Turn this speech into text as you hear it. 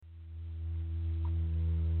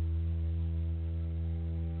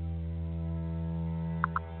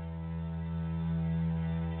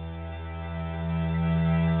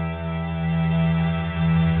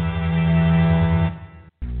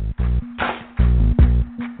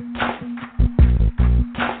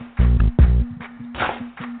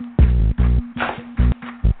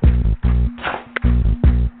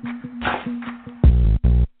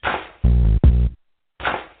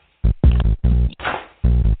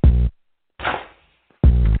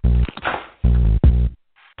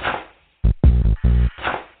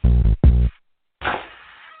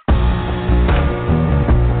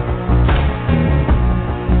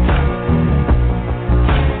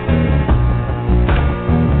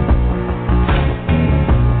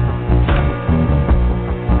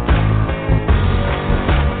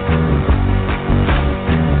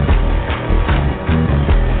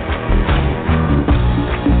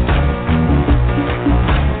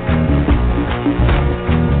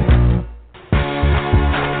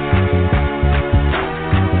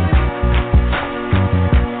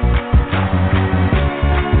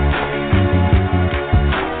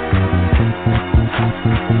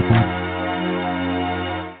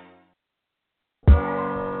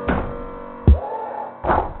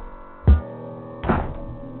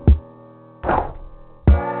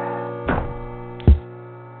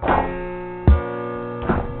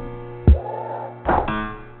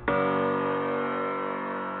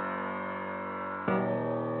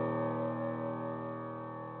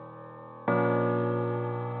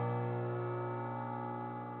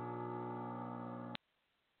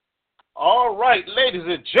All right, ladies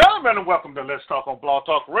and gentlemen, welcome to Let's Talk on Blog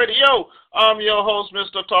Talk Radio. I'm your host,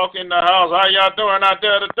 Mr. Talk in the House. How y'all doing out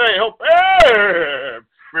there today? Hope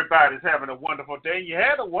everybody's having a wonderful day. You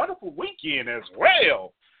had a wonderful weekend as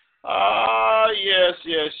well. Yes.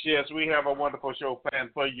 We have a wonderful show planned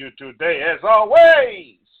for you today, as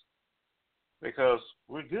always, because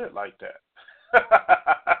we're good like that.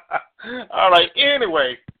 All right,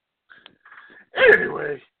 anyway,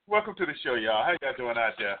 welcome to the show, y'all. How y'all doing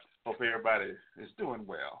out there? Hope everybody is doing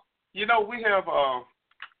well. You know, we have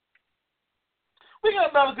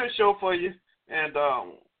another good show for you, and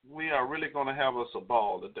we are really going to have us a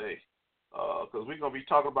ball today, because we're going to be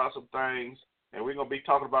talking about some things, and we're going to be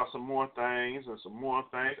talking about some more things and some more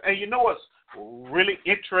things. And you know what's really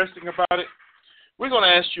interesting about it? We're going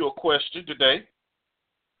to ask you a question today,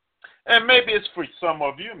 and maybe it's for some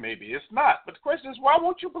of you, maybe it's not. But the question is, why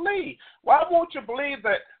won't you believe? Why won't you believe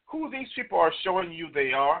that who these people are showing you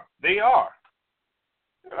they are? They are.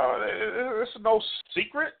 It's no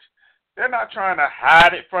secret. They're not trying to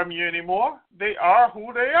hide it from you anymore. They are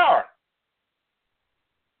who they are.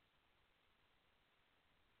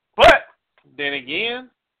 But then again,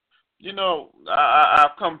 you know,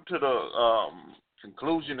 I've come to the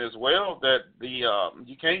conclusion as well that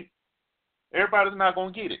you can't. Everybody's not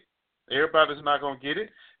going to get it. Everybody's not going to get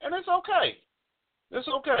it, and it's okay. It's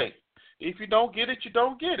okay. If you don't get it, you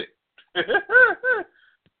don't get it.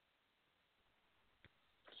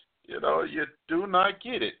 You know, you do not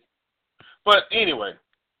get it. But anyway,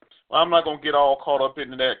 I'm not going to get all caught up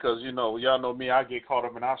into that because, you know, y'all know me, I get caught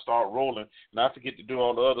up and I start rolling, and I forget to do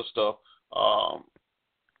all the other stuff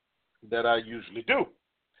that I usually do.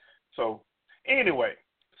 So, anyway,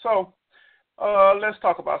 let's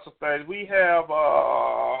talk about some things. We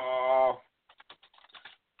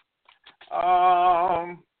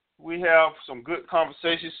have some good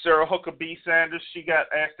conversations. Sarah Huckabee Sanders, she got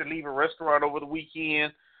asked to leave a restaurant over the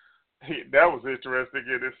weekend. That was interesting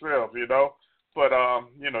in itself, you know. But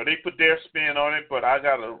you know, they put their spin on it. But I'm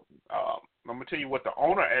gonna tell you what the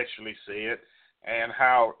owner actually said and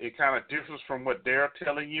how it kind of differs from what they're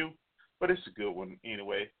telling you. But it's a good one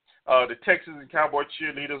anyway. The Texans and Cowboy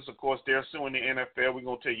cheerleaders, of course, they're suing the NFL. We're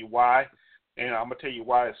gonna tell you why, and I'm gonna tell you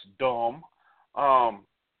why it's dumb.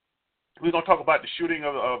 We're going to talk about the shooting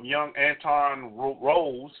of young Anton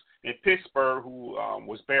Rose in Pittsburgh, who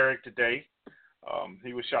was buried today.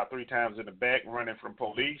 He was shot 3 times in the back running from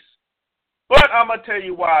police. But I'm going to tell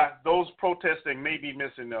you why those protesting may be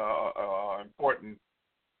missing an important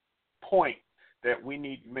point that we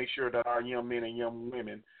need to make sure that our young men and young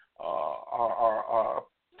women are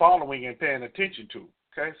following and paying attention to.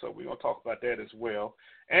 Okay, so we're going to talk about that as well.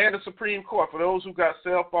 And the Supreme Court, for those who got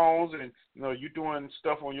cell phones and, you know, you're doing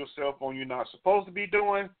stuff on your cell phone you're not supposed to be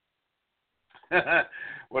doing,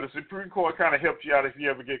 well, the Supreme Court kind of helps you out if you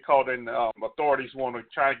ever get caught and authorities want to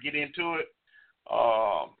try to get into it.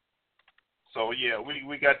 So, yeah,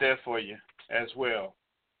 we got that for you as well.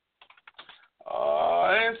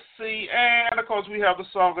 Let's see. And, of course, we have the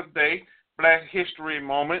song of the day, Black History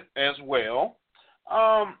Moment as well.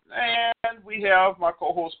 And we have my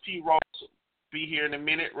co-host P. Ross be here in a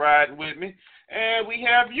minute riding with me. And we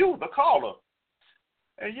have you, the caller.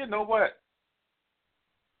 And you know what?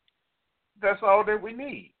 That's all that we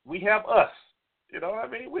need. We have us. You know what I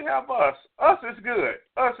mean? We have us. Us is good.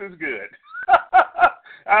 Us is good.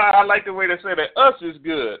 I like the way they say that. Us is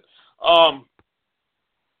good.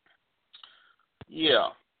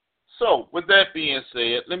 Yeah. So, with that being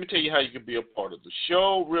said, let me tell you how you can be a part of the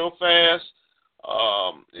show real fast.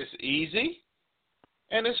 It's easy,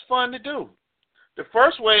 and it's fun to do. The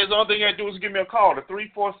first way is, the only thing you got to do is give me a call to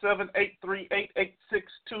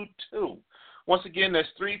 347-838-8622. Once again, that's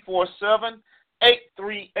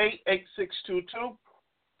 347-838-8622.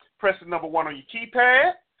 Press the number 1 on your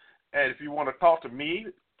keypad, and if you want to talk to me,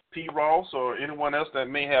 P. Ross, or anyone else that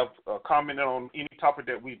may have commented on any topic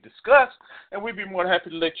that we've discussed, and we'd be more than happy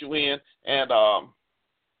to let you in and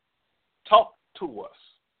talk to us.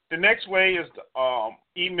 The next way is to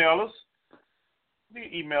email us. You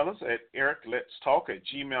email us at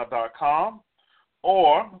ericletstalk@gmail.com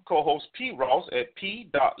or co-host P. Ross at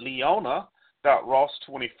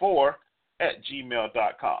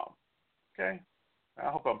p.leona.ross24@gmail.com. Okay? I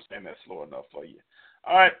hope I'm saying that slow enough for you.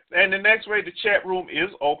 All right. And the next way, the chat room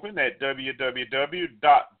is open at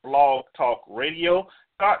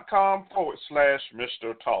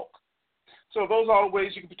www.blogtalkradio.com/Mr. Talk. So those are all the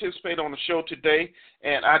ways you can participate on the show today,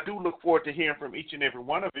 and I do look forward to hearing from each and every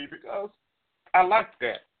one of you because I like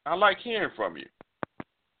that. I like hearing from you.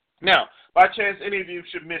 Now, by chance, any of you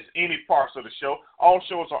should miss any parts of the show, all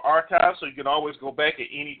shows are archived, so you can always go back at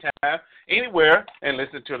any time, anywhere, and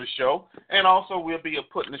listen to the show. And also, we'll be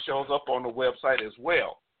putting the shows up on the website as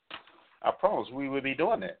well. I promise we will be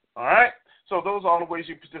doing that. All right? So those are all the ways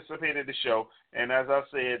you participate in the show. And as I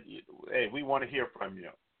said, hey, we want to hear from you,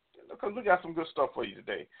 because we got some good stuff for you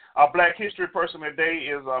today. Our Black History person today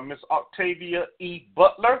is Miss Octavia E.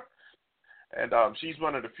 Butler. And she's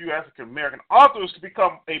one of the few African-American authors to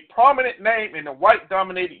become a prominent name in the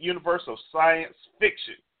white-dominated universe of science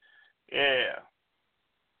fiction. Yeah.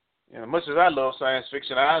 And as much as I love science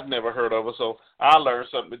fiction, I've never heard of her, so I learned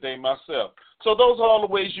something today myself. So those are all the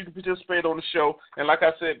ways you can participate on the show. And like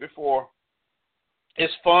I said before,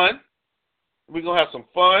 it's fun. We're going to have some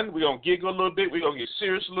fun. We're going to giggle a little bit. We're going to get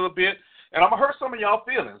serious a little bit. And I'm going to hurt some of y'all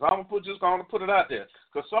feelings. I'm going to put it out there,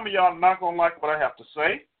 because some of y'all are not going to like what I have to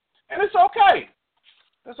say. And it's okay.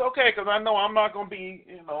 It's okay, because I know I'm not going to be,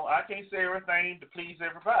 I can't say everything to please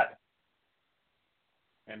everybody.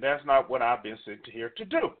 And that's not what I've been sent here to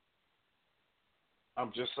do.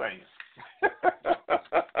 I'm just saying.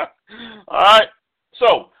 All right.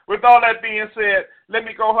 So, with all that being said, let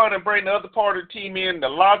me go ahead and bring the other part of the team in, the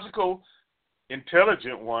logical,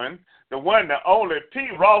 intelligent one, the one, the only P.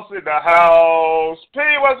 Ross in the house. P,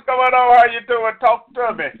 what's going on? How you doing? Talk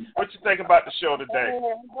to me. What you think about the show today?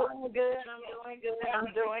 I'm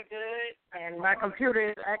doing good. And my computer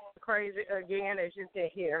is acting crazy again, as you can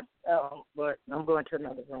hear. But I'm going to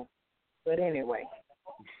another room. But anyway,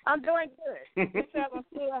 I'm doing good. Except I'm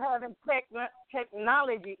still having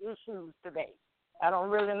technology issues today. I don't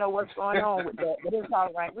really know what's going on with that, but it's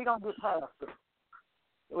all right. We're going to get past it.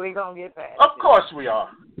 We're going to get past it. Of course we are.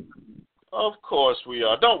 Of course we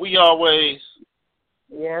are. Don't we always?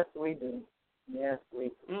 Yes, we do. Yes,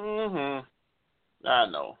 we do. Mm-hmm. I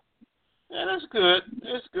know. And it's good.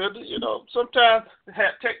 It's good. Sometimes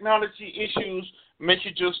technology issues make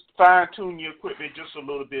you just fine-tune your equipment just a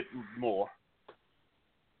little bit more.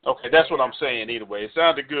 Okay, that's what I'm saying either way. It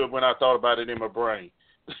sounded good when I thought about it in my brain.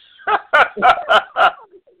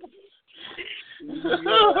 It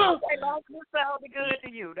sounded good to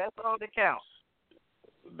you. That's all that counts.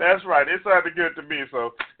 That's right. It sounded good to me.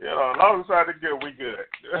 So, as long as it sounded good, we good.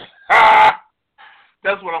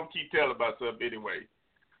 That's what I'm keep telling myself anyway.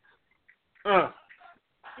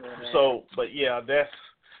 So, but yeah,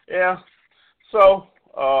 So,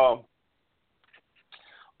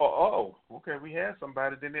 okay, we had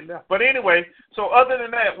somebody, then they left. But anyway, so other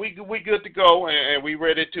than that, we good to go, and we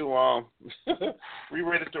ready to we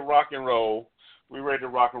ready to rock and roll. We ready to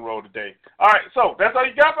rock and roll today. All right, so that's all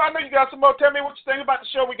you got. I know you got some more. Tell me what you think about the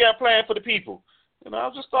show we got planned for the people.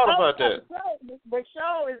 I just thought about that. The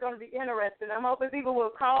show is going to be interesting. I'm hoping people will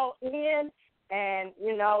call in and,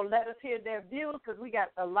 let us hear their views, because we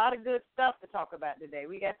got a lot of good stuff to talk about today.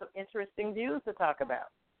 We got some interesting views to talk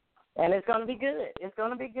about. And it's going to be good. It's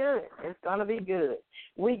going to be good. It's going to be good.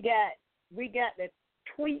 We got the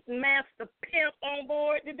Tweet Master Pimp on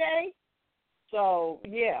board today. So,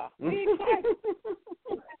 yeah. We excited.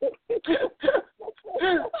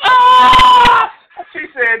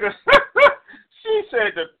 She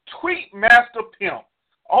said the Tweet Master Pimp.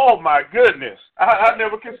 Oh, my goodness. I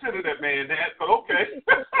never considered that man that, but okay.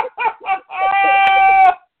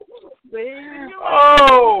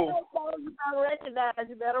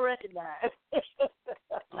 You better recognize.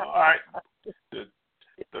 All right.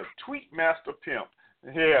 The Tweet Master Pimp.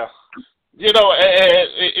 Yeah. It's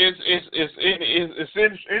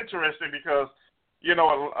interesting because,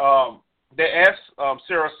 they asked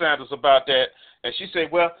Sarah Sanders about that, and she said,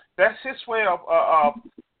 well, that's his way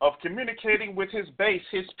of communicating with his base,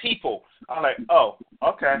 his people. I'm like, oh,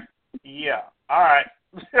 okay. Yeah. All right.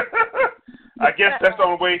 I guess that's the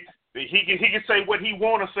only way he can say what he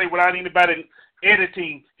want to say without anybody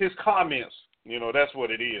editing his comments. That's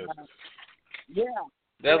what it is. Yeah.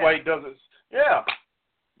 That's why he does it. Yeah.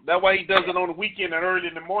 That's why he does it on the weekend and early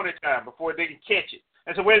in the morning time before they can catch it.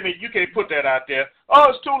 And so, wait a minute, you can't put that out there. Oh,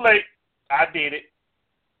 it's too late. I did it.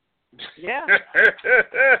 Yeah.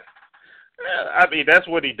 I mean, that's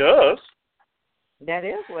what he does. That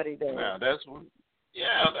is what he does. Yeah,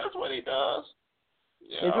 that's what he does.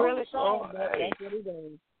 It's really cool. That's what he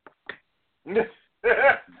does. And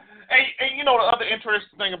the other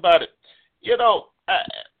interesting thing about it,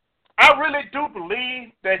 I really do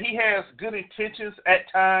believe that he has good intentions at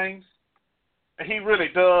times. He really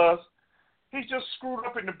does. He's just screwed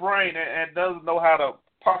up in the brain and doesn't know how to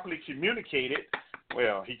properly communicate it.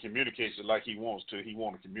 Well, he communicates it like he wants to. He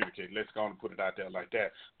wants to communicate. Let's go and put it out there like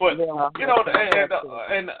that. But and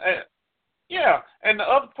the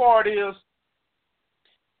other part is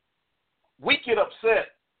we get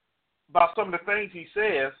upset by some of the things he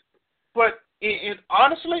says, But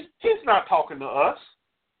honestly, he's not talking to us.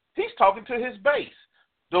 He's talking to his base.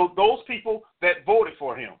 Those people that voted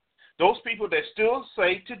for him. Those people that still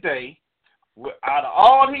say today, out of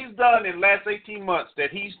all he's done in the last 18 months,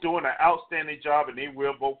 that he's doing an outstanding job and they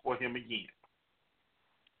will vote for him again.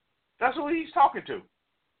 That's who he's talking to.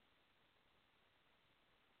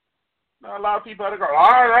 Now, a lot of people are going,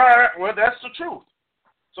 all right, well, that's the truth.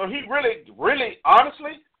 So he really,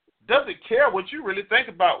 honestly, doesn't care what you really think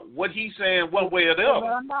about what he's saying one way or the other.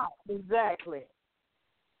 Well, not exactly.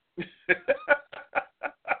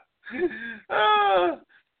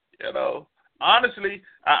 Honestly,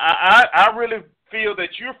 I really feel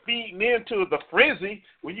that you're feeding into the frenzy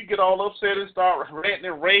when you get all upset and start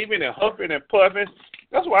ranting and raving and huffing and puffing.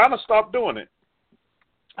 That's why I'm going to stop doing it.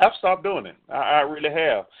 I've stopped doing it. I really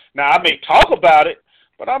have. Now, I may talk about it,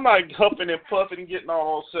 but I'm not huffing and puffing and getting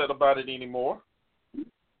all upset about it anymore.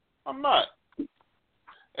 I'm not.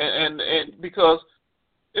 And because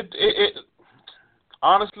it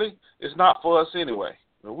honestly, it's not for us anyway.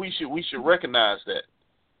 We should recognize that.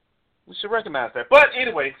 We should recognize that. But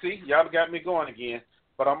anyway, see, y'all got me going again.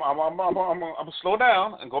 But I'm gonna slow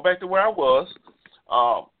down and go back to where I was.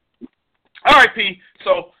 All right, P.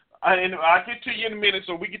 So I'll get to you in a minute,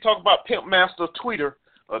 so we can talk about Pimp Master Tweeter,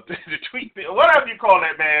 the tweet, whatever you call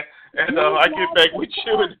that, man. And I get back with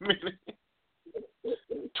you in a minute.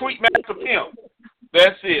 Tweet Master Pimp.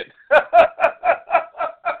 That's it.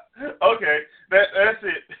 Okay, that's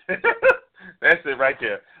it. That's it right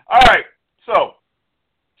there. All right, so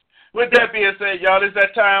with that being said, y'all, it's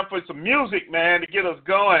that time for some music, man, to get us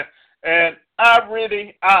going. And I'm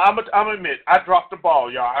admit, I dropped the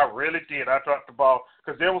ball, y'all. I really did. I dropped the ball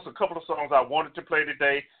because there was a couple of songs I wanted to play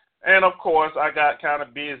today. And, of course, I got kind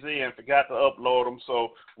of busy and forgot to upload them.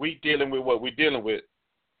 So we dealing with what we're dealing with.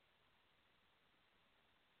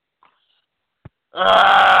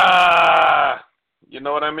 You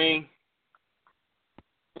know what I mean?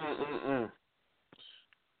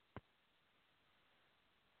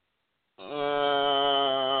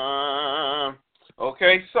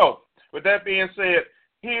 Okay, so with that being said,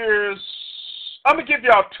 I'm going to give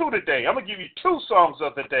y'all two today. I'm going to give you two songs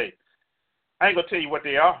of the day. I ain't going to tell you what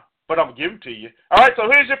they are, but I'm going to give them to you. All right, so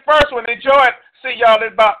here's your first one. Enjoy it. See y'all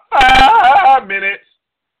in about 5 minutes.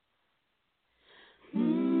 I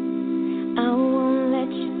won't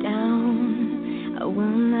let you down. I will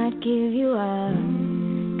not give you up.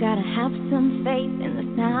 Gotta have some faith in the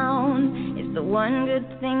sound. It's the one good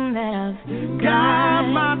thing that I've got.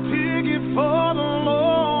 My ticket for the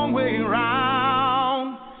long way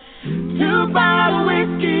round. 2 bottles of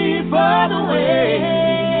whiskey for the way.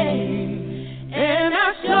 And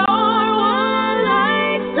I sure would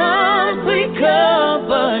like some sweet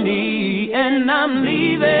company. And I'm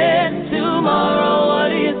leaving tomorrow. What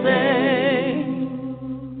do you say?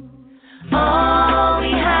 All we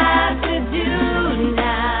have to do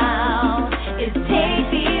now is take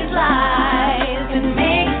these lies and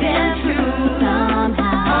make them true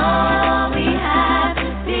somehow. All we have to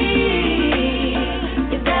see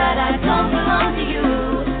is that I don't belong to you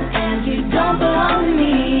and you don't belong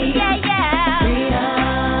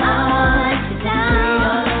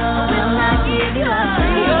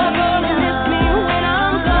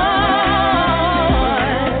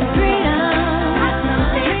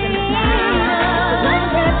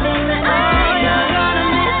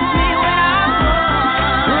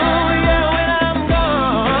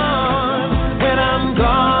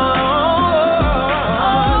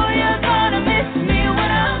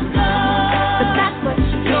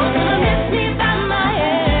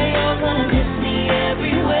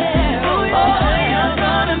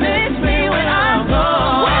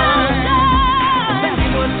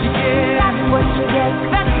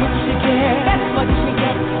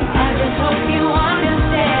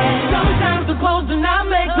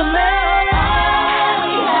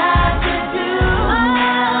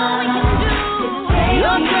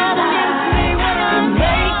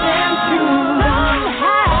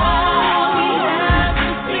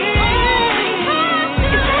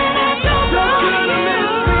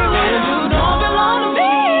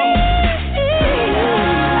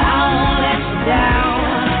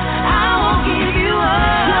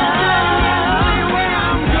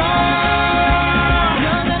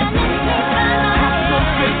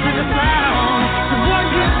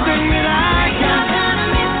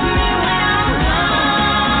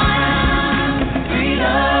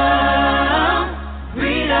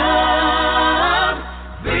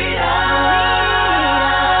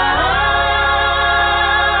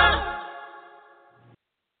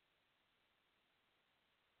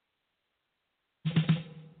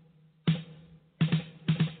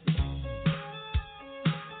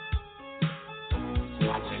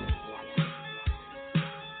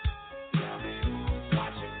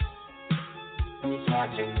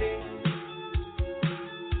watching me.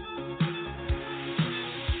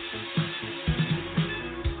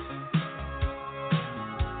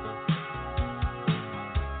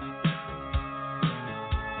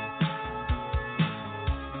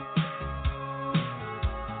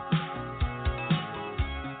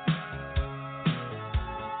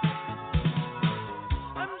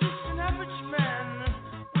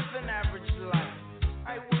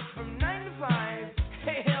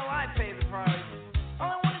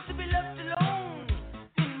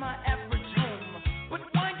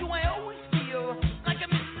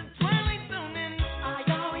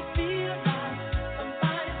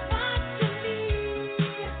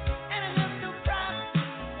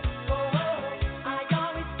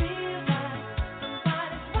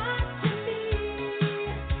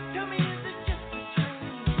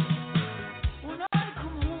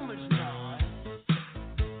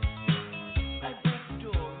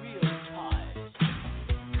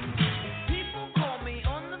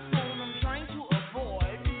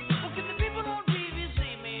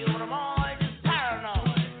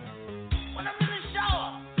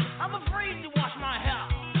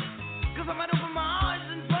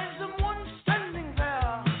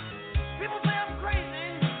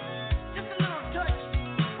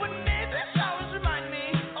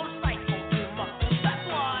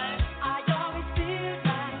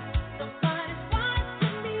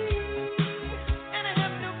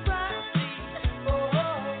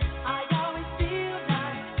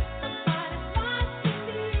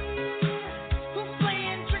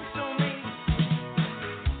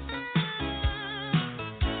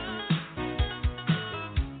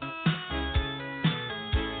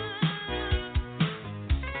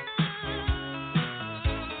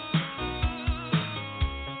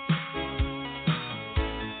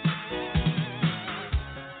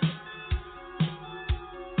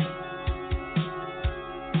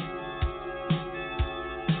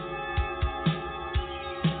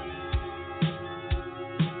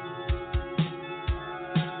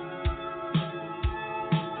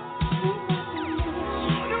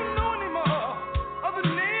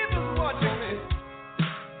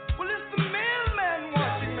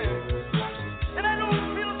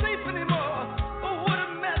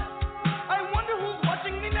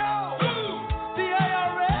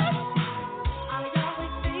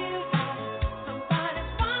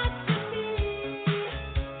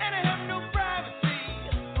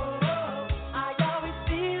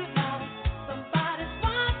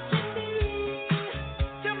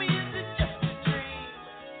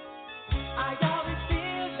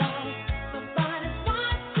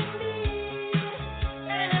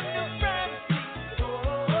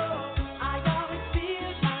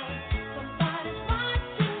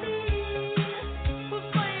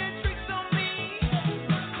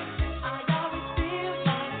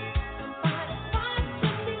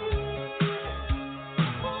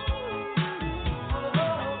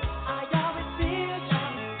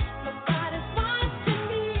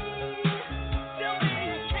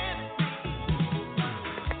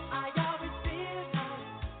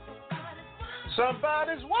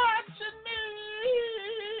 Somebody's watching me.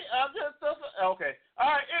 I'm just okay. All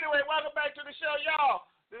right. Anyway, welcome back to the show, y'all.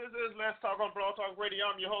 This is Let's Talk on Blog Talk Radio.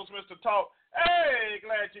 I'm your host, Mr. Talk. Hey,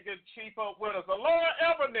 glad you can keep up with us. Alora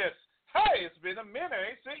Everness. Hey, it's been a minute.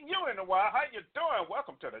 I ain't seen you in a while. How you doing?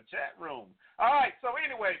 Welcome to the chat room. All right. So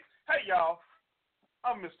anyway, hey, y'all.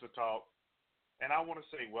 I'm Mr. Talk, and I want to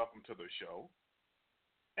say welcome to the show.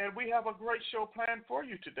 And we have a great show planned for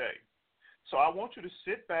you today. So I want you to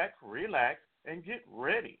sit back, relax, and get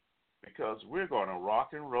ready, because we're going to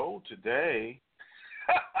rock and roll today.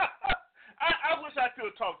 I wish I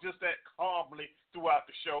could talk just that calmly throughout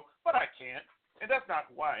the show, but I can't, and that's not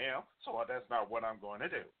who I am, so that's not what I'm going to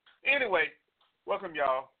do. Anyway, welcome,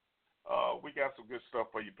 y'all. We got some good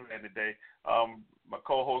stuff for you planned today. My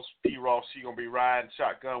co-host, P. Ross, she's going to be riding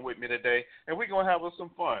shotgun with me today, and we're going to have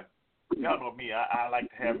some fun. Y'all know me. I like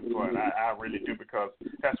to have fun. I really do, because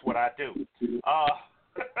that's what I do.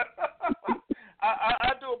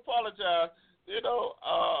 I do apologize. You know,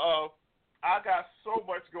 I got so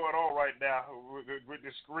much going on right now with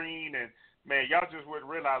the screen, and, man, y'all just wouldn't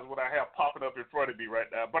realize what I have popping up in front of me right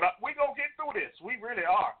now. But we're going to get through this. We really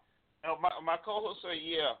are. My co-host say,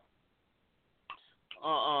 yeah.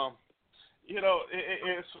 You know,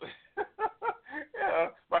 it's yeah.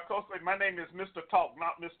 My co-host say, my name is Mr. Talk,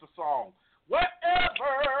 not Mr. Song.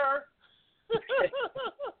 Whatever.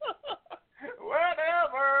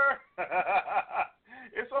 Whatever.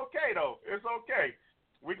 It's okay, though. It's okay.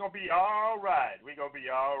 We're going to be all right. We're going to be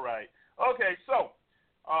all right. Okay, so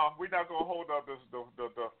We're not gonna hold up the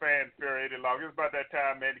fanfare any longer. It's about that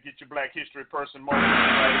time, man, to get your Black History Person moment.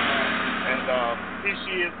 Right? And here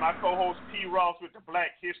she is, my co-host P. Ross with the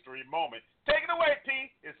Black History Moment. Take it away,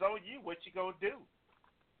 P. It's on you. What you gonna do?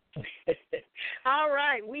 All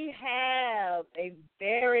right, we have a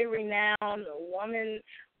very renowned woman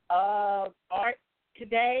of art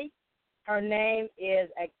today. Her name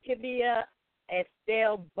is Octavia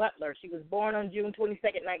Estelle Butler. She was born on June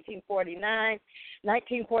 22nd,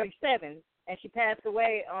 1947, and she passed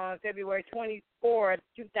away on February 24,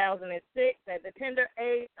 2006 at the tender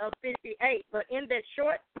age of 58. But in that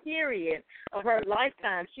short period of her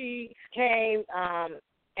lifetime, she became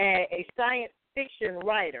a science fiction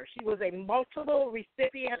writer. She was a multiple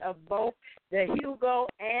recipient of both the Hugo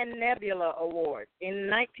and Nebula Awards. In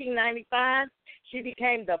 1995, she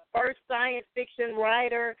became the first science fiction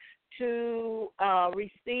writer to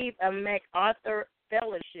receive a MacArthur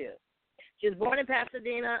Fellowship. She was born in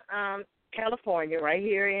Pasadena, California, right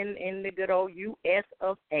here in the good old U.S.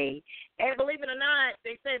 of A. And believe it or not,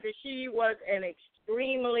 they said that she was an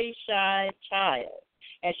extremely shy child,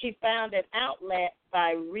 and she found an outlet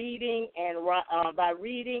by reading and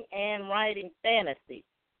writing fantasy.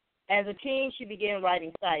 As a teen, she began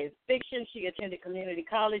writing science fiction. She attended community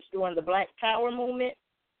college during the Black Power movement,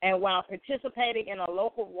 and while participating in a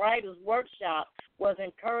local writers' workshop, was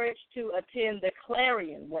encouraged to attend the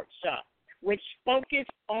Clarion Workshop, which focused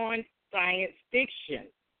on science fiction.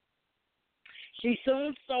 She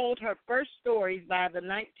soon sold her first stories by the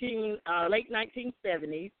late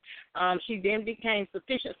 1970s. She then became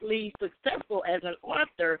sufficiently successful as an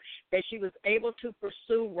author that she was able to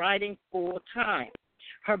pursue writing full-time.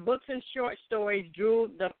 Her books and short stories drew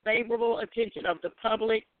the favorable attention of the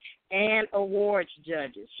public and awards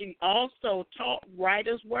judges. She also taught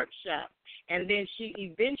writers' workshops, and then she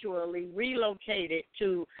eventually relocated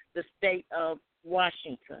to the state of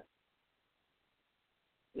Washington.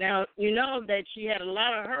 Now, you know that she had a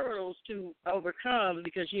lot of hurdles to overcome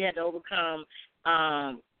because she had to overcome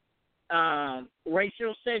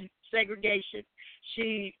racial segregation.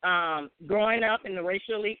 She, growing up in the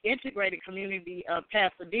racially integrated community of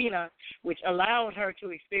Pasadena, which allowed her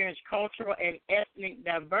to experience cultural and ethnic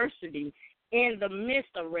diversity in the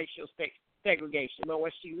midst of racial segregation. But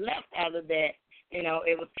when she left out of that, you know,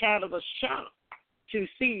 it was kind of a shock to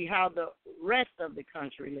see how the rest of the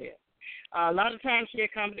country lived. A lot of times she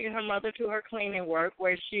accompanied her mother to her cleaning work,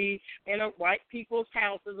 where she entered white people's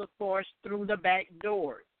houses, of course, through the back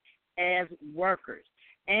doors as workers.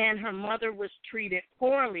 And her mother was treated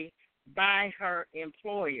poorly by her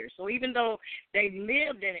employer. So even though they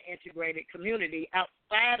lived in an integrated community,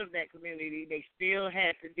 outside of that community, they still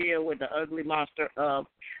had to deal with the ugly monster of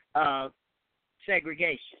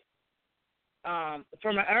segregation.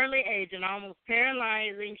 From an early age, an almost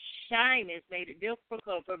paralyzing shyness made it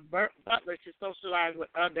difficult for Butler to socialize with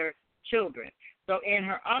other children. So in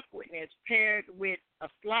her awkwardness, paired with a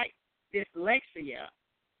slight dyslexia,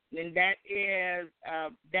 and that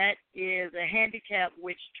is a handicap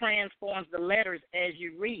which transforms the letters as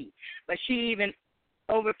you read. But she even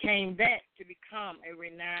overcame that to become a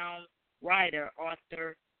renowned writer,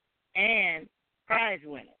 author, and prize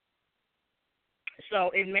winner.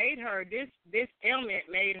 So it made her, this ailment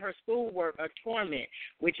made her schoolwork a torment,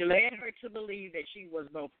 which led her to believe that she was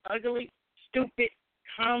both ugly, stupid,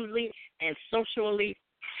 clumsy, and socially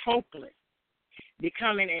hopeless,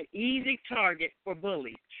 becoming an easy target for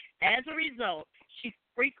bullies. As a result, she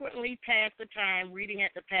frequently passed the time reading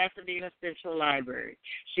at the Pasadena Central Library.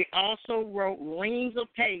 She also wrote reams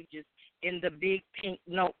of pages in the Big Pink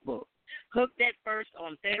Notebook. Hooked at first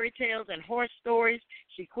on fairy tales and horse stories,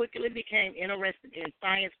 she quickly became interested in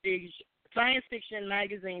science fiction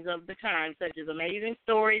magazines of the time, such as Amazing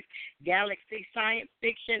Stories, Galaxy Science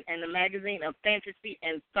Fiction, and the Magazine of Fantasy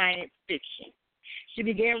and Science Fiction. She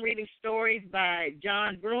began reading stories by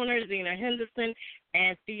John Brunner, Zena Henderson,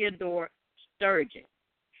 and Theodore Sturgeon.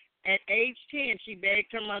 At age 10, she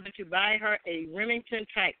begged her mother to buy her a Remington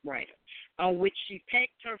typewriter, on which she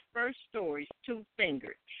pecked her first stories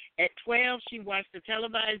two-fingered. At 12, she watched the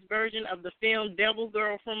televised version of the film Devil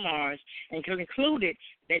Girl from Mars and concluded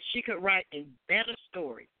that she could write a better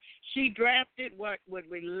story. She drafted what would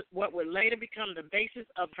later become the basis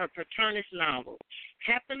of her Paternus novel.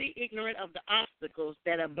 Happily ignorant of the obstacles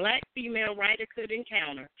that a black female writer could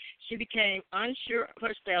encounter, she became unsure of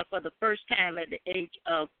herself for the first time at the age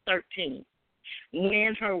of 13.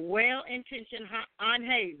 When her well-intentioned Aunt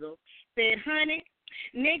Hazel said, "Honey,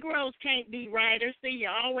 Negroes can't be writers. See, you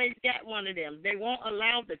always got one of them. They won't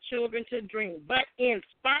allow the children to dream." But in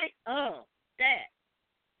spite of that,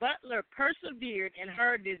 Butler persevered in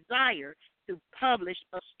her desire to publish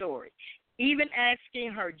a story. even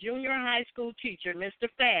asking her junior high school teacher, Mr.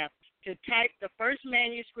 Pfaff, to type the first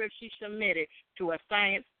manuscript she submitted to a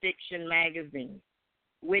science fiction magazine,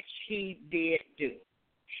 which he did do.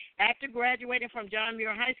 After graduating from John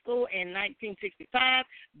Muir High School in 1965,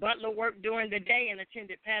 Butler worked during the day and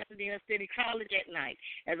attended Pasadena City College at night.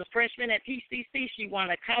 As a freshman at PCC, she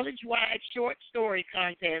won a college-wide short story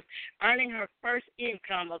contest, earning her first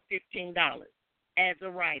income of $15 as a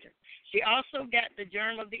writer. She also got the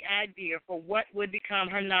germ of the idea for what would become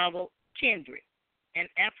her novel, Kindred. An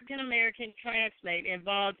African-American classmate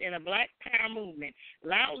involved in a Black Power movement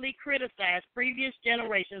loudly criticized previous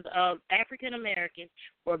generations of African-Americans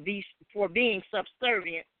for being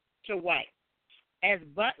subservient to white. As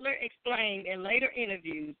Butler explained in later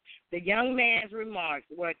interviews, the young man's remarks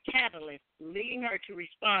were a catalyst leading her to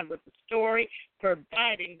respond with the story,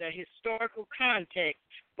 providing the historical context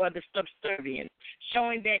for the subservience,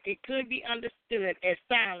 showing that it could be understood as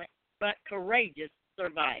silent but courageous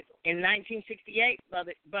survival. In 1968,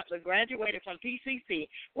 Butler graduated from PCC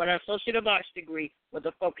with an Associate of Arts degree with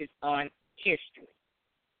a focus on history.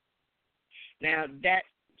 Now, that's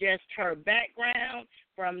just her background.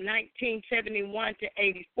 From 1971 to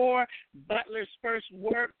 84, Butler's first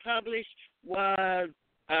work published was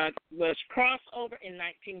Crossover in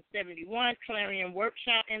 1971, Clarion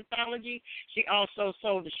Workshop Anthology. She also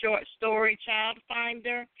sold the short story Child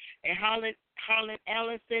Finder and Holland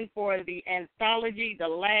Ellison for the anthology The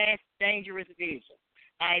Last Dangerous Vision.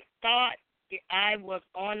 I thought I was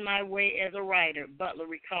on my way as a writer, Butler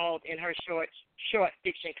recalled in her short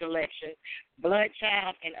fiction collection,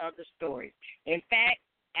 Bloodchild and Other Stories. In fact,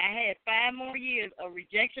 I had 5 more years of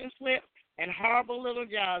rejection slips and horrible little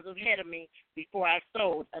jobs ahead of me before I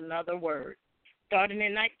sold another word. Starting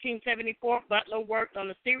in 1974, Butler worked on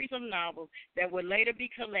a series of novels that would later be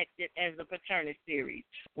collected as the Paternus series,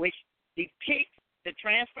 which depicts the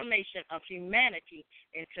transformation of humanity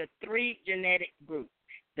into 3 genetic groups.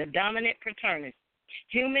 The dominant Paternus,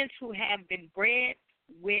 humans who have been bred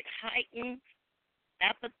with heightened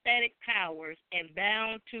apathetic powers and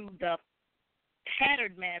bound to the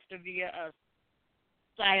pattern master via a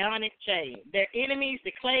psionic chain. Their enemies,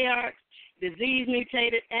 the Clayarchs,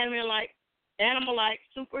 disease-mutated animal-like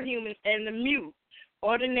superhumans, and the mute,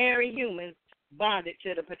 ordinary humans bonded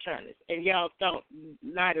to the Paternus. And y'all thought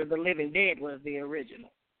Night of the Living Dead was the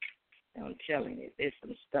original. I'm telling you, there's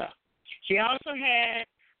some stuff. She also had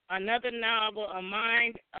another novel, A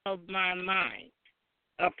Mind of My Mind,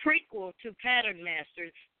 a prequel to Pattern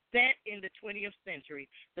Masters set in the 20th century.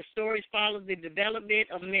 The stories follow the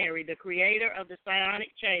development of Mary, the creator of the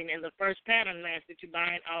psionic chain and the first pattern master to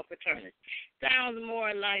bind all Paternus. Sounds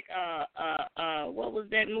more like, what was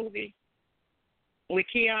that movie with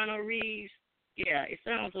Keanu Reeves? Yeah, it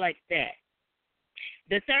sounds like that.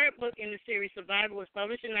 The third book in the series, Survivor, was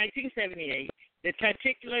published in 1978. The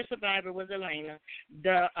particular survivor was Elena,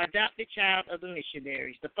 the adopted child of the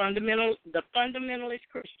missionaries, the fundamentalist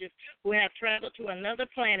Christians who have traveled to another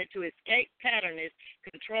planet to escape Paternus,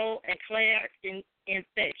 control, and Clayarch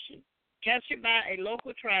infection. Captured by a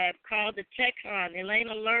local tribe called the Tekton,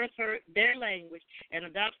 Elena learns their language and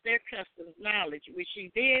adopts their customs knowledge, which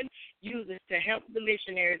she then uses to help the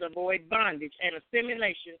missionaries avoid bondage and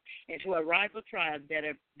assimilation into a rival tribe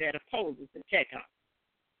that opposes the Tekton.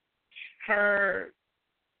 Her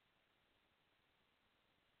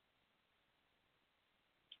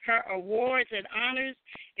awards and honors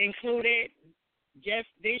included just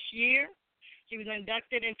this year. She was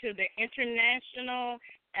inducted into the International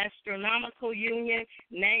Astronomical Union,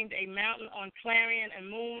 named a mountain on Clarion and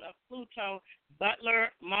moon of Pluto,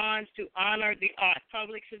 Butler Mons, to honor the art.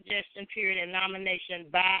 Public suggestion period and nomination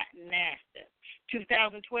by NASA.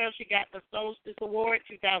 2012, she got the Solstice Award.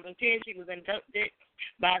 2010, she was inducted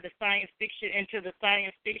by the into the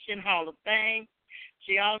Science Fiction Hall of Fame.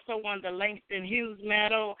 She also won the Langston Hughes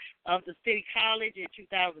Medal of the City College in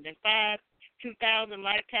 2005. 2000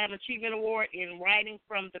 Lifetime Achievement Award in Writing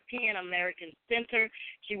from the Penn American Center.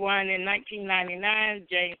 She won in 1999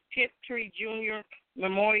 James Tiptree Jr.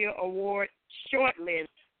 Memorial Award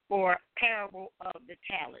shortlist for Parable of the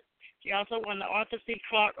Talent. She also won the Arthur C.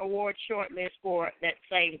 Clarke Award shortlist for that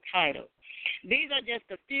same title. These are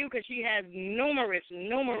just a few because she has numerous,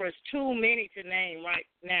 too many to name right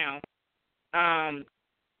now.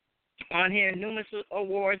 On here, numerous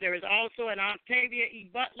awards. There is also an Octavia E.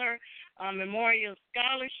 Butler Memorial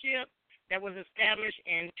Scholarship that was established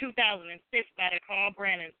in 2006 by the Carl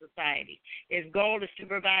Brannon Society. Its goal is to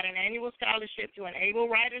provide an annual scholarship to enable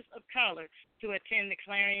writers of color to attend the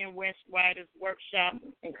Clarion West Writers Workshop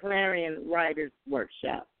and Clarion Writers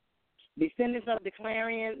Workshop. Descendants of the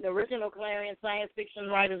Clarion, the original Clarion Science Fiction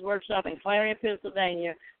Writers Workshop in Clarion,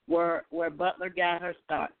 Pennsylvania, where Butler got her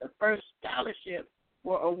start. The first scholarships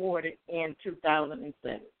were awarded in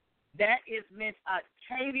 2007. That is Miss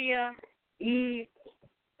Octavia E.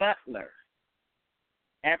 Butler,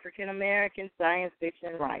 African American science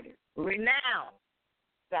fiction writer, renowned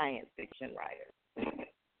science fiction writer.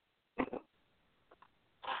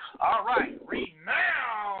 All right,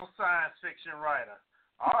 renowned science fiction writer.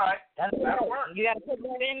 All right, that'll work. You got to put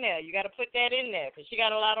that in there. You got to put that in there because she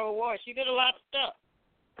got a lot of awards. She did a lot of stuff.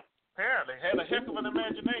 Apparently, had a heck of an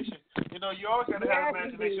imagination. You know, you always got to have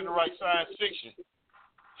imagination to write science fiction.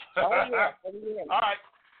 Oh, yeah. Oh, yeah. All right.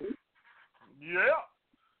 Yeah.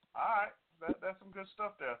 All right. That's some good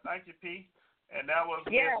stuff there. Thank you, P. And that was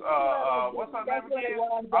Miss, what's her name again?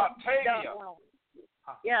 Octavia.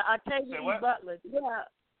 Yeah, Octavia E. Butler. Yeah,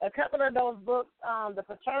 a couple of those books, the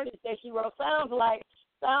fraternities that she wrote sounds like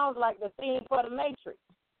the theme for the Matrix.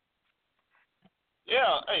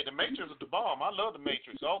 Yeah, hey, the Matrix is the bomb. I love the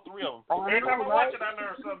Matrix, all three of them. Every time I watch it, I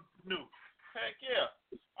learn something new. Heck yeah.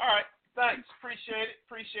 All right, thanks. Appreciate it.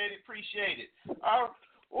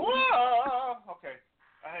 Whoa. Okay,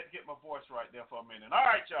 I had to get my voice right there for a minute. All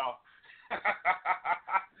right, y'all.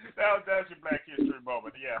 That's your Black History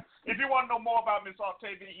moment, yeah. If you want to know more about Miss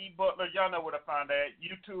Octavia E. Butler, y'all know where to find that.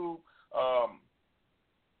 YouTube,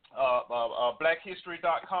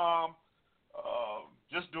 blackhistory.com.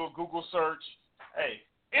 Just do a Google search. Hey,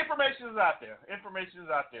 information is out there.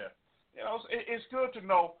 You know, it's good to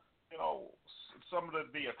know, you know, some of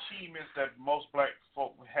the achievements that most black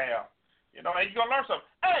folk have. You know, and you're going to learn something.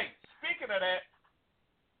 Hey, speaking of that,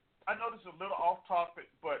 I know this is a little off topic,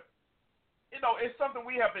 but, you know, it's something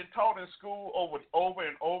we have been taught in school over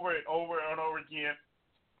and over again.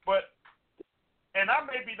 But, and I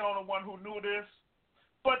may be the only one who knew this,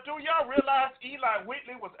 but do y'all realize Eli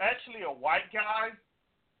Whitney was actually a white guy?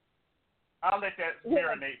 I'll let that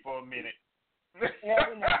marinate for a minute.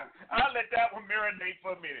 I'll let that one marinate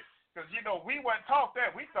for a minute. Because, you know, we weren't taught that.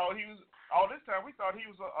 We thought he was, all this time, we thought he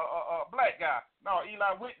was a black guy. No,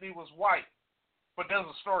 Eli Whitney was white. But there's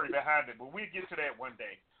a story behind it. But we'll get to that one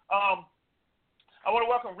day. I want to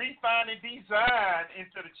welcome Refining Design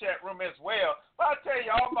into the chat room as well. But I tell you,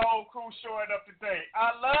 all my old crew showing up today.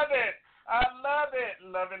 I love it. Love it.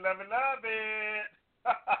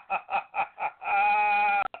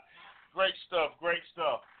 Great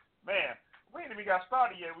stuff. Man, we ain't even got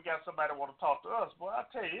started yet. We got somebody want to talk to us. Boy, I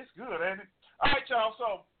tell you, it's good, ain't it? All right, y'all.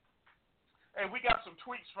 So, hey, we got some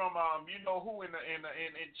tweets from you know who in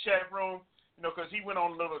the chat room. You know, because he went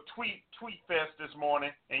on a little tweet fest this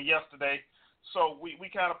morning and yesterday. So we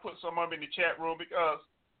kind of put some of them in the chat room because,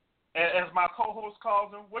 as my co-host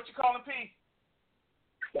calls him, what you call him, P?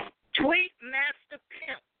 Tweet Master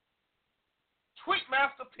Pimp. Tweet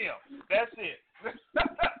Master Pimp. That's it.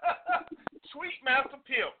 Tweet Master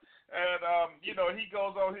Pimp. And, you know, he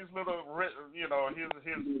goes on his little, you know, his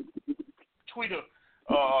Twitter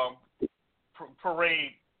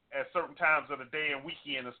parade at certain times of the day and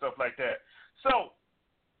weekend and stuff like that. So,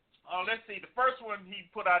 let's see. The first one he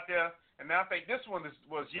put out there, and I think this one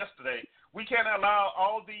was yesterday. We can't allow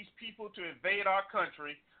all these people to invade our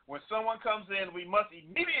country. When someone comes in, we must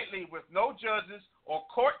immediately, with no judges or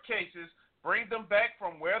court cases, bring them back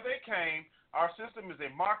from where they came. Our system is a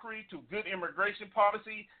mockery to good immigration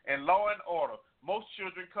policy and law and order. Most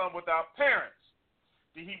children come without parents.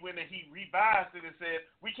 He went and he revised it and said,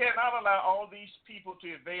 we cannot allow all these people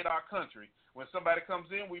to invade our country. When somebody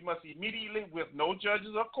comes in, we must immediately, with no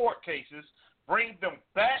judges or court cases, bring them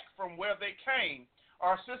back from where they came.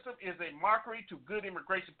 Our system is a mockery to good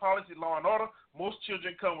immigration policy, law and order. Most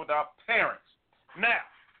children come without parents. Now,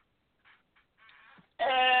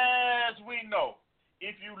 as we know,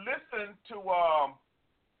 if you listen to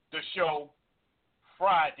the show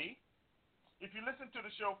Friday,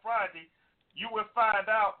 you will find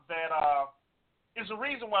out that it's a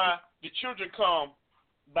reason why the children come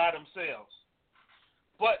by themselves.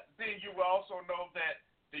 But then you will also know that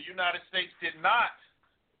the United States did not,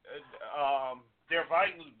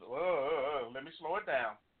 let me slow it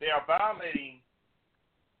down. They are violating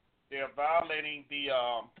the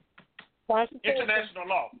international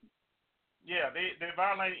law. Yeah, they're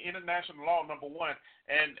violating international law, number one.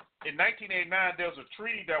 And in 1989, there was a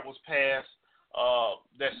treaty that was passed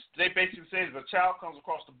that they basically said if a child comes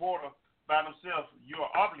across the border by themselves, you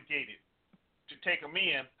are obligated to take them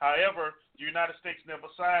in. However, the United States never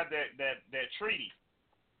signed that treaty.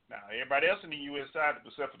 Now, everybody else in the U.S. signed it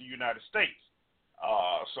except for the United States.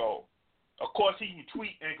 So, of course, he can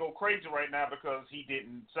tweet and go crazy right now because he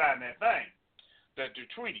didn't sign that thing, the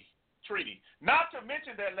treaty. treaty. Not to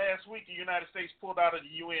mention that last week the United States pulled out of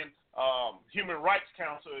the UN Human Rights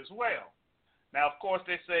Council as well. Now, of course,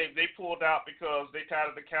 they say they pulled out because they tired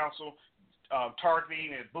of the council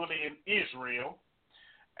targeting and bullying Israel,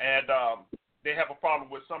 and they have a problem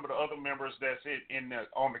with some of the other members that's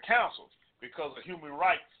on the council because of human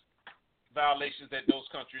rights violations that those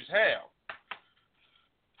countries have.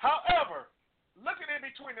 However, looking in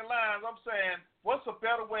between the lines, I'm saying, what's a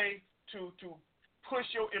better way to push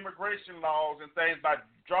your immigration laws and things by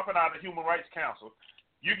dropping out of the Human Rights Council?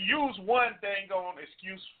 You can use one thing on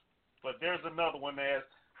excuse, but there's another one as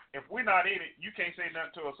if we're not in it, you can't say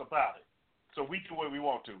nothing to us about it. So we do what we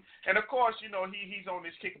want to. And of course, you know, he's on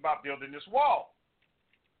this kick about building this wall.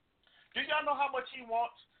 Do y'all know how much he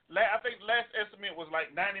wants? I think the last estimate was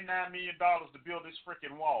like $99 million to build this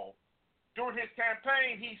freaking wall. During his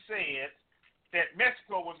campaign, he said that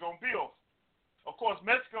Mexico was going to build. Of course,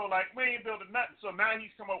 Mexico, like, we ain't building nothing. So now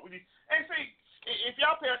he's come up with these. And see, if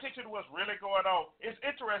y'all pay attention to what's really going on, it's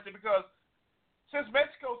interesting because since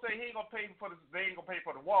Mexico say they ain't gonna pay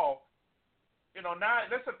for the wall, you know, now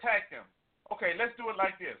let's attack them. Okay, let's do it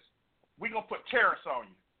like this. We're gonna put tariffs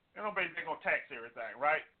on you. You know, basically they're gonna tax everything,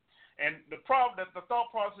 right? And the problem, the thought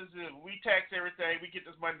process is we tax everything, we get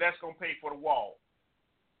this money, that's gonna pay for the wall.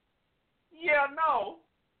 Yeah, no,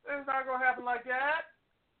 it's not gonna happen like that.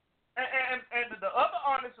 And the other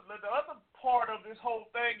part of this whole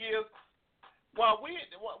thing is while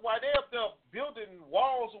they're up there building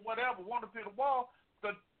walls or whatever, want to build a wall,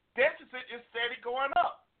 the deficit is steady going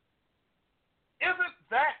up. Isn't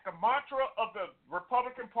that the mantra of the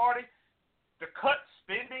Republican Party? To cut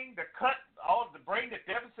spending, to bring the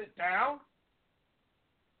deficit down?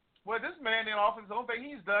 Well, this man in office, the only thing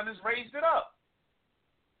he's done is raised it up.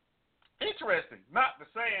 Interesting. Not the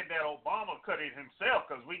saying that Obama cut it himself,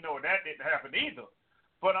 because we know that didn't happen either.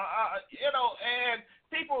 But, you know, and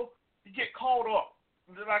people get caught up.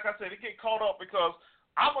 Like I said, they get caught up because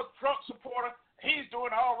I'm a Trump supporter. He's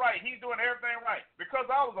doing all right. He's doing everything right. Because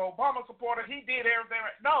I was an Obama supporter, he did everything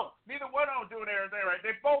right. No, neither one of them doing everything right.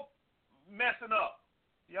 They're both messing up.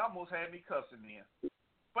 You almost had me cussing then.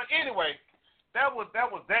 But anyway, that was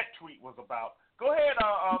that tweet was about. Go ahead,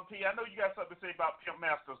 P. I know you got something to say about Pimp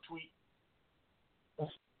Master's tweet.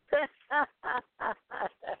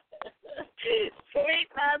 Tweet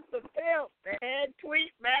Master Pimp, man.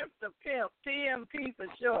 Tweet Master Pimp. TMP for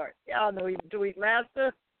short. Y'all know he's Tweet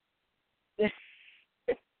Master.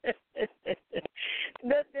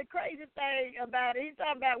 The crazy thing about it, he's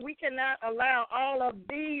talking about we cannot allow all of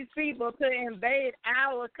these people to invade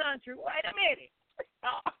our country. Wait a minute.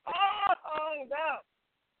 Hold up.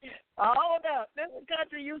 Hold up. This is a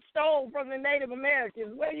country you stole from the Native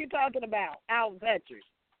Americans. What are you talking about? Our country.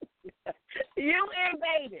 You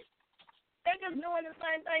invaded. They're just doing the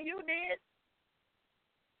same thing you did.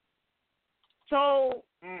 So,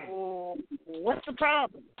 what's the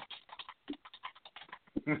problem?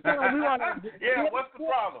 Yeah, what's the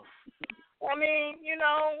problem? I mean, you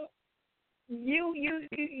know,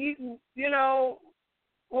 you know,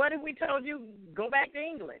 what if we told you go back to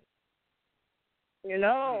England? You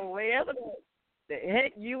know, wherever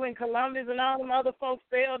you and Columbus and all them other folks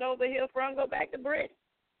sailed over here from, go back to Britain.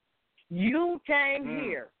 You came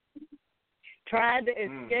here, tried to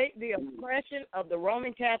escape the oppression of the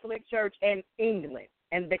Roman Catholic Church and England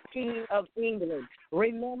and the King of England.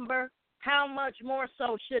 Remember, how much more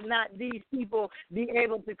so should not these people be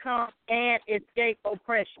able to come and escape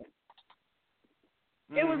oppression?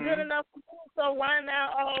 It was good enough for them, so why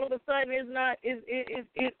now all of a sudden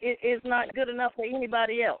it's not good enough for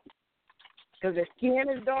anybody else? Because their skin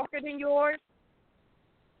is darker than yours?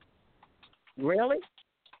 Really?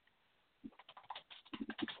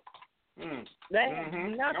 That has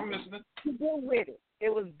nothing to do with it. It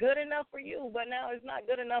was good enough for you, but now it's not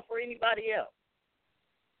good enough for anybody else.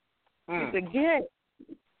 You forget.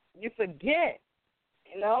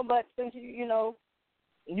 You know, but since you know,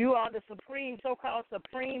 you are the so-called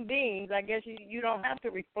supreme beings, I guess you don't have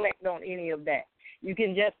to reflect on any of that. You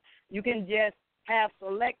can just have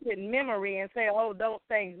selected memory and say, oh, those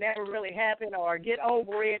things never really happened, or get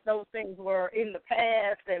over it. Those things were in the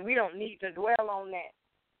past, and we don't need to dwell on that.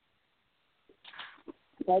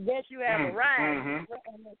 I guess you have arrived.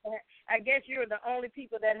 I guess you're the only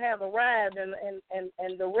people that have arrived, and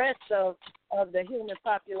the rest of the human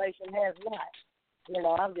population has not. You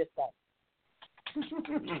know, I'm just saying.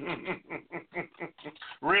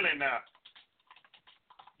 Really now?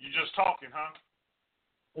 You just talking, huh?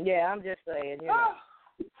 Yeah, I'm just saying. You know.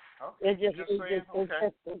 Okay.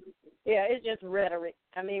 It's just rhetoric.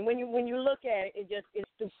 I mean, when you look at it, it's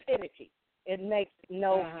stupidity. It makes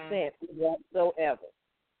no sense whatsoever.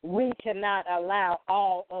 we cannot allow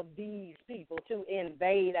all of these people to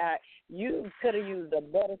invade our. You could have used a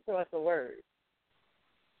better choice of words.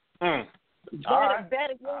 Better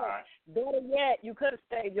yet, you could have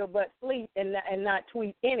stayed your butt asleep and not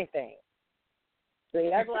tweet anything. See,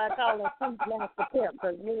 that's why I call him Tweet Master Pimp,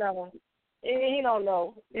 because, you know, he don't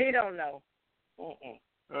know. He don't know.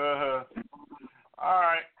 All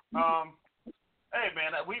right. Hey,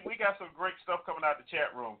 man, we got some great stuff coming out the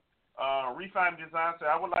chat room. Refine Design said,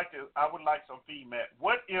 I would like some feedback.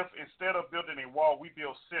 What if instead of building a wall, we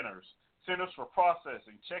build centers for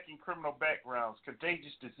processing, checking criminal backgrounds,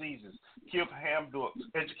 contagious diseases, kill handbooks,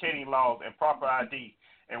 educating laws, and proper ID.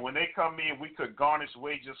 And when they come in, we could garnish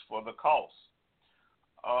wages for the cost.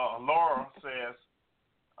 Laura says,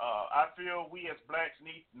 I feel we as blacks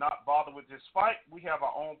need not bother with this fight. We have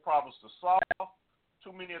our own problems to solve.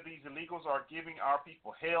 Too many of these illegals are giving our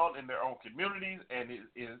people hell in their own communities, and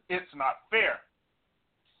it's not fair.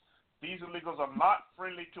 These illegals are not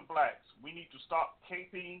friendly to blacks. We need to stop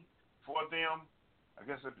caping for them. I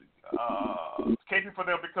guess caping for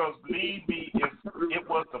them, because believe me, if it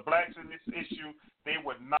was the blacks in this issue, they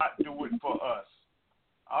would not do it for us.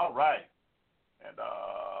 All right. And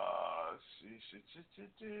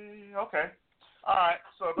okay. All right.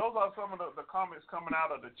 So those are some of the comments coming out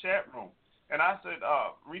of the chat room. And I said,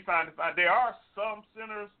 Refine. There are some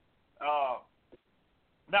centers. Now,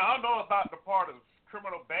 I don't know about the part of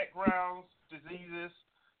criminal backgrounds, diseases.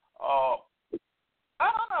 I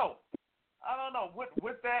don't know.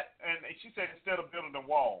 With that, and she said instead of building a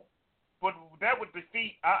wall. But that would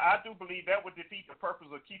defeat, I do believe that would defeat the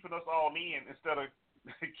purpose of keeping us all in instead of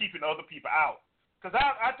keeping other people out. Because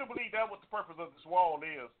I do believe that's what the purpose of this wall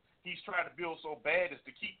is. He's trying to build so bad is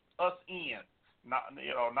to keep us in. Not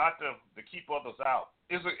to keep others out.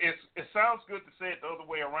 It sounds good to say it the other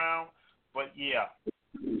way around, but yeah.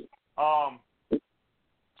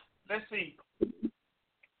 Let's see.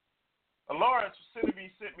 Laura sent me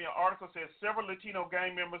an article that says several Latino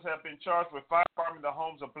gang members have been charged with firearming the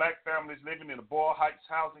homes of black families living in the Boyle Heights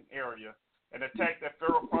housing area. An attack that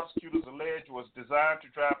federal prosecutors allege was designed to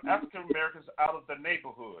drive African Americans out of the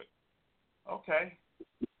neighborhood. Okay.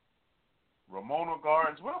 Ramona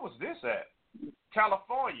Gardens. Where was this at?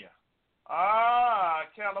 California.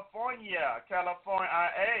 California,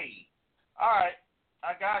 IA. All right,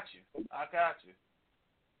 I got you.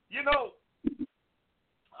 You know,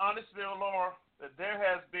 honestly, Laura, there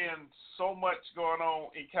has been so much going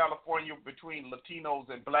on in California between Latinos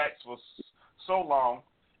and blacks for so long,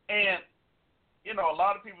 and you know, a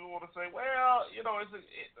lot of people want to say, well, you know, it's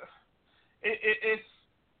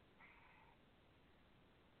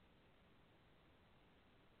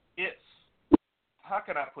how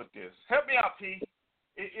can I put this? Help me out, P.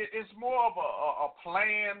 It's more of a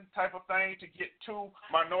plan type of thing to get two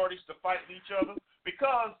minorities to fight each other,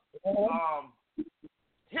 because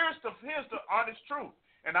here's the honest truth,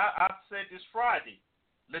 and I said this Friday.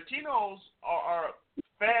 Latinos are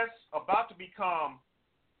fast about to become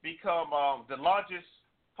the largest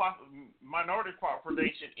minority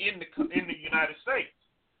population in the United States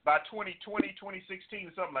by 2020,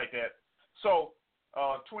 2016, something like that. So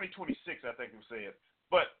 2026, I think we said.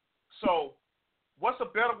 But so, what's a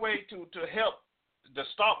better way to help to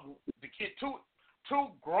stop to get two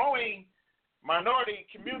growing minority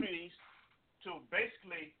communities to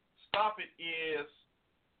basically stop it is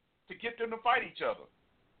to get them to fight each other.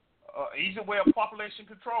 Easy way of population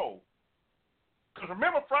control. Because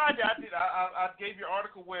remember Friday I gave you an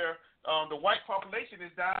article where the white population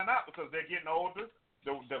is dying out because they're getting older.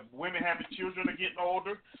 The women having children are getting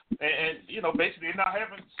older, and you know, basically they're not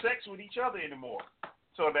having sex with each other anymore.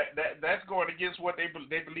 So that's going against what they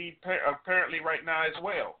believe apparently right now as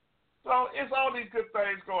well. So it's all these good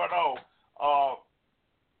things going on.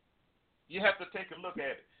 You have to take a look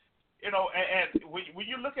at it. You know, and when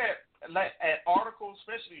you look at articles,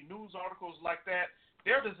 especially news articles like that,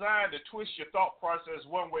 they're designed to twist your thought process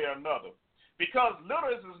one way or another. Because little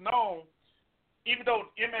is known, even though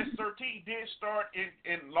MS-13 did start in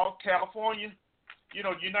California, you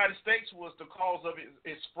know, the United States was the cause of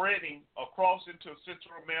it spreading across into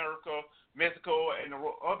Central America, Mexico, and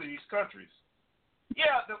other these countries.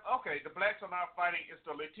 Yeah, the blacks are not fighting, it's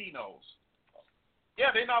the Latinos. Yeah,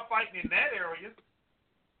 they're not fighting in that area.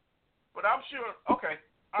 But I'm sure, okay.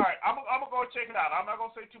 All right, I'm going to go check it out. I'm not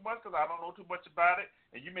going to say too much because I don't know too much about it,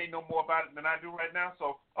 and you may know more about it than I do right now.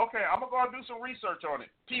 So, okay, I'm going to go and do some research on it.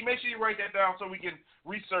 P, make sure you write that down so we can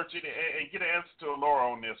research it and get an answer to Laura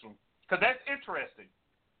on this one, because that's interesting.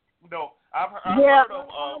 You know, I've heard of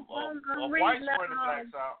whites running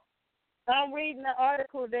blacks out. I'm reading the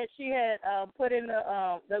article that she had put in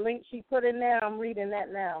the link she put in there. I'm reading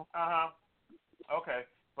that now. Okay.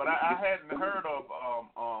 But I hadn't heard of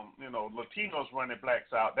Latinos running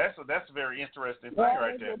blacks out. That's a very interesting thing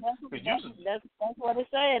right there. That's what it's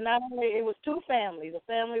saying. Not only it was 2 families, a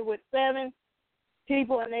family with 7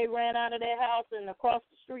 people, and they ran out of their house, and across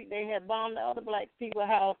the street they had bombed the other black people's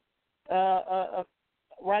house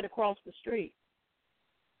right across the street.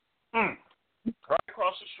 Right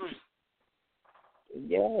across the street.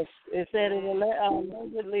 Yes, it said it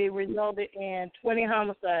allegedly resulted in 20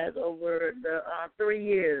 homicides over the 3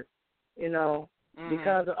 years,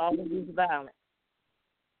 because of all of this violence.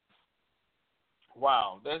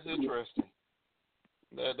 Wow, that's interesting.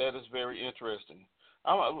 That is very interesting.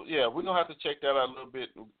 We're going to have to check that out a little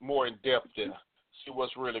bit more in depth there, see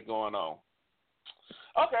what's really going on.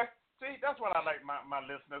 Okay, see, that's what I like my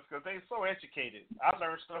listeners, because they're so educated. I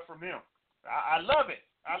learn stuff from them. I love it.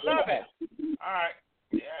 I love it. All right.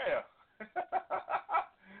 Yeah.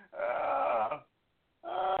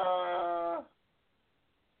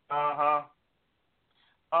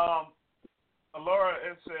 Laura,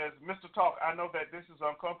 it says, Mr. Talk, I know that this is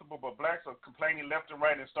uncomfortable, but blacks are complaining left and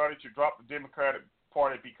right and started to drop the Democratic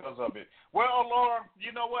Party because of it. Well, Laura,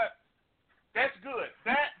 you know what? That's good.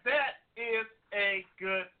 That is a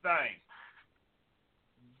good thing.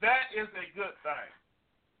 That is a good thing.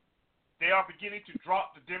 They are beginning to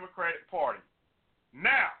drop the Democratic Party.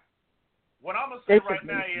 Now, what I'm going to say right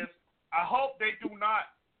now is I hope they do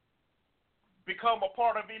not become a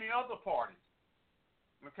part of any other party.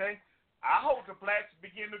 Okay? I hope the blacks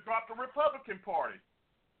begin to drop the Republican Party,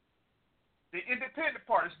 the independent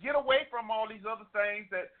parties. Get away from all these other things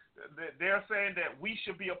that they're saying that we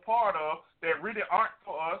should be a part of that really aren't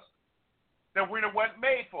for us, that really wasn't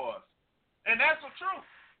made for us. And that's the truth.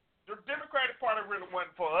 The Democratic Party really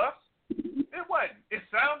wasn't for us. It wasn't. It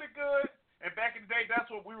sounded good, and back in the day,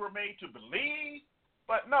 that's what we were made to believe.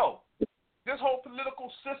 But no, this whole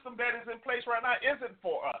political system that is in place right now isn't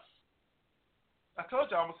for us. I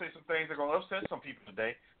told you I'm going to say some things that are going to upset some people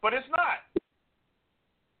today, but it's not.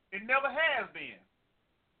 It never has been.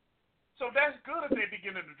 So that's good if they're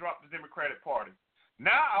beginning to drop the Democratic Party.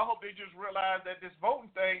 Now I hope they just realize that this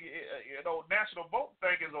voting thing, national voting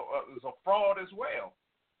thing is a fraud as well.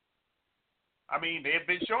 I mean, they've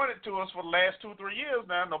been showing it to us for the last 2-3 years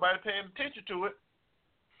now. Nobody paying attention to it.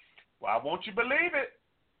 Well, I want you to believe it,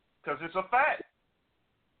 because it's a fact.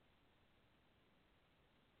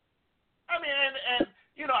 I mean, and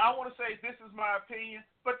I want to say this is my opinion,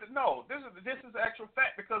 but no, this is actual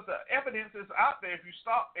fact, because the evidence is out there if you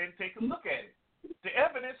stop and take a look at it. The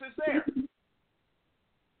evidence is there.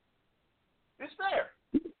 It's there.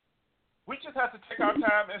 We just have to take our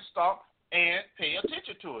time and stop and pay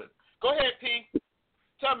attention to it. Go ahead, P.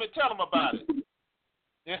 Tell them about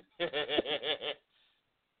it.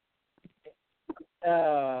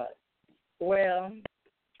 Well,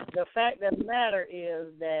 the fact of the matter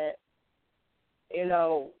is that,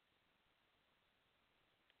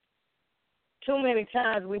 too many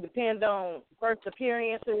times we depend on first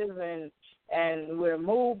appearances and we're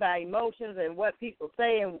moved by emotions and what people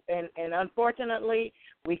say, and unfortunately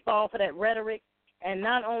we fall for that rhetoric. And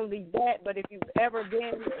not only that, but if you've ever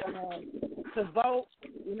been to vote,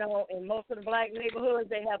 in most of the black neighborhoods,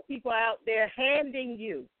 they have people out there handing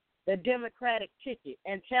you the Democratic ticket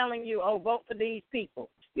and telling you, oh, vote for these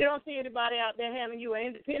people. You don't see anybody out there handing you an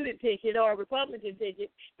independent ticket or a Republican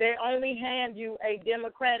ticket. They only hand you a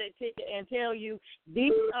Democratic ticket and tell you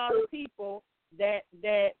these are the people that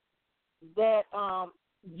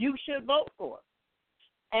you should vote for.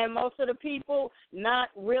 And most of the people not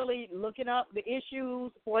really looking up the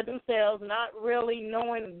issues for themselves, not really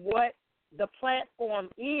knowing what the platform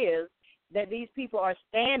is that these people are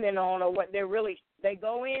standing on, or what they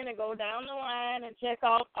go in and go down the line and check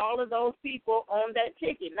off all of those people on that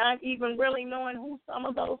ticket, not even really knowing who some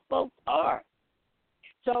of those folks are.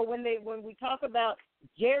 So when we talk about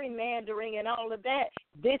gerrymandering and all of that,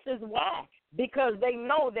 this is why. Because they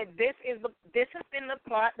know that this has been the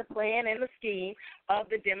plot, the plan, and the scheme of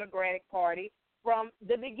the Democratic Party from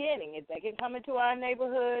the beginning. If they can come into our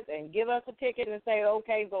neighborhoods and give us a ticket and say,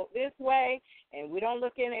 okay, vote this way, and we don't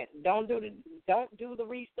look in it, don't do the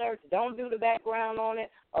research, don't do the background on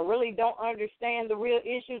it, or really don't understand the real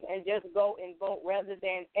issues, and just go and vote rather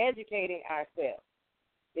than educating ourselves.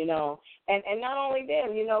 And not only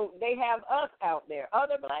them, they have us out there,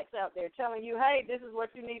 other blacks out there telling you, hey, this is what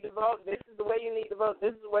you need to vote, this is the way you need to vote,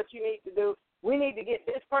 this is what you need to do. We need to get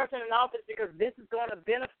this person in office because this is going to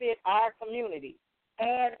benefit our community.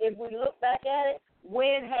 And if we look back at it,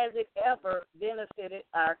 when has it ever benefited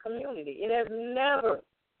our community? It has never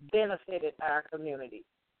benefited our community.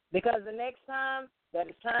 Because the next time that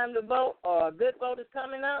it's time to vote or a good vote is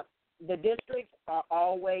coming up, the districts are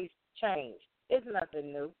always changed. It's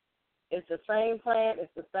nothing new. It's the same plan.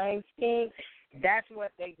 It's the same scheme. That's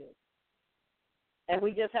what they do. And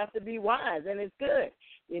we just have to be wise, and it's good,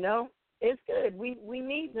 It's good. We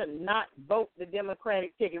need to not vote the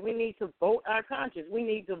Democratic ticket. We need to vote our conscience. We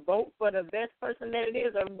need to vote for the best person that it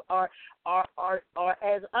is, or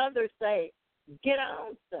as others say, get our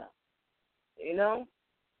own stuff,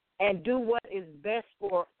 and do what is best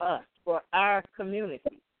for us, for our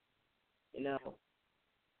community,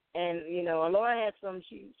 And, Laura had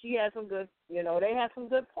she had some good, they had some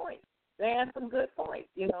good points.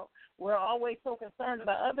 We're always so concerned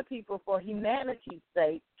about other people for humanity's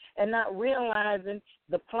sake and not realizing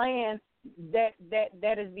the plan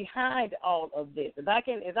that is behind all of this. If I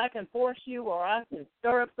can force you, or I can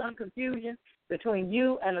stir up some confusion between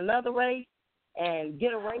you and another race and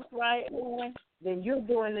get a race riot going, then you're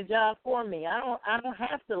doing the job for me. I don't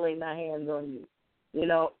have to lay my hands on you.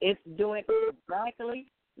 It's doing exactly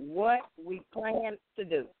what we plan to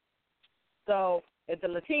do. So if the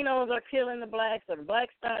Latinos are killing the blacks, or the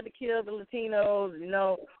blacks start to kill the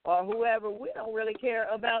Latinos, or whoever, we don't really care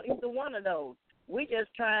about either one of those. We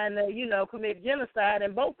just trying to, commit genocide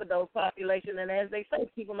in both of those populations, and as they say,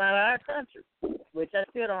 keep them out of our country, which I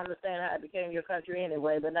still don't understand how it became your country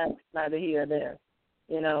anyway, but that's neither here or there,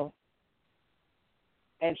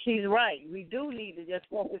 And she's right. We do need to just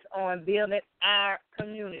focus on building our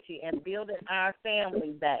community and building our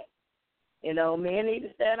family back. Men need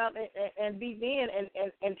to stand up and be men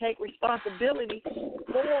and take responsibility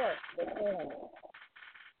for the family.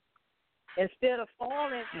 Instead of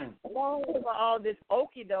falling for all this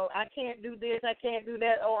okie doke, I can't do this, I can't do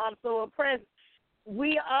that, I'm so oppressed.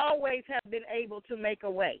 We always have been able to make a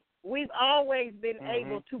way. We've always been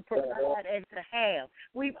able to provide and to have.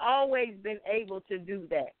 We've always been able to do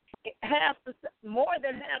that. More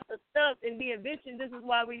than half the stuff in the invention, this is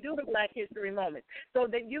why we do the Black History Moment, so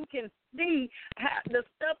that you can see how the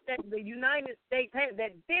stuff that the United States has,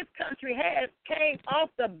 that this country has, came off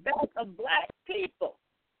the back of black people.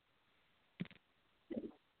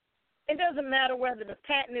 It doesn't matter whether the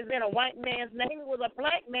patent is in a white man's name. It was a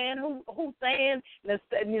black man who saying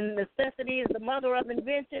necessity is the mother of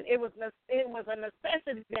invention. It was a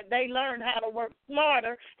necessity that they learned how to work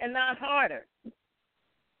smarter and not harder.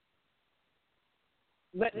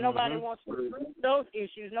 But nobody wants to address those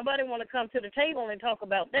issues. Nobody want to come to the table and talk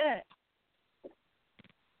about that.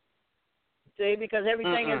 See, because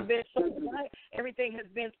everything has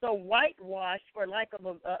been so whitewashed, for lack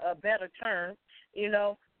of a better term.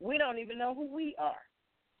 We don't even know who we are.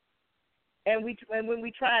 And when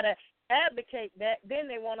we try to advocate that, then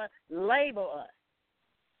they want to label us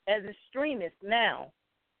as extremists now.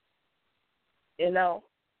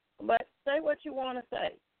 But say what you want to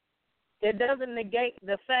say. It doesn't negate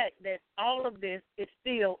the fact that all of this is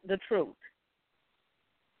still the truth.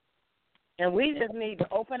 And we just need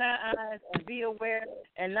to open our eyes and be aware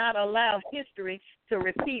and not allow history to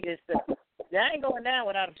repeat itself. That ain't going down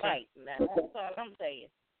without a fight. Now, that's all I'm saying.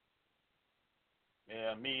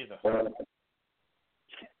 Yeah, me either.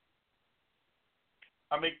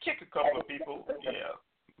 I mean, kick a couple of people. Yeah.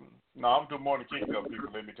 No, I'm doing more than kick a couple of people.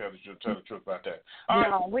 Let me tell the truth about that. All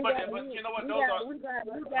right, but you know what? We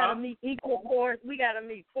got to meet equal force. We got to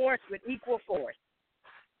meet force with equal force.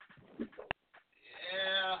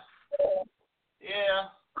 Yeah.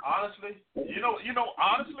 Honestly,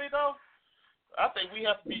 honestly though, I think we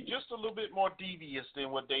have to be just a little bit more devious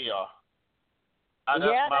than what they are.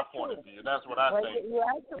 That's my point of view. That's what I think. You're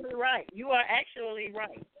actually right. You are actually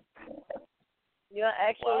right. You're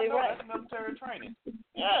actually right. That's military training.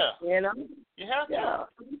 Yeah. You have to.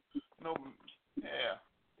 Yeah.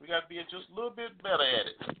 We got to be just a little bit better at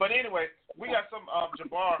it. But anyway, we got some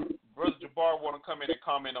Brother Jabbar want to come in and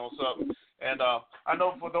comment on something. And I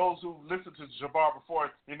know for those who listened to Jabbar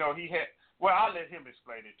before, he had. Well, I'll let him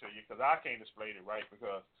explain it to you because I can't explain it right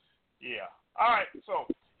because, yeah. All right. So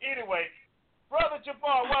anyway. Brother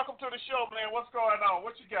Jabbar, welcome to the show, man. What's going on?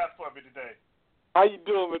 What you got for me today? How you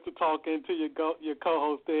doing, Mr. Talking, to your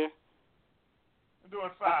co-host there? I'm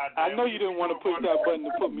doing fine, I man. know you didn't want to push that button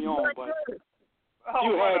to put me on, but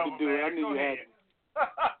you had to do it. I knew you had to.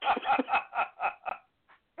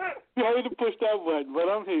 You had to push that button, but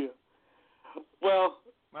I'm here. Well,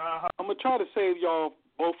 I'm going to try to save y'all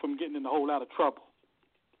both from getting in a whole lot of trouble.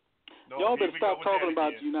 Y'all better stop talking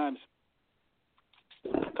about the United States.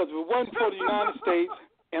 Because if it wasn't for the United States,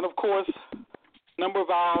 and of course, a number of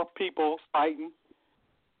our people fighting,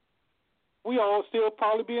 we all still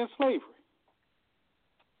probably be in slavery.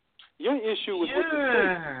 Your issue is with the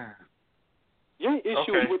state. Your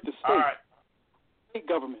issue is with the state, state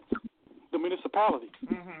governments, the municipalities.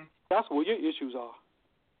 That's where your issues are.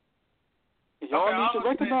 Y'all need to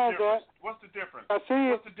recognize that. What's the difference? I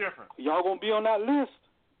said, what's the difference? Y'all going to be on that list.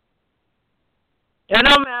 It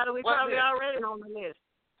don't matter. We probably already on the list.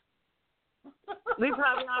 We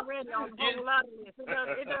probably already on a whole lot of lists.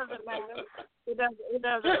 It doesn't matter. It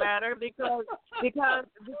doesn't matter because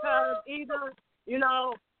either, you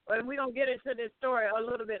know, and we're going to get into this story a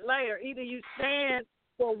little bit later, either you stand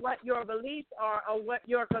for what your beliefs are or what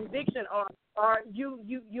your convictions are, or you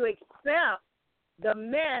accept the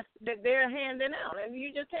mess that they're handing out. And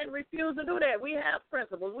you just can't refuse to do that. We have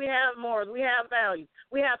principles. We have morals. We have values.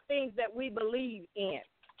 We have things that we believe in.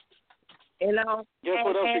 You know? Guess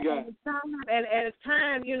what else you got? And it's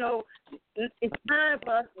time, you know, it's time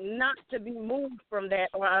for us not to be moved from that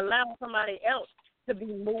or allow somebody else to be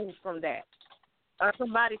moved from that or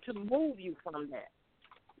somebody to move you from that.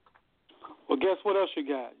 Well, guess what else you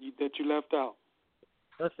got that you left out?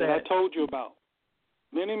 What's that? That I told you about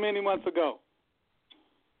many, many months ago.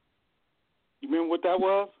 You remember what that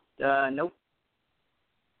was? Nope.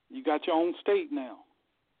 You got your own state now.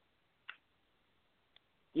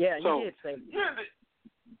 Yeah, you did say that.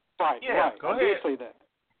 Right, right. Go ahead. I did say that.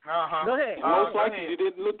 Go ahead. Most likely you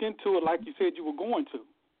didn't look into it like you said you were going to.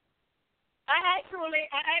 I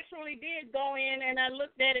actually did go in and I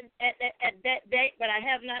looked at it at that date, but I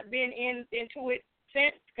have not been into it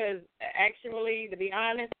since because actually, to be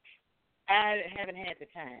honest, I haven't had the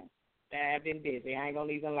time. I've been busy. I ain't going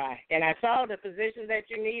to even lie. And I saw the positions that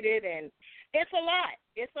you needed, and it's a lot.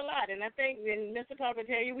 It's a lot. And I think when Mr. Talker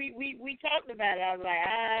tell you, we talked about it. I was like,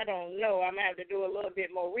 I don't know. I'm going to have to do a little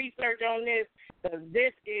bit more research on this because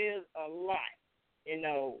this is a lot. You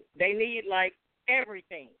know, they need, like,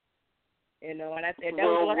 everything. You know, and I said,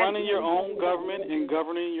 running your own government and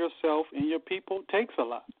governing yourself and your people takes a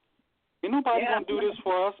lot. Ain't nobody going to do this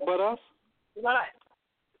for us but us. It's a lot.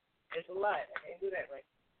 It's a lot. I can't do that right.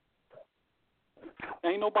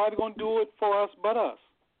 Ain't nobody going to do it for us but us,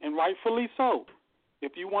 and rightfully so.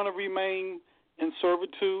 If you want to remain in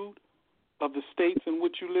servitude of the states in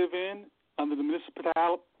which you live in, under the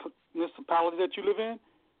municipality that you live in,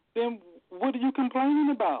 then what are you complaining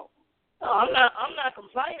about? No, I'm not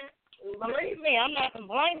complaining. Believe me, I'm not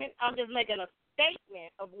complaining. I'm just making a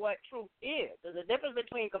statement of what truth is. There's a difference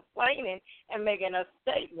between complaining and making a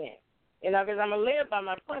statement. You know, because I'm going to live by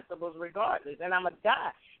my principles regardless, and I'm going to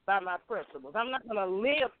die by my principles. I'm not going to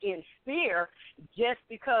live in fear just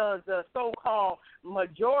because the so-called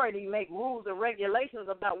majority make rules and regulations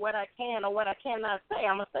about what I can or what I cannot say.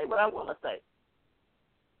 I'm going to say what I want to say.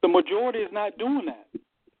 The majority is not doing that.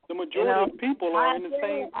 The majority of people are in the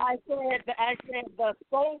same. I said the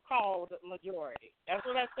so-called majority. That's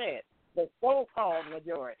what I said. The so-called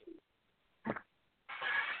majority.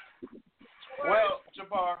 Well,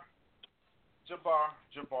 Jabbar.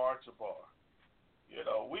 You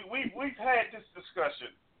know, we've had this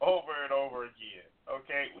discussion over and over again.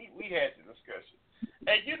 Okay, we had the discussion,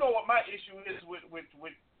 and you know what my issue is with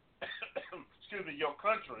excuse me, your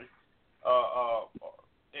country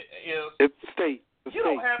is it's state.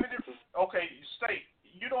 Don't have any. Okay, state.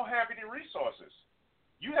 You don't have any resources.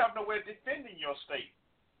 You have no way of defending your state.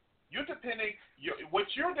 You're depending. What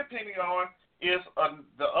you're depending on is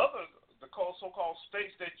the so-called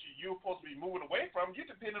states that you're supposed to be moving away from. You're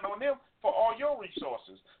depending on them for all your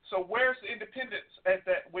resources. So where's the independence at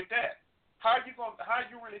that? With that, how are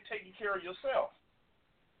you really taking care of yourself?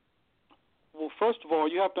 Well, first of all,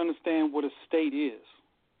 you have to understand what a state is.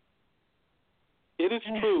 It is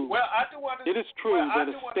true. Well, I do understand. It is true that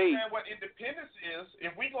a state. Understand what independence is.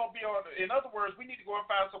 If we're gonna be on, in other words, we need to go and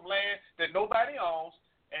find some land that nobody owns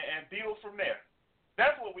and build from there.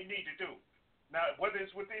 That's what we need to do. Now, whether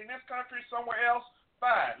it's within this country, somewhere else,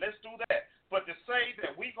 fine, let's do that. But to say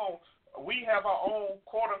that we have our own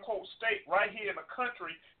quote-unquote state right here in a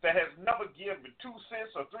country that has never given 2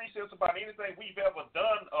 cents or 3 cents about anything we've ever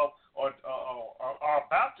done or are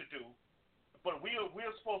about to do, but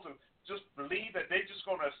we're supposed to just believe that they're just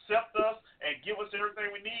going to accept us and give us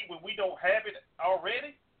everything we need when we don't have it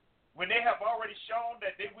already, when they have already shown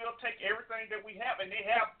that they will take everything that we have, and they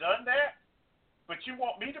have done that. But you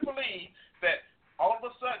want me to believe that all of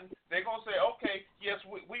a sudden they're going to say, okay, yes,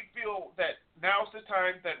 we feel that now's the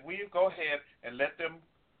time that we go ahead and let them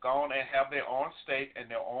go on and have their own state and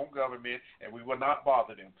their own government, and we will not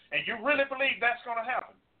bother them. And you really believe that's going to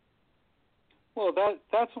happen? Well,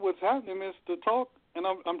 that's what's happening, Mr. Talk. And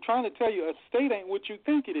I'm trying to tell you, a state ain't what you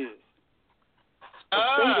think it is.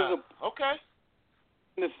 Okay.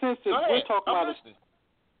 In the sense that we're talking about,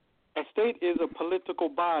 a state is a political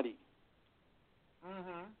body.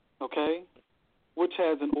 Mm-hmm. Okay, which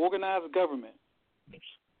has an organized government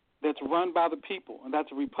that's run by the people, and that's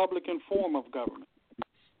a Republican form of government.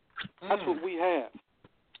 That's what we have.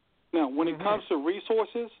 Now, when it comes to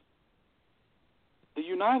resources, the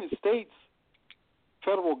United States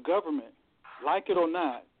federal government, like it or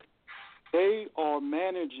not, they are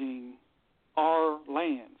managing our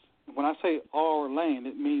lands. When I say our land,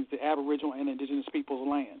 it means the Aboriginal and Indigenous people's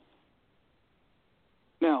land.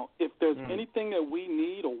 Now, if there's anything that we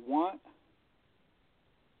need or want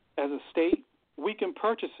as a state, we can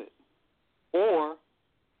purchase it. Or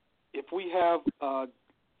if we have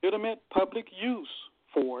legitimate public use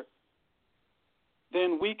for it,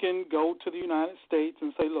 then we can go to the United States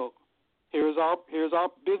and say, look, here's our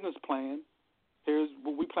business plan. Here's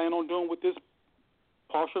what we plan on doing with this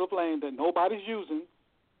parcel of land that nobody's using,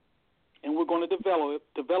 and we're going to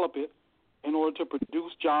develop it in order to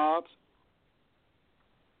produce jobs,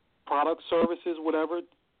 products, services, whatever,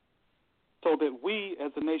 so that we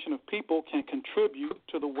as a nation of people can contribute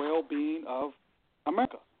to the well-being of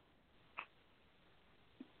America.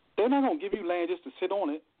 They're not going to give you land just to sit on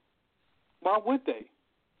it. Why would they?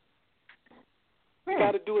 You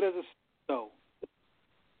got to do it as a state, though.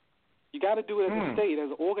 You got to do it as a state, as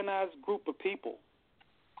an organized group of people.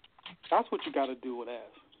 That's what you got to do it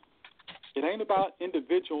as. It ain't about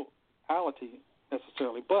individuality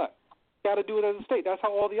necessarily, but you got to do it as a state. That's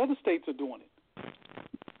how all the other states are doing it.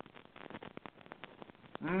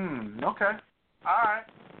 Okay. All right.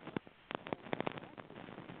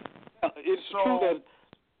 It's true that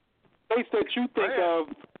states that you think of,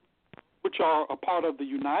 which are a part of the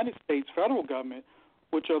United States federal government,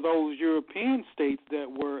 which are those European states that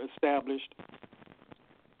were established,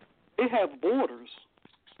 they have borders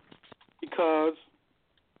because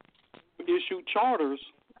they issued charters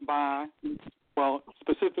by, well,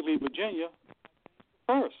 specifically Virginia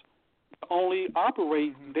first, to only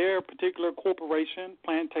operate their particular corporation,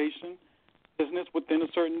 plantation, business within a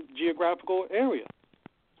certain geographical area.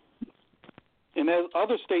 And as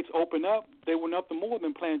other states open up, they were nothing more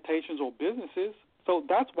than plantations or businesses, so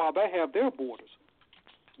that's why they have their borders.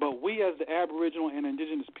 But we as the Aboriginal and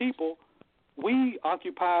Indigenous people, we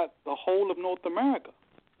occupy the whole of North America.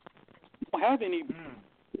 We don't have any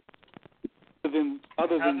other than those. How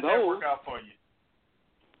did that work out for you?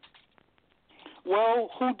 Well,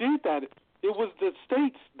 who did that? It was the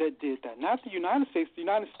states that did that, not the United States. The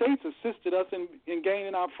United States assisted us in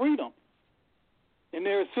gaining our freedom. And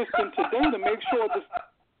they're assisting today to make sure this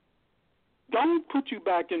don't put you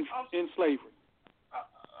back in slavery.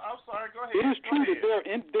 I'm sorry, go ahead. It is true that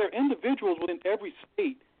there are individuals within every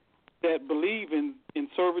state that believe in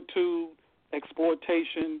servitude,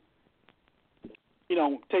 exploitation,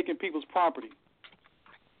 taking people's property.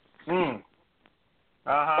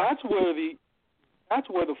 That's where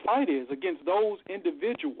the fight is, against those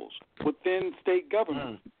individuals within state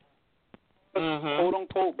government. Quote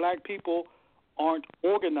unquote black people aren't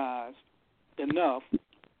organized enough.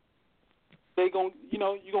 You're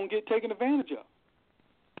gonna get taken advantage of.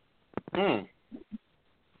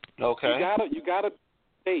 Okay. You gotta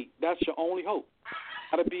state. That's your only hope.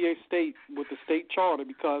 Gotta be a state with a state charter,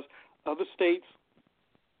 because other states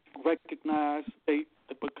recognize state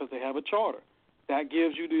because they have a charter that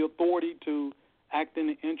gives you the authority to act in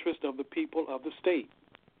the interest of the people of the state.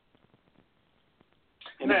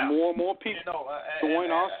 And now, more and more people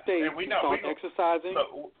join our state and start exercising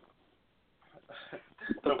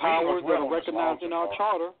the powers that are recognized in our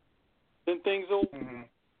charter, then things will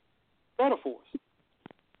better for us.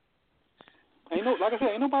 Like I said,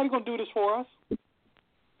 ain't nobody gonna do this for us.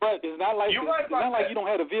 But it's not like you don't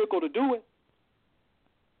have a vehicle to do it.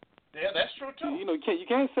 Yeah, that's true too. You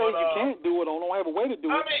can't say you can't do it or don't have a way to do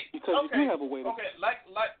it, because you do have a way to do it. Okay,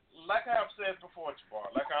 like I've said before,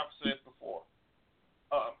 Jabbar,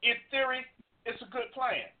 in theory, it's a good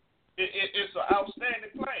plan. It's an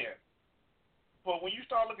outstanding plan. But when you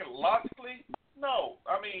start looking logically, no.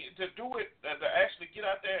 I mean, to do it, to actually get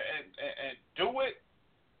out there and do it,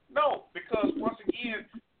 no. Because once again,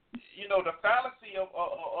 the fallacy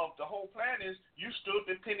of the whole plan is you still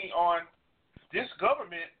depending on this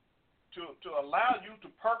government to allow you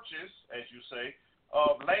to purchase, as you say,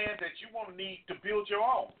 land that you want to need to build your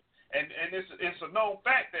own. And it's a known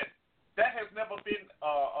fact that has never been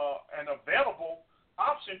an available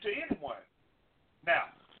option to anyone.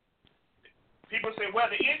 Now, people say,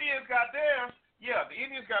 well, the Indians got theirs. Yeah, the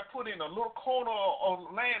Indians got put in a little corner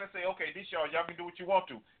on land and say, okay, this y'all can do what you want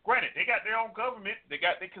to. Granted, they got their own government, they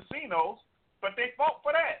got their casinos, but they fought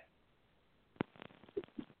for that.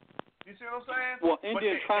 You see what I'm saying? Well,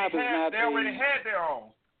 Indian tribe is not. They already had their own.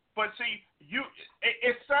 But see,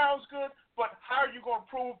 it sounds good, but how are you going to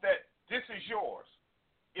prove that this is yours?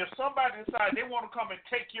 If somebody decides they want to come and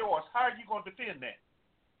take yours, how are you going to defend that?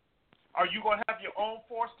 Are you going to have your own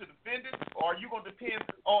force to defend it, or are you going to depend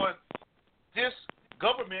on this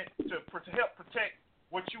government to help protect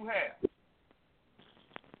what you have.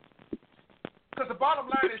 Because the bottom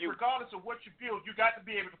line is, regardless of what you build, you got to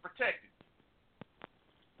be able to protect it.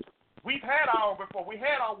 We've had our before. We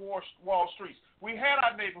had our Wall Streets. We had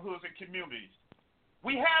our neighborhoods and communities.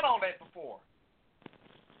 We had all that before.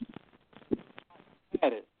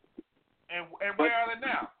 Had it. And where are they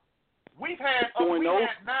now? We had 900,000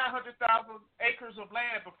 acres of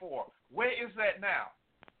land before. Where is that now?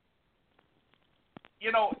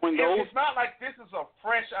 You know, it's not like this is a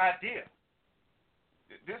fresh idea.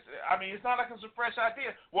 It's not like it's a fresh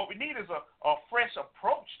idea. What we need is a fresh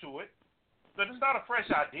approach to it, but it's not a fresh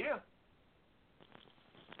idea.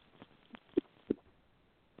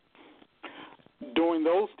 During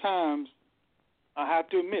those times, I have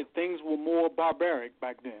to admit, things were more barbaric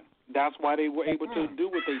back then. That's why they were able to do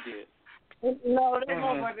what they did. No, they're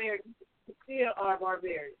more barbaric. They still are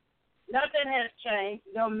barbaric. Nothing has changed.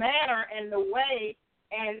 The manner and the way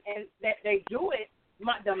and that they do it,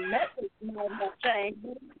 the method might have changed,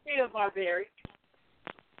 but it's still barbaric.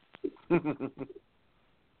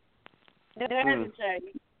 It hasn't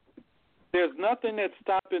changed. There's nothing that's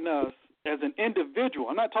stopping us as an individual.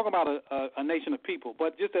 I'm not talking about a nation of people,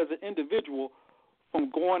 but just as an individual from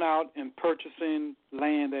going out and purchasing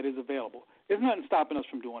land that is available. There's nothing stopping us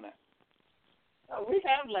from doing that. We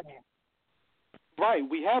have land. Right,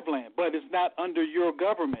 we have land, but it's not under your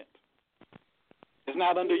government. It's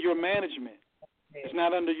not under your management. It's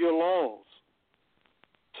not under your laws.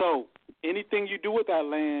 So anything you do with that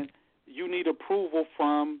land, you need approval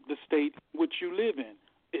from the state which you live in.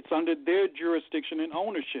 It's under their jurisdiction and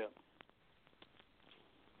ownership.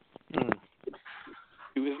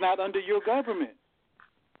 It's not under your government.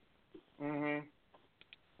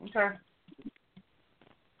 Okay.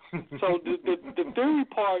 So the theory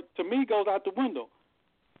part, to me, goes out the window.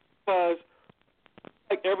 Because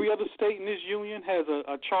like every other state in this union has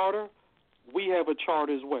a charter, we have a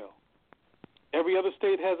charter as well. Every other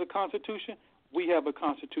state has a constitution, we have a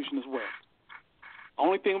constitution as well.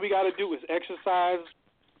 Only thing we got to do is exercise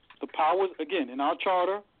the powers, again, in our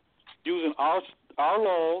charter, using our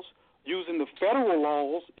laws, using the federal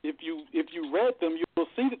laws. If you read them, you will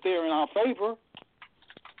see that they're in our favor.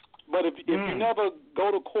 But if you never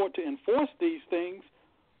go to court to enforce these things,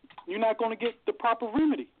 you're not going to get the proper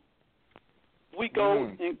remedy. We go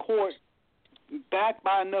in court backed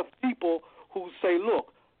by enough people who say,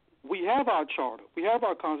 look, we have our charter, we have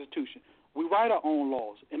our constitution, we write our own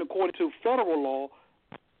laws, and according to federal law,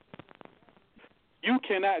 you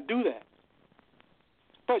cannot do that.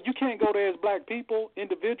 But you can't go there as black people,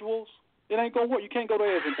 individuals. It ain't going to work. You can't go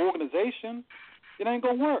there as an organization. It ain't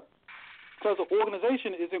going to work. Because the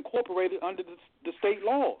organization is incorporated under the state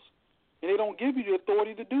laws. And they don't give you the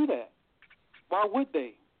authority to do that. Why would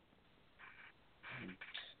they?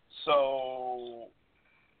 So, all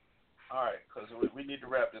right, because we need to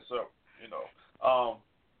wrap this up,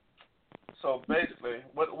 So basically,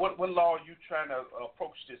 what law are you trying to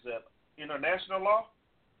approach this at? International law?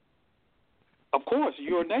 Of course,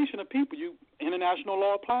 you're a nation of people. International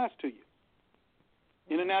law applies to you.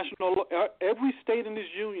 International law, every state in this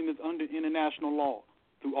union is under international law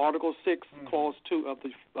through Article 6, Clause 2 of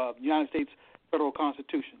the United States Federal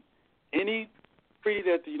Constitution. Any treaty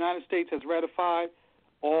that the United States has ratified,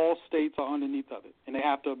 all states are underneath of it, and they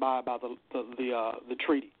have to abide by the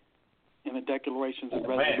treaty and the declarations and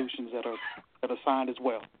resolutions that are signed as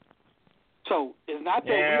well. So it's not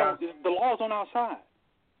that the law's on our side,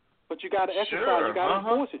 but you got to exercise, you got to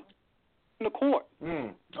enforce it in the court.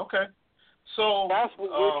 Okay. So that's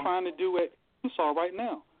what we're trying to do at USAR right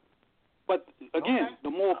now. But again, the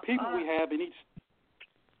more people we have in each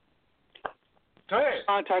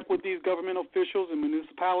contact with these government officials and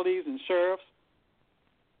municipalities and sheriffs,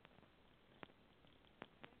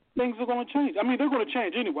 things are going to change. I mean, they're going to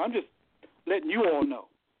change anyway. I'm just letting you all know.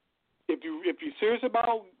 If you're serious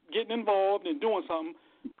about getting involved and doing something,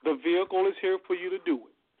 the vehicle is here for you to do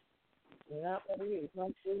it. Yeah, it is.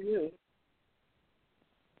 Not for you.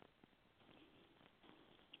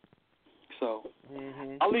 So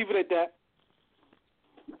I'll leave it at that.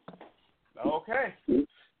 Okay.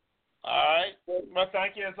 All right. Well,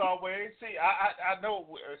 thank you as always. See, I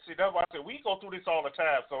know. See, that's why I said we go through this all the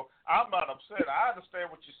time. So I'm not upset. I understand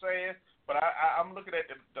what you're saying, but I'm looking at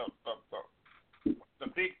the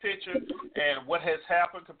big picture and what has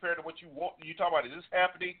happened compared to what you want. You talk about is this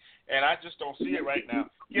happening, and I just don't see it right now.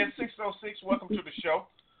 Again, 606. Welcome to the show.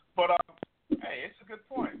 But hey, it's a good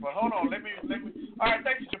point. But hold on, let me. All right,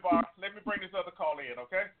 thank you, Jabbar. Let me bring this other call in,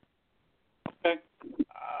 okay? Okay.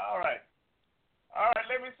 All right,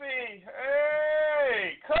 let me see.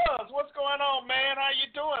 Hey, Cuz, what's going on, man? How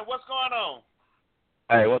you doing? What's going on?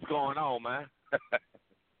 Hey, what's going on, man?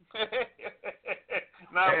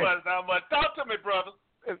 Not much. Talk to me, brother.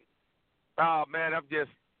 Oh man, I'm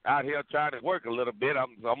just out here trying to work a little bit.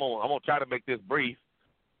 I'm gonna try to make this brief.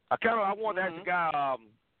 I wanted to ask the guy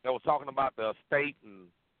that was talking about the state and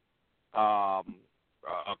a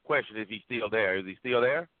question if he's still there. Is he still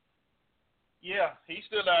there? Yeah, he's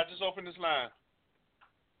still there. I just opened his line.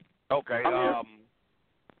 Okay.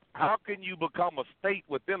 How can you become a state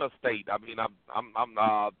within a state? I mean,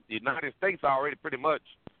 the United States already pretty much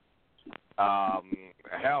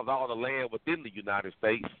has all the land within the United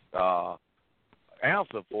States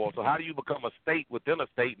answered for. So how do you become a state within a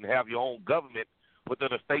state and have your own government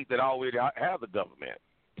within a state that already has a government?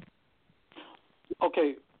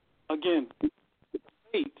 Okay, again,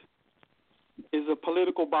 state is a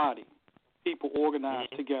political body. People organize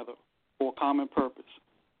together for a common purpose,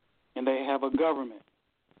 and they have a government.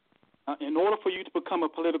 In order for you to become a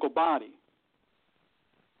political body,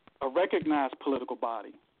 a recognized political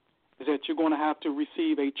body, is that you're going to have to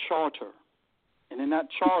receive a charter. And in that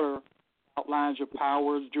charter outlines your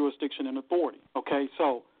powers, jurisdiction, and authority. Okay,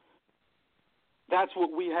 so that's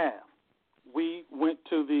what we have. We went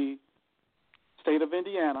to the state of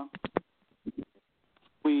Indiana.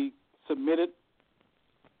 We submitted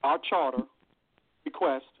our charter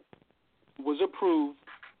request, was approved.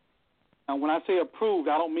 Now, when I say approved,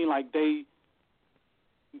 I don't mean like they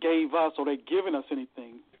gave us or they given us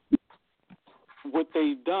anything. What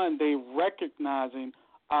they've done, they recognizing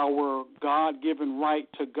our God-given right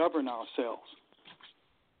to govern ourselves.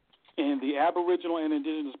 And the Aboriginal and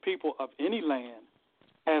Indigenous people of any land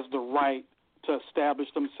has the right to establish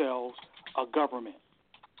themselves a government.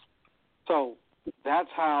 So that's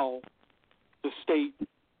how the state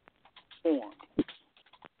formed.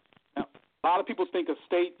 Now, a lot of people think a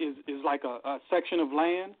state is like a section of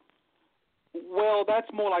land. Well, that's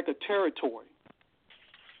more like a territory.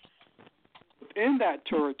 Within that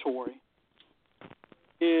territory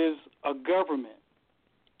is a government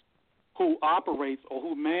who operates or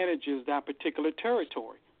who manages that particular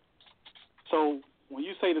territory. So when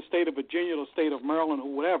you say the state of Virginia or the state of Maryland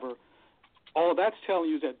or whatever, all that's telling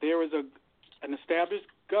you is that there is an established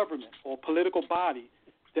government or political body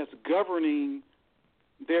that's governing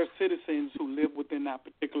their citizens who live within that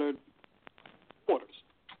particular borders.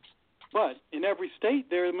 But in every state,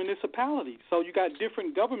 there are municipalities. So you got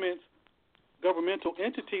different governmental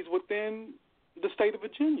entities within the state of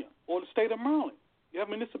Virginia or the state of Maryland. You have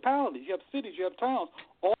municipalities, you have cities, you have towns.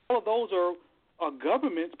 All of those are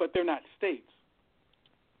governments, but they're not states.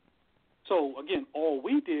 So, again, all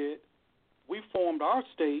we did, we formed our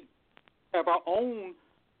state, have our own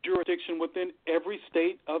jurisdiction within every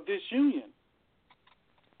state of this union.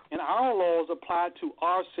 And our laws apply to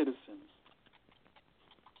our citizens.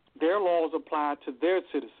 Their laws apply to their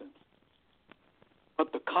citizens.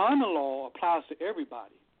 But the common law applies to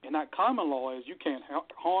everybody. And that common law is you can't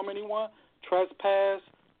harm anyone, trespass,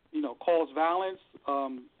 cause violence,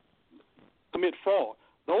 commit fraud.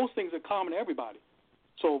 Those things are common to everybody.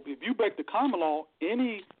 So if you break the common law,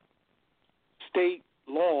 any state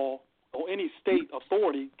law or any state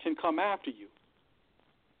authority can come after you.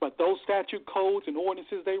 But those statute codes and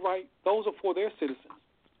ordinances they write, those are for their citizens.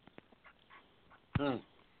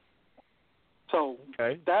 So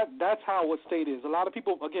that's how a state is. A lot of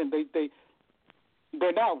people, again,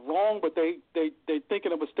 they're not wrong, but they're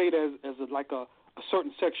thinking of a state as like a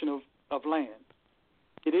certain section of land.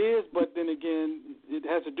 It is, but then again, it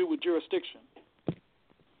has to do with jurisdiction.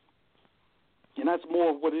 And that's more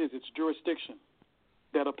of what it is. It's jurisdiction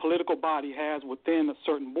that a political body has within a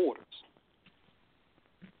certain borders.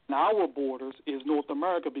 Now, our borders is North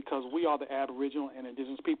America because we are the Aboriginal and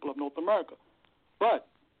Indigenous people of North America. But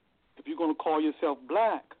if you're going to call yourself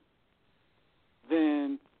black,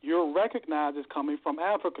 then you're recognized as coming from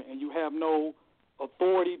Africa, and you have no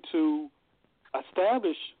authority to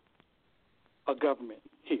establish a government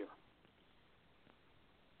here.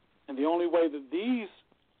 And the only way that these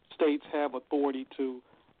states have authority to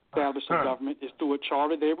establish a government is through a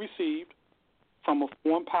charter they received from a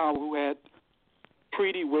foreign power who had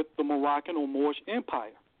treaty with the Moroccan or Moorish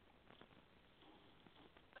Empire.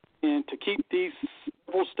 And to keep these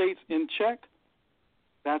several states in check,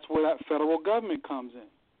 that's where that federal government comes in.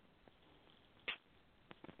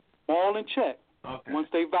 All in check. Okay. Once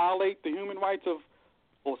they violate the human rights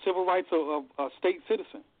or civil rights of a state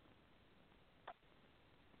citizen.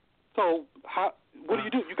 So what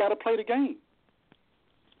do? You got to play the game.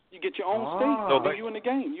 You get your own state. So you in the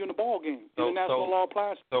game. You in the ball game. International law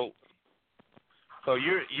applies. So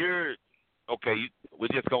you're okay. We're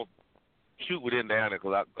just gonna shoot with Indiana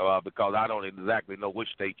because I don't exactly know which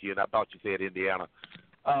state you're in. I thought you said Indiana.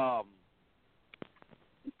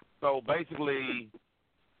 So basically,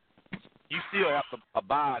 you still have to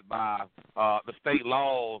abide by the state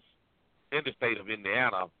laws in the state of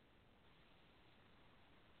Indiana,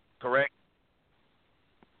 correct?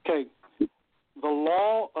 Okay. The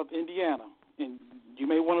law of Indiana, and you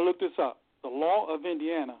may want to look this up, the law of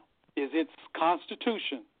Indiana is its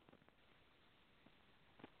constitution.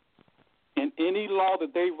 And any law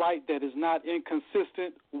that they write that is not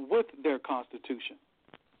inconsistent with their constitution.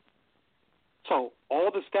 So all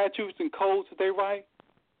the statutes and codes that they write,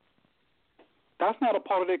 that's not a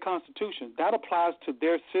part of their constitution. That applies to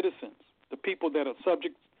their citizens, the people that are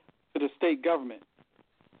subject to the state government.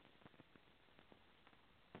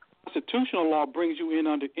 Constitutional law brings you in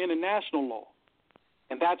under international law,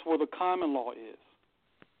 and that's where the common law is.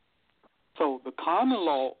 So the common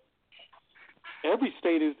law, every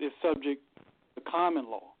state is subject to common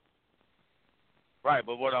law. Right,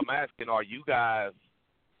 but what I'm asking, are you guys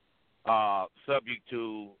subject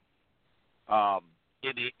to the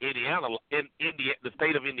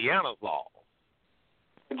state of Indiana's law?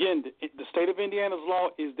 Again, the state of Indiana's law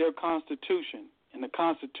is their constitution, and the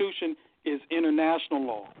constitution is international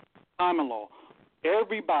law, common law.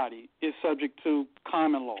 Everybody is subject to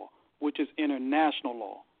common law, which is international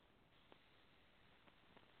law.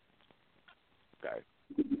 Okay.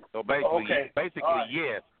 So basically, right.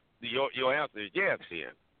 Yes. Your answer is yes,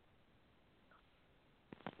 then.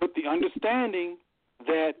 With the understanding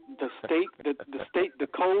that the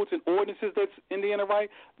codes and ordinances that's Indiana right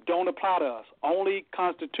don't apply to us. Only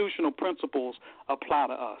constitutional principles apply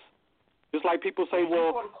to us. Just like people say,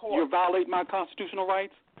 well, you violate my constitutional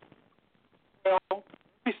rights. Well,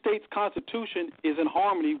 every state's constitution is in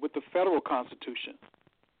harmony with the federal constitution,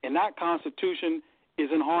 and that constitution is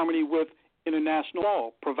in harmony with international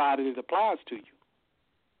law, provided it applies to you.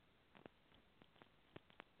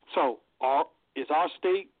 So, is our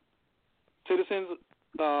state citizens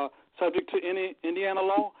subject to any Indiana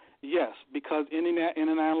law? Yes, because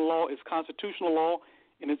Indiana law is constitutional law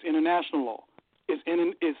and it's international law. Is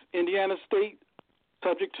Indiana state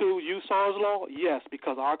subject to USAR's law? Yes,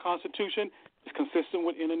 because our Constitution is consistent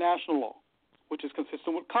with international law, which is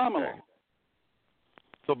consistent with common law.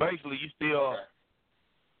 So basically, you still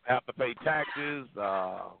have to pay taxes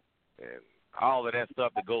and all of that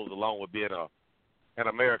stuff that goes along with being an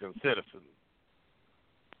American citizen.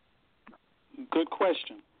 Good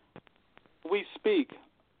question. We speak.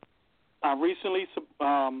 I recently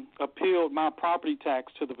appealed my property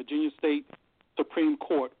tax to the Virginia State Supreme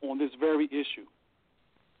Court on this very issue,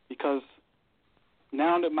 because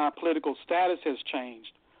now that my political status has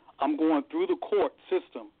changed, I'm going through the court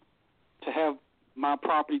system to have my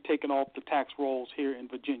property taken off the tax rolls here in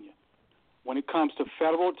Virginia. When it comes to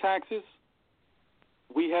federal taxes,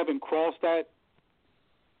 we haven't crossed that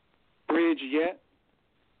bridge yet.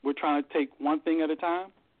 We're trying to take one thing at a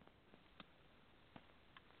time.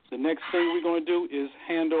 The next thing we're going to do is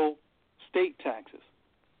handle state taxes.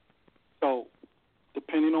 So,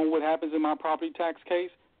 depending on what happens in my property tax case,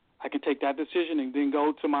 I can take that decision and then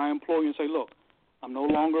go to my employer and say, look, I'm no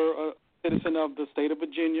longer a citizen of the state of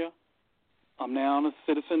Virginia. I'm now a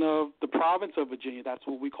citizen of the province of Virginia. That's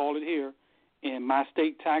what we call it here. And my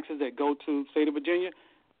state taxes that go to the state of Virginia,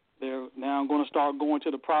 they're now going to start going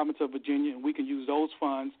to the province of Virginia, and we can use those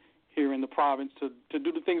funds here in the province to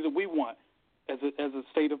do the things that we want as a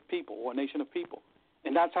state of people or a nation of people.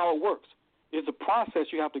 And that's how it works. It's a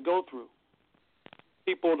process you have to go through.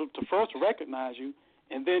 People to first recognize you,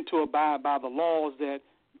 and then to abide by the laws that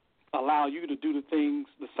allow you to do the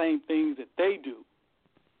same things that they do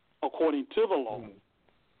according to the law.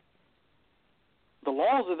 The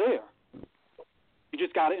laws are there. You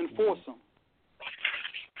just got to enforce them.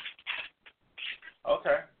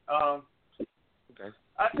 Okay. I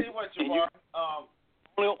tell you what, Jawar.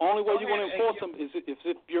 Only way you're going to enforce them is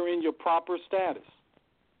if you're in your proper status.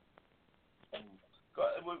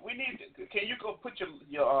 We need. Can you go put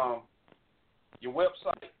your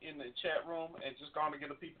website in the chat room and just go on to get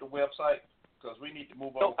the people the website, because we need to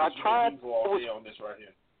move on. I tried. Move all day on this right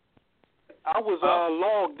here. I was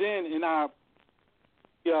logged in our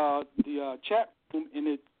the chat room, and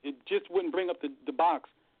it just wouldn't bring up the box,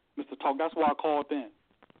 Mr. Talk. That's why I called in.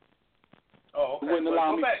 Oh, okay. Wouldn't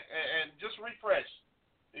allow me. Go back and just refresh.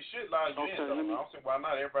 It should allow you in. I don't see why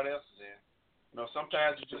not. Everybody else is in.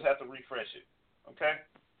 Sometimes you just have to refresh it. Okay?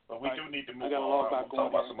 But we do need to move on. We'll talk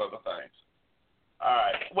about some other things. All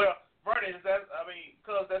right. Well, Vernon,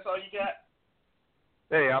 cuz that's all you got?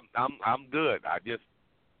 Hey, I'm good. I just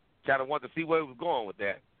kind of wanted to see where it was going with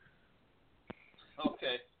that.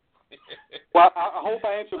 Okay. Well, I hope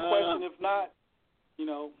I answered your question. If not,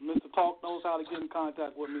 Mr. Talk knows how to get in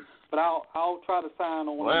contact with me. But I'll try to sign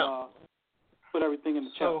on and put everything in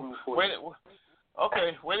the chat room for you.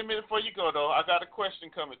 Okay, wait a minute before you go, though. I got a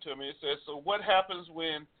question coming to me. It says, so what happens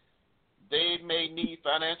when they may need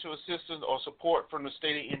financial assistance or support from the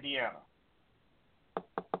state of Indiana?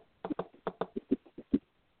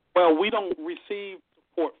 Well, we don't receive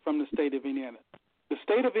support from the state of Indiana. The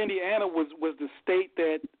state of Indiana was the state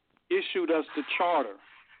that issued us the charter.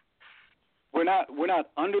 We're not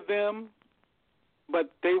under them,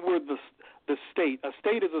 but they were the state. A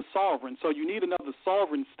state is a sovereign, so you need another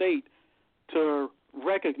sovereign state to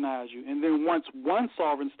recognize you. And then once one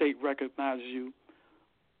sovereign state recognizes you,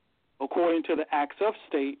 according to the acts of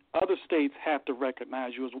state, other states have to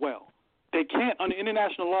recognize you as well. They can't, under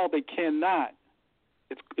international law, they cannot.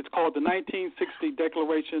 It's called the 1960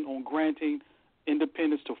 Declaration on Granting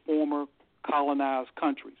Independence to Former Colonized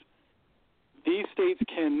Countries. These states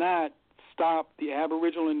cannot stop the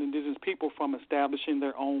Aboriginal and Indigenous people from establishing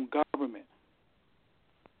their own government.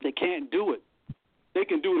 They can't do it. They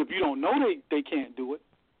can do it if you don't know they can't do it.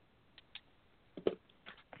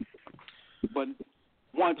 But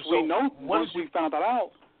once we found that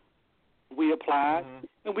out, we applied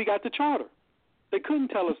and we got the charter. They couldn't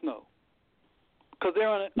tell us no because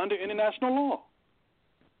they're under international law.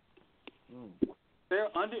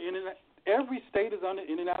 They're under every state is under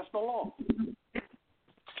international law.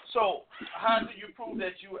 So how do you prove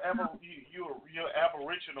that you're Aboriginal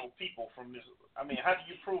people from this? I mean, how do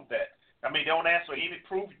you prove that? I mean, they don't ask for any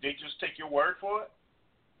proof. They just take your word for it?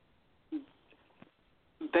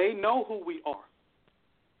 They know who we are.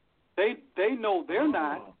 They know they're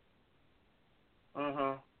not.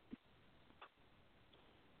 Uh-huh.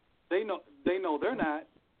 They know they're not.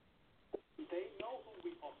 They know who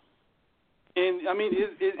we are. And, I mean,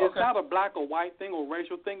 it's not a black or white thing or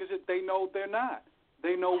racial thing. It's just they know they're not.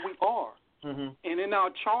 They know we are. Mm-hmm. And in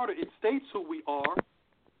our charter, it states who we are.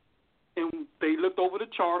 And they looked over the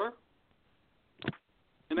charter,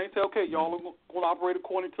 and they said, okay, y'all are going to operate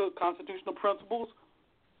according to constitutional principles,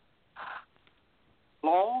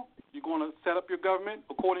 law. You're going to set up your government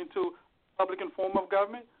according to Republican form of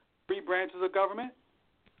government, 3 branches of government.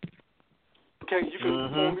 Okay, you can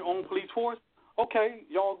form your own police force. Okay,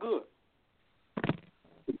 y'all good.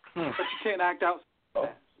 But you can't act out.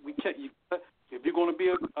 We can't. If you're going to be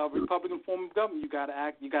a Republican form of government, you got to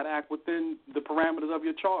act. You got to act within the parameters of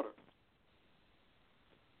your charter.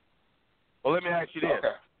 Well, let me ask you this,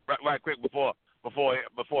 right quick before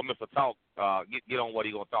Mr. Talk get on what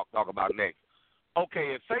he's gonna talk about next.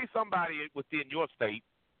 Okay, if say somebody within your state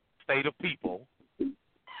of people,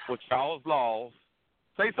 with y'all's laws,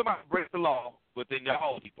 say somebody breaks the law within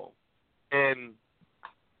y'all people, and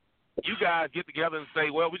you guys get together and say,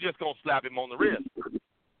 well, we're just gonna slap him on the wrist.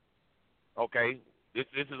 Okay, this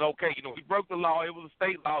is okay. You know, he broke the law. It was a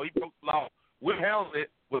state law. He broke the law. We're handling it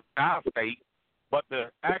with our state. But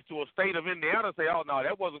the actual state of Indiana say, oh, no,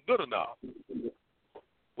 that wasn't good enough.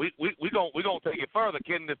 We gonna take it further.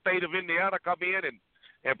 Can the state of Indiana come in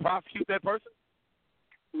and prosecute that person?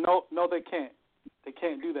 No, they can't. They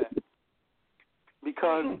can't do that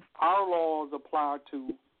because our laws apply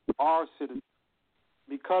to our citizens.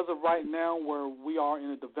 Because of right now where we are in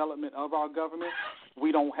the development of our government,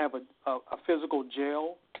 we don't have a physical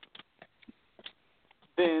jail.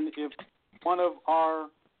 Then if one of our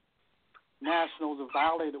nationals have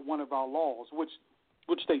violated one of our laws, which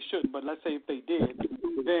they shouldn't, but let's say if they did,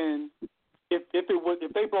 then if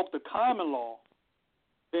they broke the common law,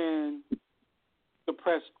 then to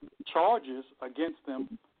press charges against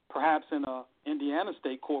them, perhaps in a Indiana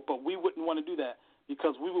state court, but we wouldn't want to do that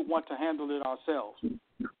because we would want to handle it ourselves.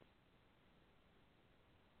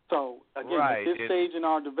 So again, at this stage in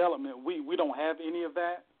our development, we don't have any of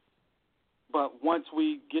that. But once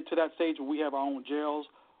we get to that stage where we have our own jails,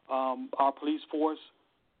 our police force,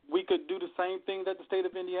 we could do the same thing that the state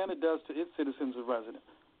of Indiana does to its citizens and residents.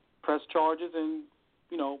 Press charges and,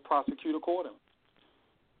 prosecute accordingly.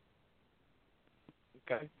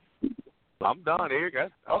 Okay. I'm done, Eric.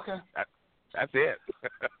 That's it.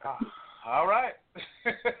 All right.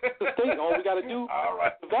 The state, all we got to do is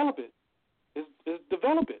develop it. Is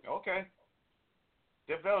develop it. Okay.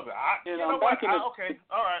 Develop it. Okay.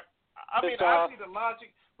 All right. I mean, I see the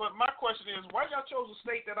logic. But my question is, why y'all chose a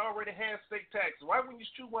state that already has state taxes? Why wouldn't you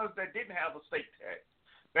choose ones that didn't have a state tax?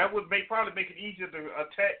 That would probably make it easier to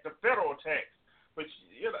attack the federal tax. But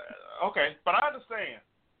okay. But I understand.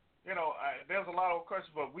 There's a lot of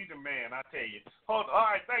questions, but we demand. I tell you. All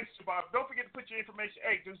right. Thanks, Bob. Don't forget to put your information.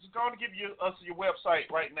 Hey, just going to give us your website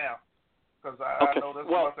right now, because I know that's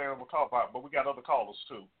one thing we'll talk about. But we got other callers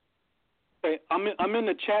too. Okay, I'm in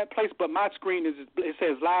the chat place, but my screen it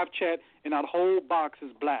says live chat, and that whole box is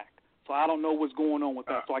black, so I don't know what's going on with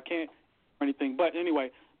that, so I can't or anything. But anyway,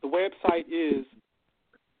 the website is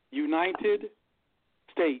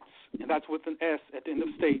States, and that's with an S at the end of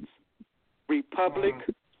states, Republic,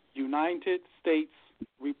 United States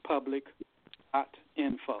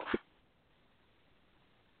Republic.info.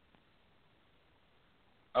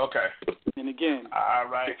 Okay. And again, all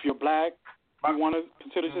right. If you're black, you want to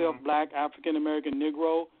consider yourself black, African American,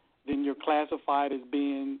 Negro, then you're classified as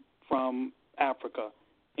being from Africa.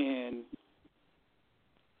 And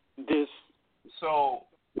this. So,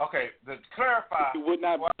 okay, to clarify, you would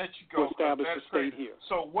not I'll let you go. Establish a state here.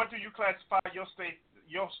 So, what do you classify your state?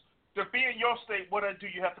 To be in your state, what do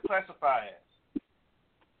you have to classify as?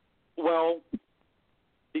 Well,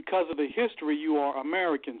 because of the history, you are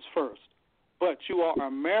Americans first. But you are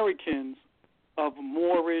Americans of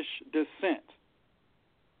Moorish descent.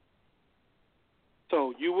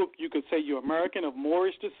 So you could say you're American of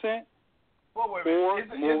Moorish descent, or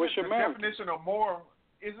Moorish American.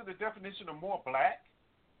 Is it the definition of Moor black?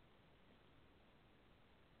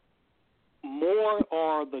 Moor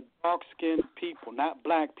are the dark-skinned people, not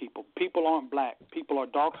black people. People aren't black. People are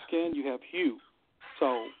dark-skinned. You have hue.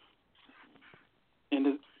 So,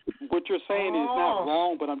 what you're saying is not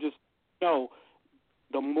wrong, but I'm just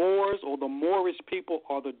the Moors or the Moorish people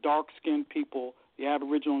are the dark-skinned people, the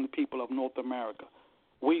Aboriginal people of North America.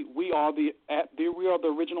 We are the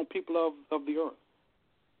original people of the earth,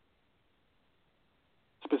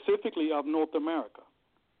 specifically of North America.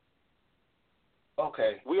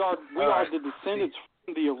 Okay. We are the descendants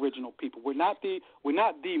from the original people. We're not the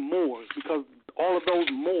Moors, because all of those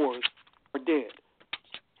Moors are dead.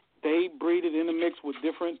 They breeded in a mix with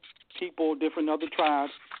different people, different other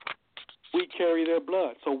tribes. We carry their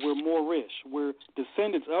blood, so we're Moorish. We're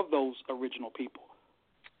descendants of those original people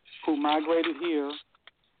who migrated here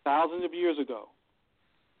thousands of years ago.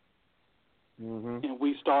 Mm-hmm. And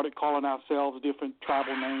we started calling ourselves different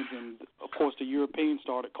tribal names, and of course the Europeans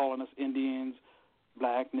started calling us Indians,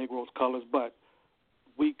 black, Negroes, colors, but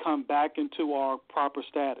we come back into our proper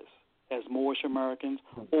status as Moorish Americans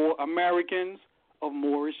or Americans of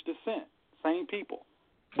Moorish descent, same people.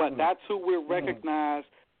 But that's who we're recognized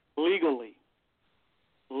legally.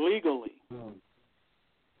 Okay.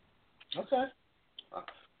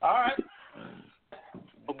 All right.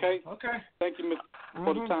 Okay. Thank you, Mr.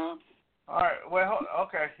 for the time. All right. Well,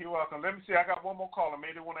 okay. You're welcome. Let me see. I got one more caller.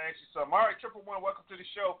 Maybe they want to ask you something. All right, 111, welcome to the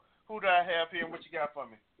show. Who do I have here and what you got for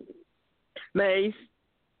me? Maze.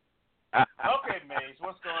 Okay, Maze.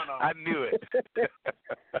 What's going on? I knew it.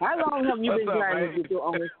 How long have you been trying Maze? to get your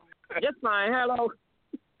own? Just fine. Hello.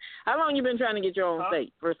 How long you been trying to get your own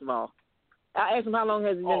state? First of all, I asked him how long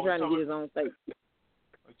has he been trying to get his own state. You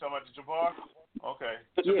talking about the Jabbar? Okay.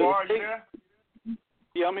 Yeah. Jabbar, you there?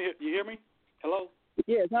 Yeah, I'm here. You hear me? Hello?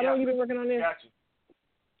 Yes. How long you been working on this? Got you.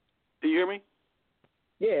 Do you hear me?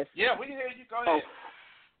 Yes. Yeah, we can hear you. Go ahead.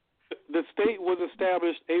 The state was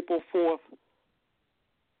established April 4th,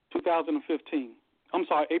 2015. I'm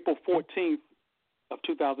sorry, April 14th of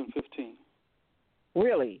 2015.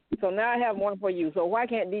 Really? So now I have one for you. So why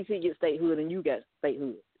can't DC get statehood and you got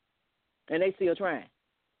statehood? And they still trying?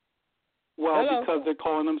 Well, because they're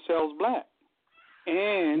calling themselves black.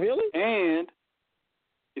 And really? And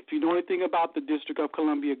if you know anything about the District of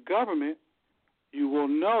Columbia government, you will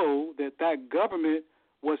know that that government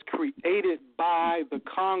was created by the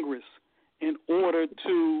Congress in order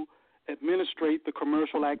to administrate the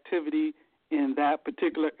commercial activity in that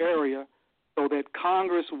particular area so that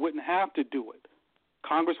Congress wouldn't have to do it.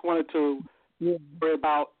 Congress wanted to worry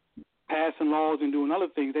about passing laws and doing other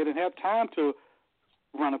things. They didn't have time to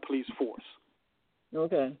run a police force.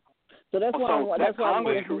 Okay. So that's why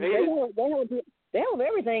Congress created. They have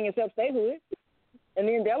everything except statehood. And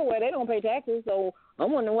in Delaware, they don't pay taxes. So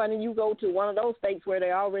I'm wondering why didn't you go to one of those states where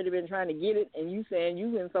they already been trying to get it, and you saying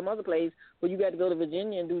you in some other place where you got to go to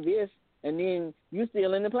Virginia and do this, and then you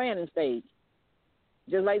still in the planning stage,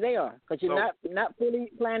 just like they are, because you're not fully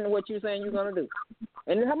planning what you're saying you're gonna do.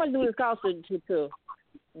 And how much do this cost to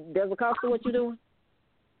does it cost to what you're doing?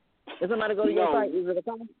 If somebody go to your site, is it a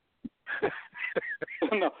cost?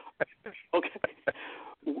 No. Okay.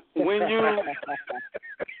 When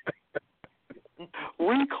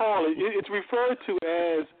we call it's referred to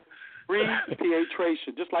as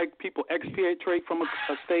repatriation. Just like people expatriate from a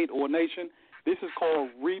state or a nation, this is called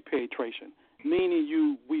repatriation,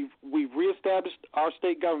 meaning we've reestablished our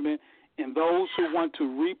state government, and those who want to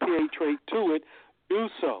repatriate to it do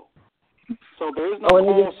so. So there is no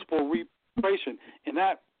cause for repatriation, and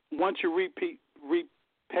that once you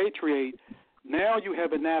repatriate, now you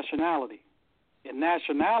have a nationality. And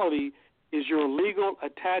nationality is your legal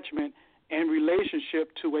attachment and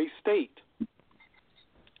relationship to a state.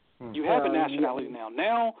 You have a nationality now.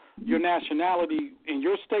 Now your nationality in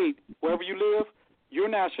your state, wherever you live, your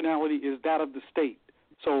nationality is that of the state.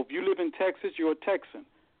 So if you live in Texas, you're a Texan.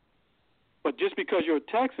 But just because you're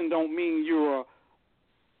a Texan don't mean you're a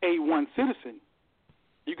A1 citizen.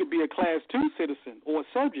 You could be a Class 2 citizen or a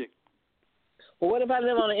subject. Well, what if I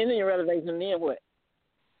live on an Indian reservation? Then what?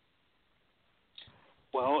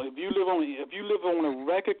 Well, if you live on a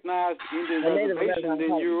recognized Indian reservation,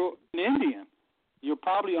 then you're an Indian. You're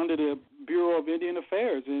probably under the Bureau of Indian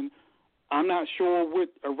Affairs, and I'm not sure what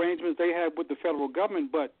arrangements they have with the federal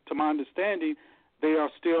government, but to my understanding, they are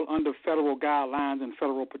still under federal guidelines and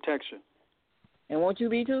federal protection. And won't you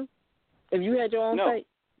be too? If you had your own state?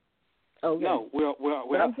 Okay. No, we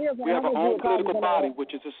have our own political body,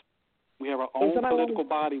 which is a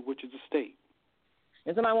state.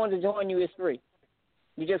 If somebody wanted to join you, it's free.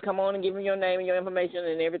 You just come on and give them your name and your information,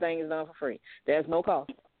 and everything is done for free. There's no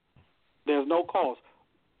cost. There's no cost.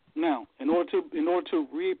 Now, in order to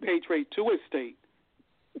repatriate to a state,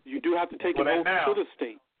 you do have to take an oath to the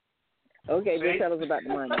state. Okay, just tell us about the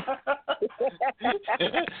money.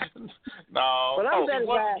 No. But I'm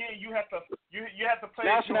satisfied. Again, you have to play.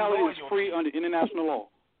 Nationality is free under international law.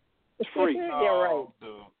 It's free. You're right.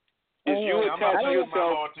 Dude. If you attach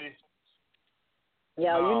yourself.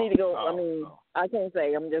 Yeah, you need to go. I can't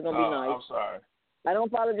say. I'm just gonna be nice. I'm sorry. I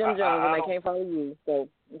don't follow Jim Jones, and I can't follow you, so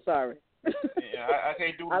I'm sorry. I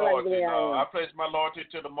can't do loyalty. I place my loyalty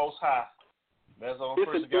to the Most High. That's the only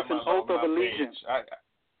person got my oath of allegiance.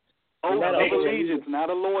 Oath of allegiance, not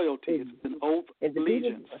a loyalty. It's an oath of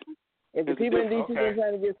allegiance. If the people in D.C. been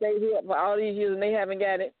trying to just stay here for all these years and they haven't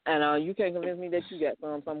got it, and you can't convince me that you got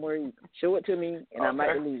somewhere, you show it to me, and I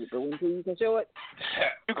might believe it. But until you can show it,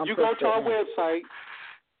 you go to our website.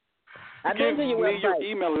 I've been to your website. Your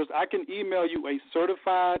email address. I can email you a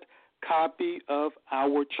certified copy of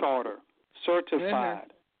our charter.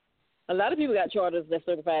 Certified. Mm-hmm. A lot of people got charters that's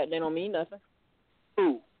certified. They don't mean nothing.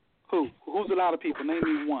 Who? Who's a lot of people? Name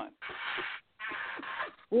me one.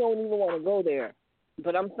 We don't even want to go there.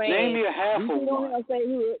 But I'm saying, name me a half of one.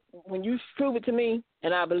 When you prove it to me,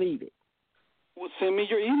 and I believe it. Well, send me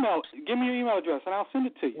your email. Give me your email address, and I'll send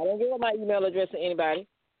it to you. I don't give my email address to anybody.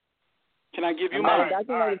 Can I give you mine?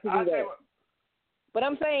 But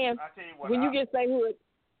I'm saying, when you get say who it,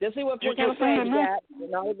 just see what kind of flag you got,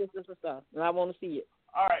 and all this stuff, and I want to see it.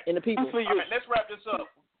 All right. In the people. All right, let's wrap this up,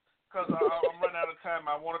 because I'm running out of time.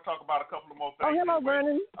 I want to talk about a couple of more things. Oh, hello,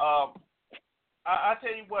 Vernon. I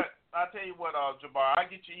tell you what, Jabbar, I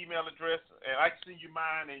get your email address, and I can send you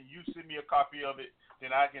mine, and you send me a copy of it,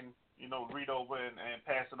 then I can, read over and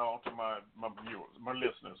pass it on to my viewers, my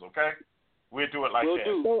listeners, okay? We'll do it like that.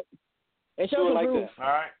 And show do it like that. All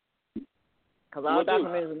right? Because all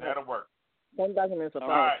documents that'll work. Some documents are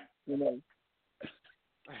false, right.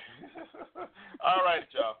 All right,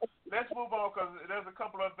 y'all. Let's move on, because there's a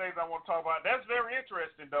couple of things I want to talk about. That's very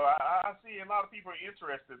interesting, though. I see a lot of people are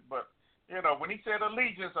interested, but when he said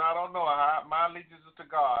allegiance, I don't know. My allegiance is to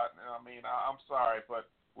God. I'm sorry, but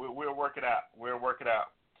we'll work it out.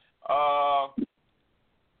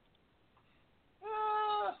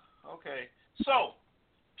 Okay. So,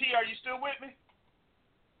 T, are you still with me?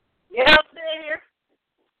 Yeah, I'm still here.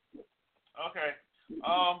 Okay.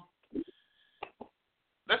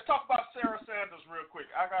 Let's talk about Sarah Sanders real quick.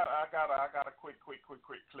 I got a quick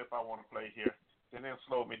clip I want to play here. And then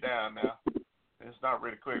slow me down now. It's not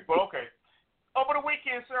really quick, but okay. Over the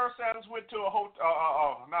weekend, Sarah Sanders went to a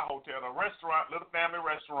restaurant, little family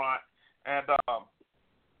restaurant, and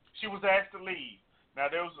she was asked to leave. Now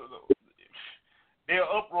they're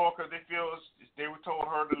uproar because they were told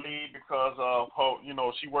her to leave because of her,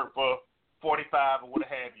 she worked for 45 or what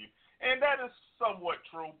have you. And that is somewhat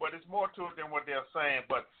true, but it's more to it than what they're saying.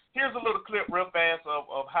 But here's a little clip real fast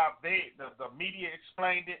of how the media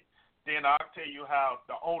explained it. Then I'll tell you how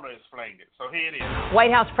the owner explained it. So here it is. White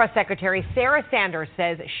House Press Secretary Sarah Sanders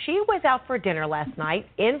says she was out for dinner last night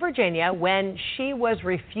in Virginia when she was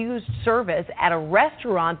refused service at a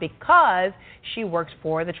restaurant because she works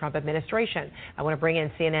for the Trump administration. I want to bring in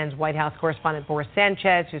CNN's White House correspondent Boris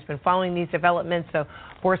Sanchez, who's been following these developments. So,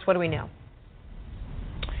 Boris, what do we know?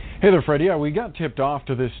 Hey there, Fred. Yeah, we got tipped off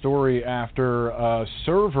to this story after a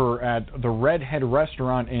server at the Redhead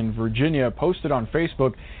restaurant in Virginia posted on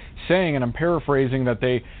Facebook saying, and I'm paraphrasing, that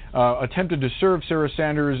they attempted to serve Sarah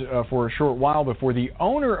Sanders for a short while before the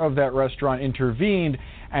owner of that restaurant intervened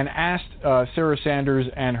and asked Sarah Sanders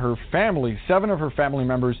and her family, 7 of her family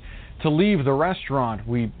members, to leave the restaurant.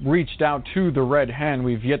 We reached out to the Red Hen.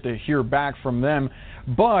 We've yet to hear back from them,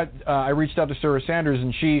 but I reached out to Sarah Sanders,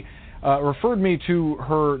 and she referred me to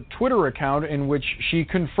her Twitter account in which she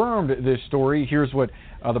confirmed this story. Here's what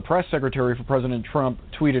the press secretary for President Trump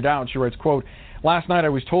tweeted out. She writes, quote, Last night I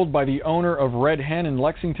was told by the owner of Red Hen in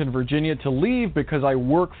Lexington, Virginia, to leave because I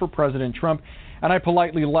work for President Trump, and I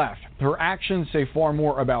politely left. Her actions say far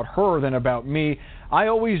more about her than about me. I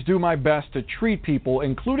always do my best to treat people,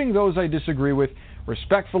 including those I disagree with,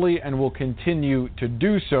 respectfully, and will continue to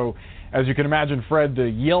do so. As you can imagine, Fred, the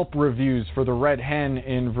Yelp reviews for the Red Hen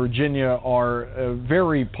in Virginia are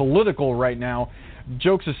very political right now.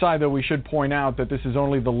 Jokes aside, though, we should point out that this is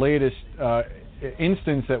only the latest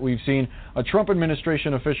instance that we've seen a Trump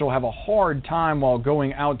administration official have a hard time while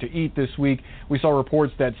going out to eat this week. We saw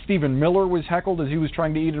reports that Stephen Miller was heckled as he was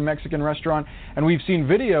trying to eat at a Mexican restaurant, and we've seen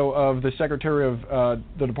video of the Secretary of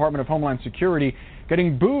the Department of Homeland Security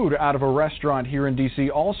getting booed out of a restaurant here in D.C.,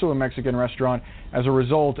 also a Mexican restaurant, as a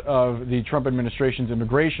result of the Trump administration's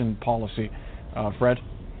immigration policy. Fred?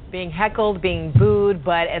 Being heckled, being booed,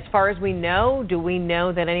 but as far as we know, do we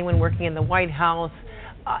know that anyone working in the White House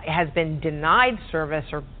has been denied service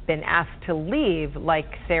or been asked to leave, like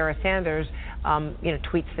Sarah Sanders,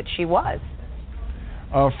 tweets that she was?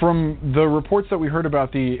 From the reports that we heard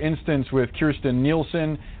about the instance with Kirstjen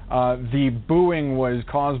Nielsen, the booing was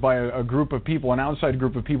caused by a group of people, an outside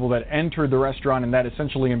group of people that entered the restaurant, and that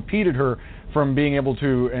essentially impeded her from being able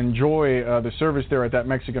to enjoy the service there at that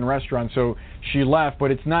Mexican restaurant. So she left,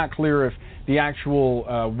 but it's not clear if the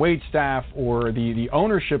actual wait staff or the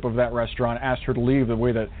ownership of that restaurant asked her to leave, the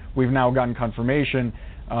way that we've now gotten confirmation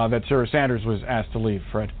that Sarah Sanders was asked to leave.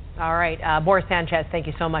 Fred? All right. Boris Sanchez, thank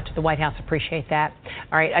you so much to the White House. Appreciate that.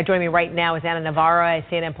 All right. Joining me right now is Ana Navarro, a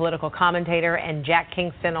CNN political commentator, and Jack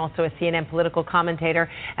Kingston, also a CNN political commentator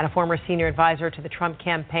and a former senior advisor to the Trump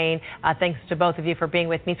campaign. Thanks to both of you for being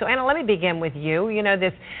with me. So, Ana, let me begin with you.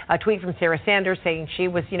 This tweet from Sarah Sanders saying she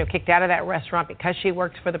was, kicked out of that restaurant because she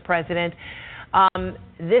works for the president.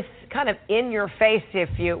 This kind of in-your-face, if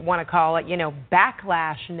you want to call it,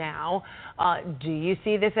 backlash now. Do you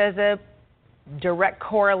see this as a direct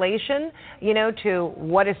correlation, to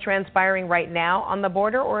what is transpiring right now on the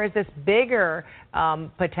border, or is this bigger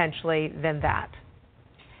potentially than that?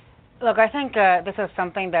 Look, I think this is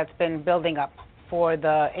something that's been building up for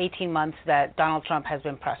the 18 months that Donald Trump has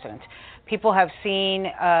been president. People have seen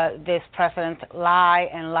this president lie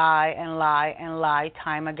and lie and lie and lie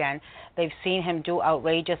time again. They've seen him do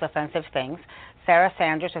outrageous, offensive things. Sarah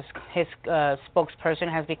Sanders, his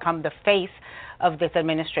spokesperson, has become the face of this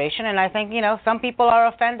administration. And I think, some people are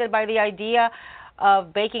offended by the idea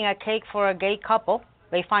of baking a cake for a gay couple.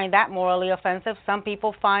 They find that morally offensive. Some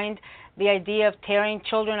people find the idea of tearing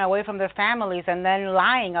children away from their families and then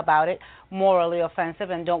lying about it morally offensive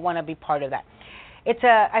and don't want to be part of that.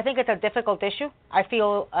 I think it's a difficult issue. I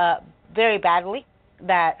feel very badly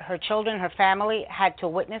that her children, her family had to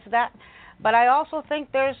witness that. But I also think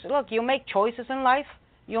you make choices in life.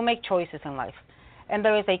 You'll make choices in life. And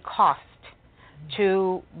there is a cost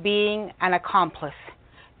to being an accomplice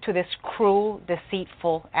to this cruel,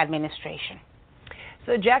 deceitful administration.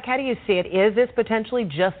 So, Jack, how do you see it? Is this potentially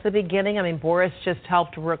just the beginning? I mean, Boris just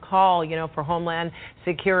helped recall, for Homeland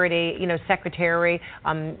Security, Secretary,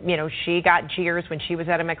 she got jeers when she was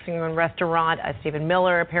at a Mexican restaurant. Stephen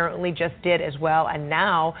Miller apparently just did as well. And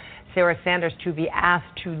now Sarah Sanders to be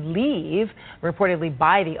asked to leave, reportedly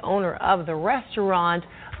by the owner of the restaurant.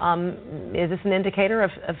 Is this an indicator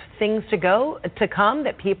of things to come,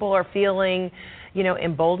 that people are feeling,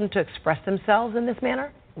 emboldened to express themselves in this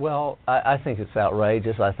manner? Well, I think it's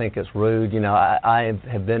outrageous. I think it's rude. I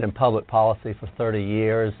have been in public policy for 30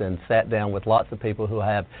 years and sat down with lots of people who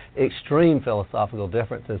have extreme philosophical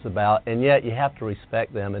differences about, and yet you have to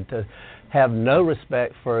respect them. And to have no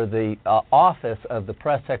respect for the office of the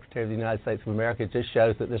press secretary of the United States of America just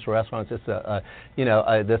shows that this restaurant is just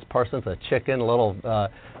this person's a chicken, a little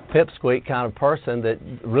pipsqueak kind of person that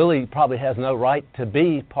really probably has no right to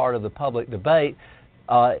be part of the public debate.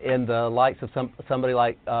 In the likes of somebody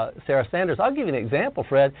like Sarah Sanders. I'll give you an example,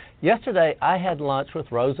 Fred. Yesterday, I had lunch with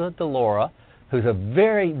Rosa DeLauro, who's a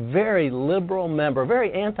very, very liberal member,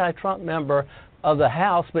 very anti-Trump member of the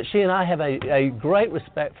House, but she and I have a great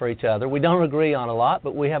respect for each other. We don't agree on a lot,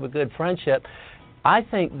 but we have a good friendship. I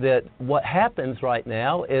think that what happens right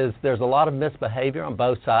now is there's a lot of misbehavior on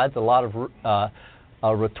both sides, a lot of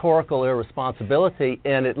rhetorical irresponsibility,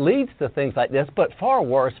 and it leads to things like this. But far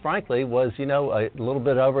worse, frankly, was, a little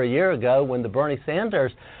bit over a year ago when the Bernie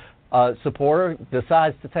Sanders supporter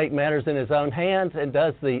decides to take matters in his own hands and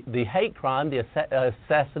does the hate crime, the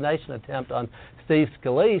assassination attempt on Steve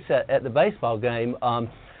Scalise at the baseball game.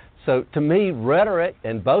 So to me, rhetoric,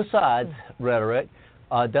 and both sides rhetoric,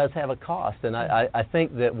 does have a cost. And I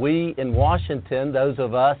think that we in Washington, those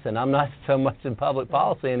of us, and I'm not so much in public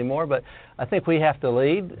policy anymore, but I think we have to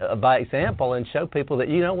lead by example and show people that,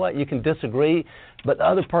 you know what, you can disagree, but the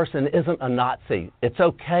other person isn't a Nazi. It's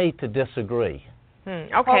okay to disagree.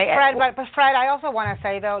 Okay. Well, Fred, I also want to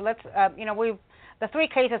say, though, let's, the three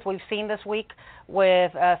cases we've seen this week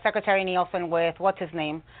with Secretary Nielsen, with what's his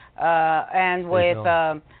name, and with,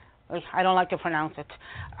 I don't like to pronounce it,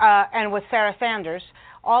 and with Sarah Sanders,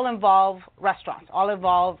 all involve restaurants, all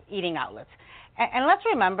involve eating outlets. And let's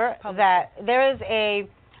remember that there is a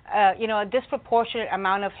disproportionate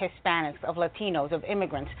amount of Hispanics, of Latinos, of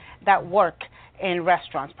immigrants that work in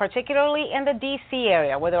restaurants, particularly in the D.C.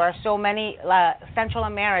 area where there are so many Central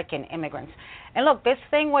American immigrants. And look, this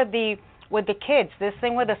thing with the kids, this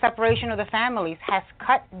thing with the separation of the families has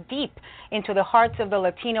cut deep into the hearts of the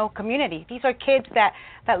Latino community. These are kids that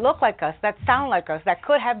look like us, that sound like us, that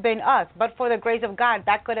could have been us, but for the grace of God,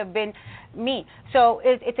 that could have been me. So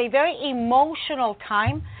it's a very emotional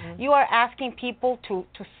time. Mm-hmm. You are asking people to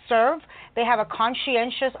serve. They have a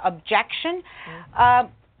conscientious objection. Mm-hmm.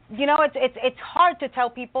 It's hard to tell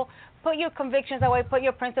people, put your convictions away, put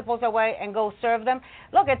your principles away, and go serve them.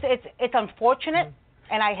 Look, it's unfortunate. Mm-hmm.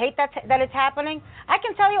 And I hate that it's happening. I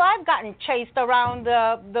can tell you I've gotten chased around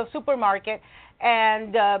the supermarket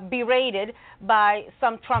and berated by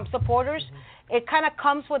some Trump supporters. Mm-hmm. It kind of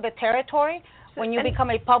comes with the territory when you become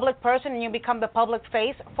a public person and you become the public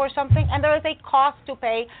face for something. And there is a cost to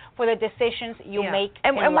pay for the decisions you make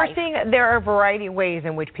in life. And we're seeing there are a variety of ways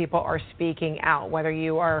in which people are speaking out, whether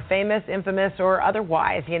you are famous, infamous, or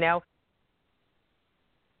otherwise,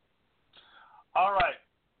 All right.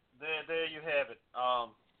 There you have it.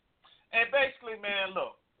 And basically, man,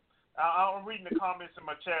 look, I'm reading the comments in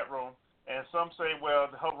my chat room, and some say,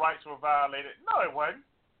 well, her rights were violated. No, it wasn't.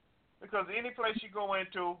 Because any place you go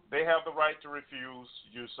into, they have the right to refuse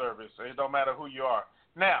your service. It don't matter who you are.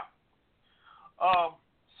 Now,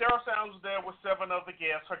 Sarah Sanders was there with 7 other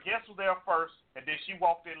guests. Her guest was there first, and then she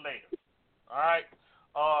walked in later. All right?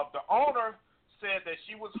 The owner said that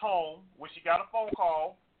she was home when she got a phone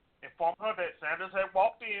call, informed her that Sanders had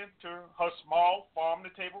walked into her small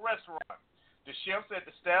farm-to-table restaurant. The chef said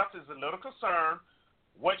the staff is a little concerned.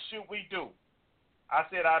 What should we do? I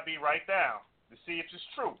said I'd be right down to see if it's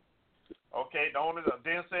true. Okay, the owner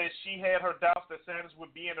then said she had her doubts that Sanders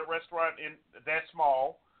would be in a restaurant in that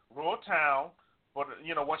small rural town, but,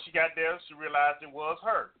 once she got there, she realized it was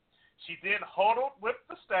her. She then huddled with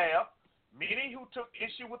the staff, many who took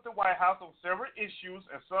issue with the White House on several issues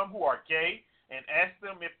and some who are gay, and asked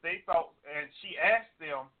them if they thought, and she asked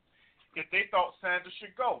them if they thought Sanders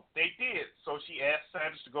should go. They did. So she asked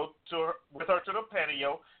Sanders to go with her to the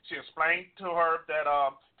patio. She explained to her that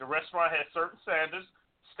the restaurant had certain standards,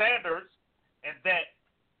 and that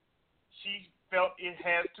she felt it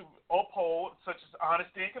had to uphold, such as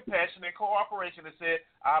honesty and compassion and cooperation, and said,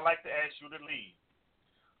 I'd like to ask you to leave.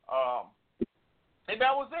 And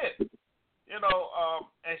that was it.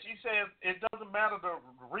 And she says it doesn't matter the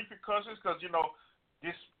repercussions because,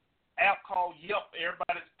 this app called Yelp,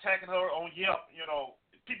 everybody's attacking her on Yelp.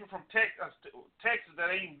 People from Texas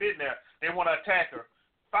that ain't even been there, they want to attack her.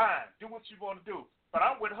 Fine, do what you want to do. But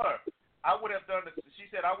I'm with her. She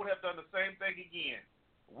said, I would have done the same thing again.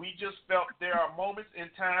 We just felt there are moments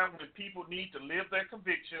in time when people need to live their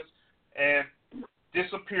convictions, and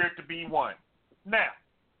this appeared to be one. Now,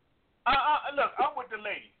 look, I'm with the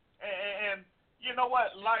lady. And you know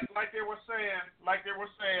what? Like they were saying,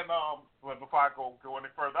 well, before I go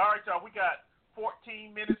any further. All right, y'all, we got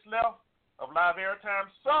 14 minutes left of live airtime,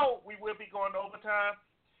 so we will be going to overtime.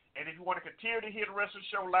 And if you want to continue to hear the rest of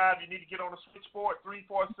the show live, you need to get on the switchboard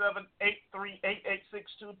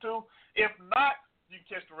 347-838-8622. If not, you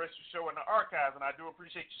can catch the rest of the show in the archives, and I do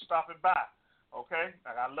appreciate you stopping by. Okay,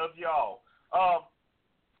 I love y'all.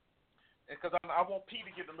 Because I want Pete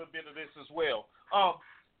to get a little bit of this as well.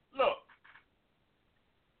 Look,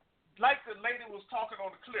 like the lady was talking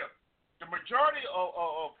on the clip, the majority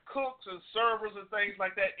of cooks and servers and things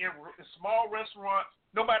like that in small restaurants,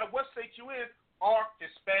 no matter what state you in, are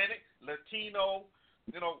Hispanic, Latino,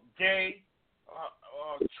 gay,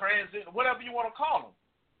 transit, whatever you want to call them.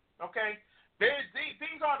 Okay,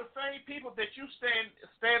 these are the same people that you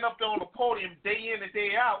stand up there on the podium day in and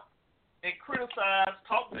day out and criticize,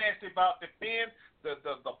 talk nasty about, defend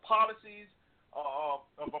the policies of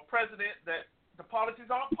a president that the policies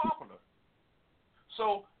aren't popular.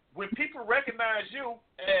 So when people recognize you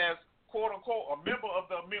as, quote unquote, a member of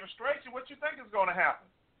the administration, what you think is going to happen?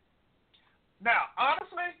 Now,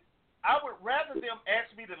 honestly, I would rather them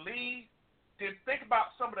ask me to leave than think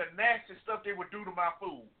about some of the nasty stuff they would do to my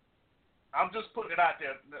food. I'm just putting it out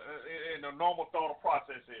there in the normal thought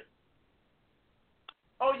process here.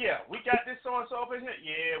 Oh, yeah, we got this so-and-so over here.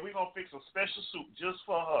 Yeah, we're going to fix a special soup just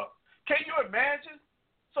for her. Can you imagine?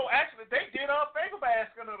 So, actually, they did her a favor by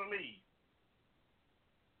asking her to leave.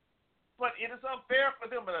 But it is unfair for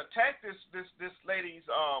them to attack this lady's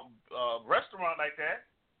restaurant like that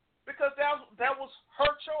because that was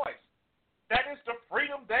her choice. That is the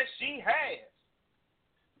freedom that she has.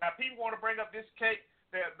 Now, people want to bring up this cake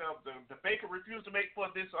that the baker refused to make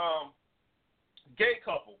for this gay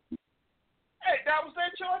couple. Hey, that was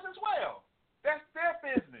their choice as well. That's their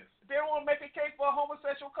business. If they don't want to make a cake for a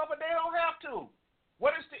homosexual couple, they don't have to.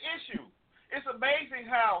 What is the issue? It's amazing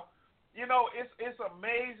how, it's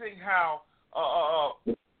amazing how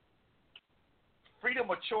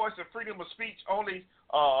freedom of choice and freedom of speech only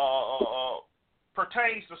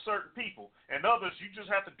pertains to certain people. And others, you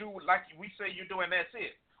just have to do like we say you're doing, that's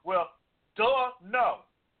it. Well, no.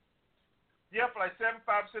 Yeah, for like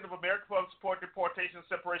 75% of American public support deportation,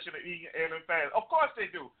 separation, and alien families. Of course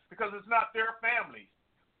they do, because it's not their families.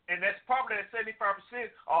 And that's probably that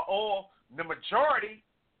 75% are all, the majority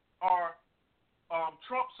are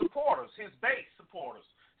Trump supporters, his base supporters.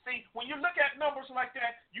 See, when you look at numbers like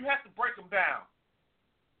that, you have to break them down.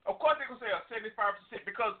 Of course they're going to say a 75%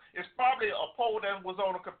 because it's probably a poll that was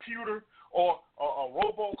on a computer or a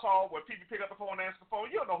robocall where people pick up the phone and answer the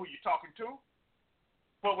phone. You don't know who you're talking to.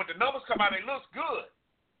 But when the numbers come out, it looks good.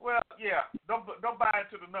 Well, yeah, don't buy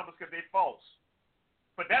into the numbers because they're false.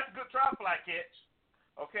 But that's a good trial fly catch.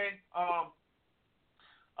 Okay?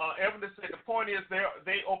 Evelyn said the point is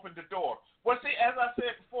they opened the door. Well, see, as I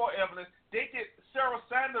said before, Evelyn, Sarah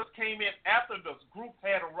Sanders came in after the group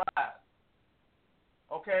had arrived.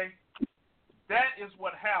 Okay? That is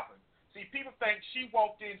what happened. See, people think she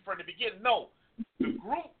walked in from the beginning. No, the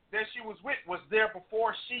group that she was with was there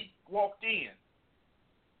before she walked in.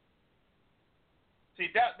 See,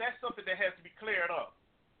 that's something that has to be cleared up.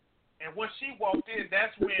 And when she walked in,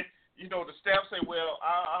 that's when, the staff say, well,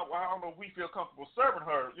 I don't know if we feel comfortable serving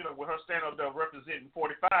her, with her standing up there representing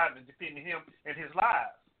 45 and defending him and his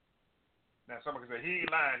lies. Now, someone can say, he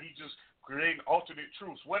ain't lying. He's just creating alternate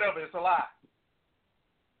truths. Whatever, it's a lie.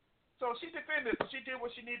 So she defended. She did what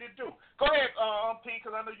she needed to do. Go ahead, P,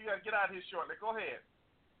 because I know you got to get out of here shortly. Go ahead.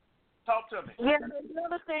 Talk to me. Yes,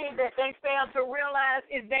 another thing that they failed to realize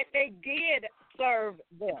is that they did serve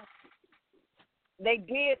them. They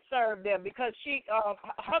did serve them because she,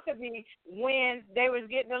 Huckabee, when they was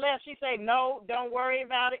getting the left, she said, no, don't worry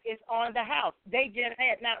about it. It's on the house. They just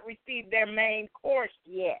had not received their main course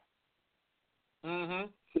yet. Mm-hmm.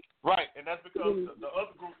 Right, and that's because the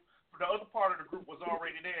other group, the other part of the group was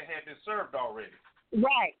already there and had been served already.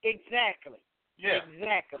 Right, exactly. Yeah.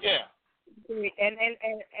 Exactly. Yeah.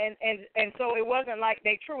 And so it wasn't like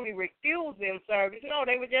they truly refused them service. No,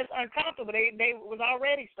 they were just uncomfortable. They was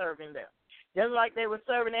already serving them, just like they were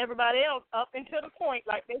serving everybody else up until the point,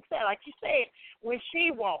 like they said, like you said, when she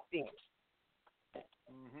walked in.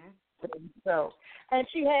 Mm-hmm. So, and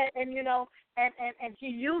she had, and she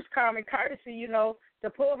used common courtesy, to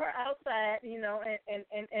pull her outside,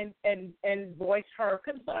 and voice her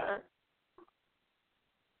concern.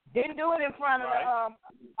 Didn't do it in front of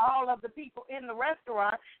all of the people in the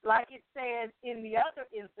restaurant, like it says in the other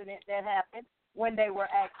incident that happened when they were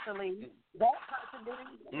actually, that person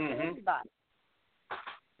didn't do anybody.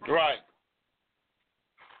 Right.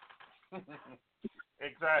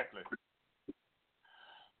 Exactly.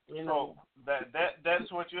 So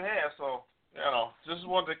that's what you have. So, just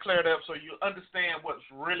wanted to clear it up so you understand what's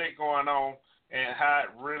really going on and how it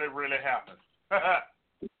really, really happened.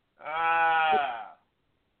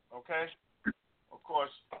 Okay? Of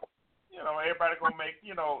course, everybody going to make,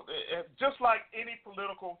 just like any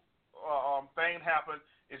political thing happen,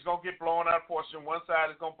 it's going to get blown out of proportion. One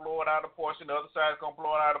side is going to blow it out of proportion. The other side is going to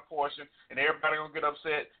blow it out of proportion. And everybody going to get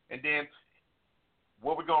upset. And then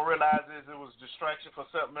what we're going to realize is it was distraction for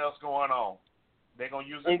something else going on. They're going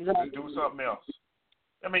to use it to do something else.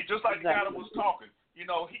 I mean, just like the guy that was talking. He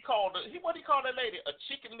called what he called that lady? A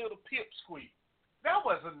chicken little pipsqueak. That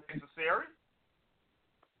wasn't necessary.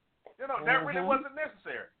 That really wasn't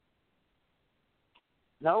necessary.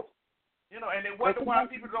 Nope. And they wonder why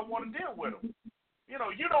people don't want to deal with them.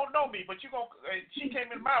 You don't know me, but she came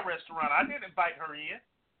in my restaurant. I didn't invite her in.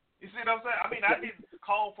 You see what I'm saying? I mean, I didn't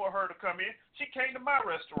call for her to come in. She came to my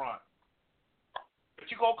restaurant. But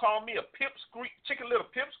you gonna call me a pipsqueak, chicken little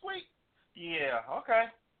pipsqueak? Yeah, okay.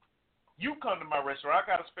 You come to my restaurant. I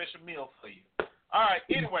got a special meal for you. All right,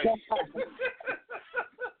 anyway.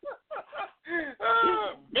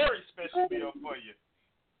 Very special meal for you.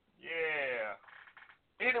 Yeah.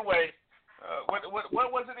 Anyway, what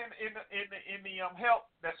what was it in the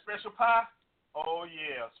help, that special pie? Oh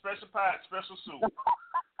yeah, special pie, special soup.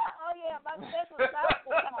 Oh yeah, my special pie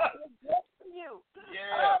is just for you.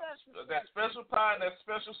 Yeah, that special pie and that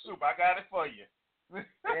special soup. I got it for you.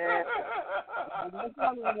 Yeah.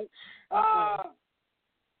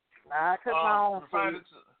 I cook my own food.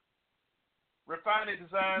 Refinery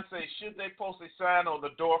Design say, should they post a sign on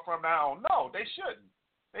the door from now on? No, they shouldn't.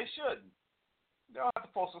 They shouldn't. They don't have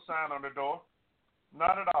to post a sign on the door.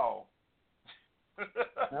 Not at all.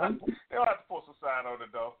 They don't have to post a sign on the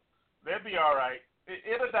door. They'll be all right.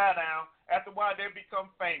 It'll die down. After a while, they'll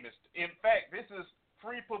become famous. In fact, this is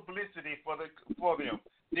free publicity for them.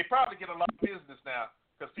 They probably get a lot of business now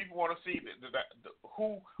because people want to see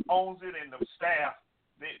who owns it and the staff.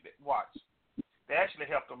 They watch. They actually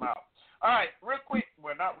helped them out. All right, real quick.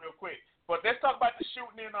 Well, not real quick, but let's talk about the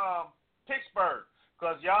shooting in Pittsburgh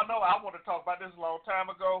because y'all know I want to talk about this a long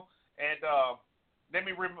time ago, and let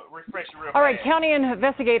me refresh you real quick. All right, county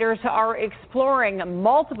investigators are exploring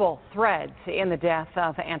multiple threads in the death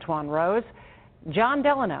of Antwon Rose. John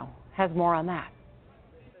Delano has more on that.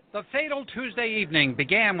 The fatal Tuesday evening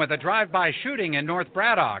began with a drive-by shooting in North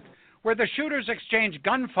Braddock, where the shooters exchanged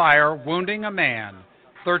gunfire, wounding a man.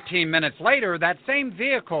 13 minutes later, that same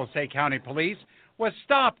vehicle, say county police, was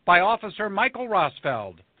stopped by Officer Michael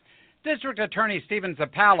Rosfeld. District Attorney Stephen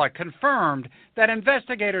Zappala confirmed that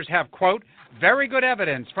investigators have, quote, very good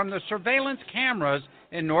evidence from the surveillance cameras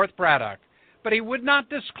in North Braddock, but he would not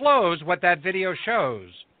disclose what that video shows.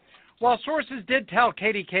 While sources did tell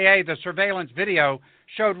KDKA the surveillance video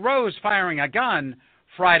showed Rose firing a gun,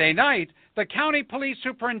 Friday night, the county police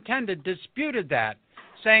superintendent disputed that,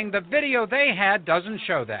 saying the video they had doesn't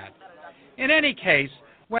show that. In any case,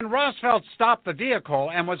 when Rosfeld stopped the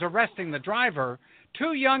vehicle and was arresting the driver,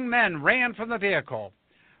 2 young men ran from the vehicle.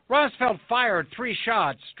 Rosfeld fired 3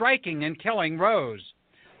 shots, striking and killing Rose.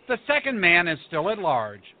 The second man is still at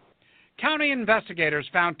large. County investigators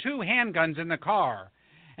found 2 handguns in the car,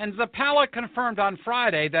 and Zappala confirmed on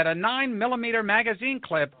Friday that a 9mm magazine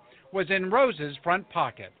clip was in Rose's front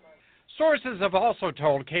pocket. Sources have also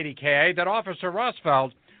told KDKA that Officer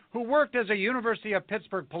Rosfeld, who worked as a University of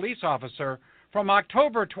Pittsburgh police officer from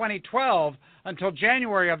October 2012 until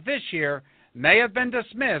January of this year, may have been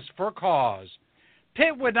dismissed for cause.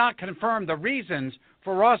 Pitt would not confirm the reasons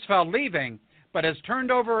for Rosfeld leaving, but has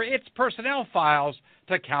turned over its personnel files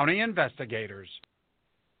to county investigators.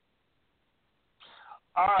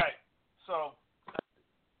 All right, so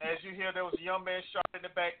as you hear, there was a young man shot in the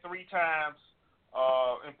back 3 times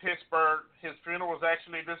in Pittsburgh. His funeral was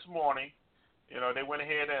actually this morning. You know, they went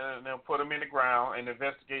ahead and put him in the ground, and the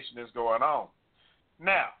investigation is going on.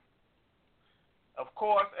 Now, of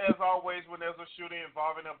course, as always, when there's a shooting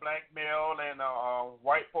involving a black male and a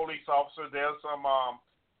white police officer, there's some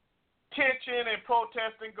tension and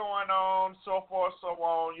protesting going on, so forth, so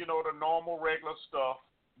on. You know, the normal, regular stuff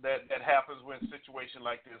that happens when a situation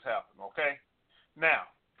like this happens, okay? Now,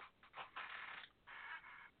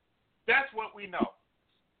 that's what we know.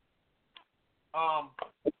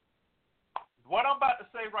 What I'm about to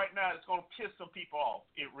say right now is going to piss some people off.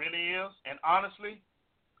 It really is, and honestly,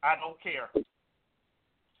 I don't care.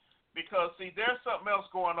 Because, see, there's something else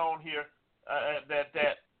going on here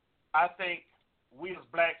that I think we as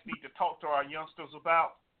blacks need to talk to our youngsters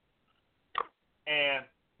about. And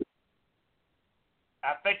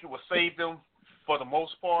I think it will save them for the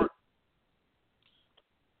most part.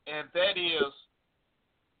 And that is,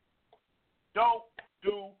 don't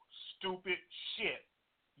do stupid shit.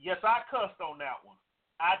 Yes, I cussed on that one.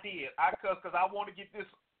 I did. I cussed because I want to get this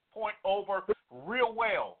point over real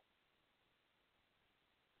well.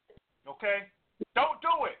 Okay? Don't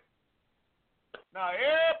do it. Now,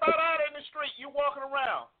 everybody out in the street, you walking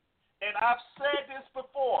around, and I've said this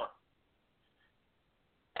before.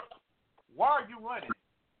 Why are you running?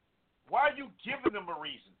 Why are you giving them a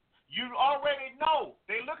reason? You already know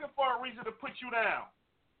they're looking for a reason to put you down.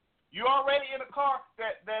 You're already in a car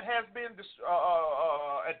that has been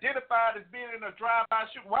identified as being in a drive-by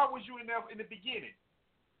shooting. Why was you in there in the beginning?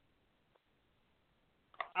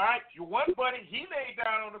 All right, your one buddy, he laid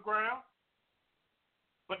down on the ground.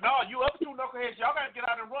 But no, you other 2 knuckleheads, y'all got to get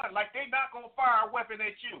out and run like they not going to fire a weapon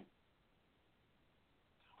at you.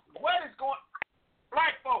 What is going on?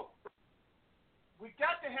 Black folk, we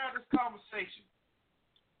got to have this conversation.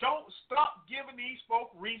 Don't stop giving these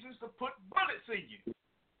folk reasons to put bullets in you.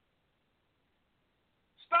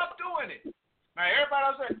 Stop doing it. Now, everybody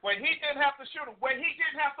else said, well, he didn't have to shoot him. Well, he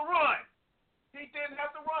didn't have to run. He didn't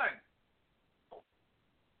have to run.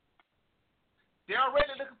 They're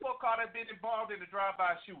already looking for a car that's been involved in the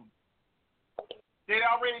drive-by shooting. They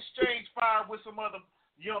already exchanged fire with some other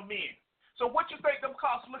young men. So what you think them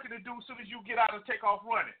cops looking to do as soon as you get out and take off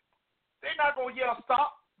running? They're not gonna yell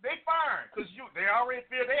stop. They firing because they already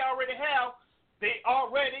have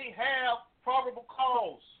probable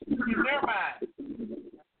cause in their mind.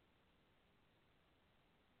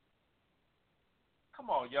 Come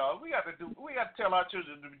on, y'all. We got to tell our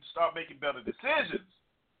children to start making better decisions.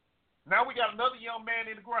 Now we got another young man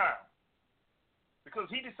in the ground because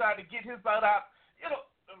he decided to get his butt out.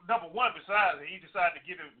 Number one, besides he decided to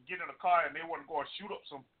get in a car and they want to go and shoot up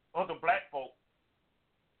some other black folk,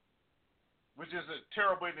 which is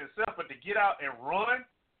terrible in itself. But to get out and run,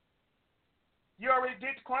 you already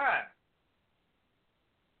did the crime.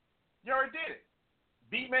 You already did it.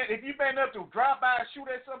 Be man. If you man enough to drive by and shoot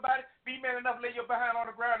at somebody, be man enough to lay your behind on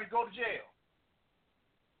the ground and go to jail.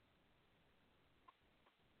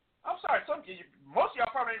 I'm sorry, most of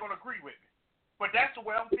y'all probably ain't gonna agree with me, but that's the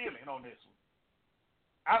way I'm feeling on this one.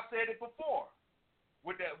 I said it before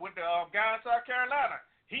with the guy in South Carolina.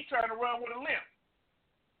 He trying to run with a limp,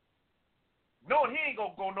 knowing he ain't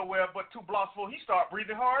gonna go nowhere but 2 blocks before he start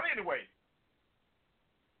breathing hard anyway.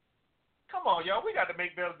 Come on, y'all. We got to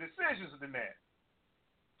make better decisions than that.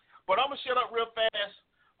 But I'm gonna shut up real fast.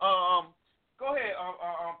 Go ahead,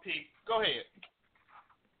 P. Go ahead.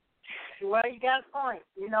 Well, you got a point,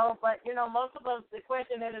 but most of us, the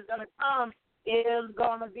question that is going to come is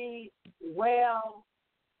going to be, well,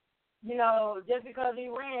 just because he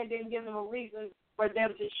ran didn't give them a reason for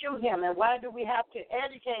them to shoot him. And why do we have to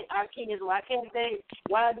educate our kids?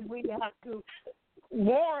 Why do we have to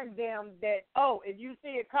warn them that, if you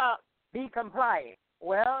see a cop, be compliant?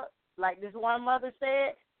 Well, like this one mother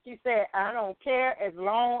said, she said, I don't care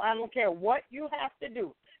I don't care what you have to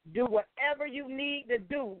do. Do whatever you need to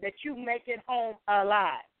do that you make it home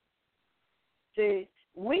alive. See,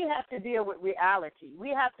 we have to deal with reality. We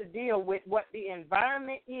have to deal with what the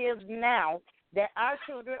environment is now that our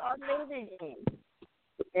children are living in,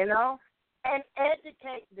 and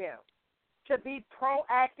educate them to be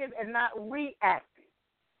proactive and not reactive,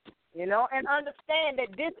 and understand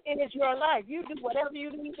that this is your life. You do whatever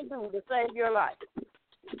you need to do to save your life.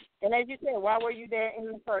 And as you said, why were you there in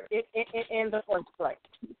the first place?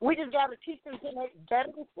 We just got to teach them to make better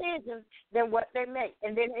decisions than what they make.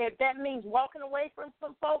 And then if that means walking away from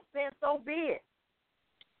some folks, then so be it.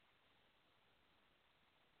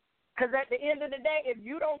 Because at the end of the day, if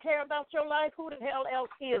you don't care about your life, who the hell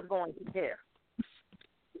else is going to care?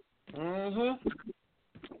 Mm-hmm.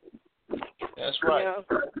 That's right. I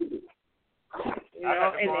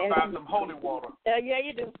got to go and find some holy water. Yeah,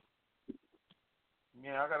 you do.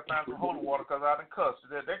 Yeah, I got to find some holy water because I done cussed.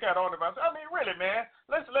 They got on it. I mean, really, man,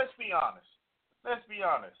 let's be honest. Let's be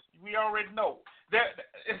honest. We already know.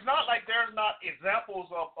 It's not like there's not examples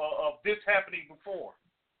of this happening before.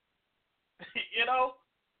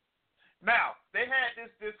 Now, they had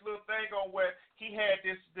this little thing on where he had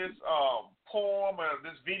this poem or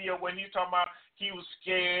this video when he was talking about he was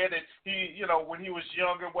scared and he, when he was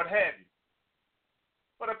younger, what have you.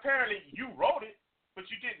 But apparently you wrote it, but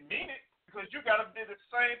you didn't mean it. Because you got to do the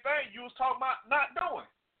same thing you was talking about not doing.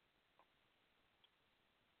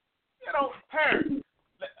 Parents.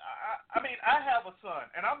 I have a son,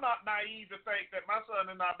 and I'm not naive to think that my son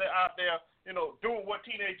is not out there, doing what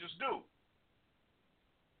teenagers do.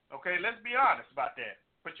 Okay, let's be honest about that.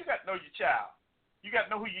 But you got to know your child. You got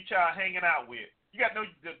to know who your child hanging out with. You got to know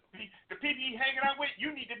the people you hanging out with.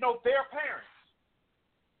 You need to know their parents.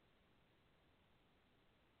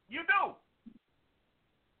 You do.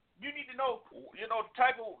 You need to know, the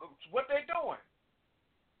type of what they're doing.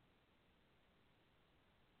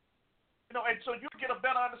 And so you get a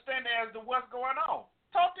better understanding as to what's going on.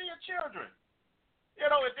 Talk to your children.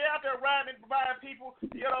 If they're out there riding and buying people,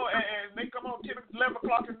 and they come on 10, 11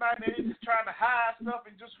 o'clock at night and they're just trying to hide stuff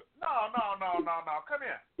and just, no. Come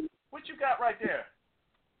here. What you got right there?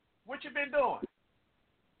 What you been doing?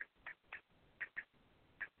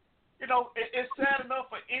 It's sad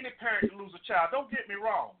enough for any parent to lose a child. Don't get me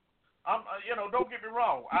wrong. Don't get me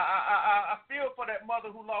wrong. I feel for that mother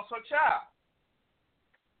who lost her child.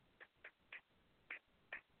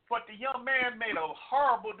 But the young man made a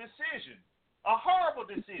horrible decision. A horrible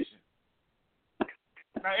decision.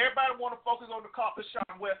 Now, everybody want to focus on the cop that shot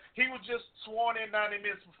him. Well, he was just sworn in 90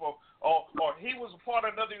 minutes before, or he was a part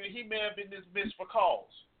of another, he may have been dismissed for cause.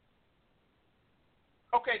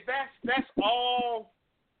 Okay, that's all,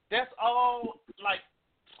 like,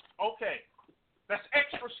 okay. That's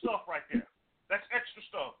extra stuff right there. That's extra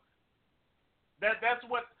stuff. That's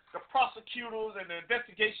what the prosecutors and the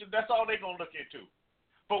investigation, that's all they're going to look into.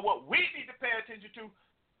 But what we need to pay attention to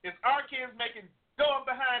is our kids making dumb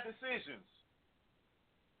behind decisions.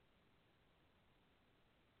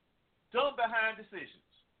 Dumb behind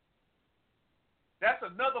decisions. That's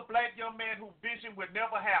another black young man whose vision would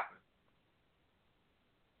never happen.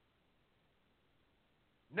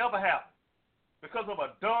 Never happen. Because of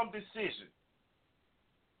a dumb decision.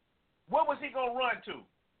 Where was he going to run to?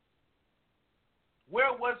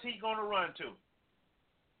 Where was he going to run to?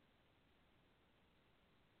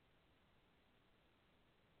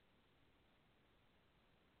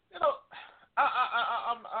 You know,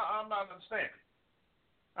 I'm not understanding.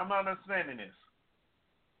 I'm not understanding this.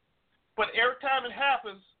 But every time it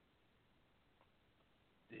happens,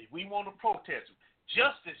 we want to protest.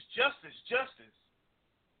 Justice, justice, justice.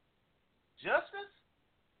 Justice?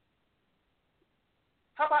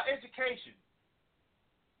 How about education?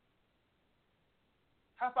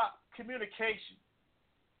 How about communication?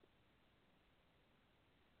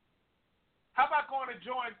 How about going to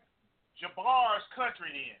join Jabbar's country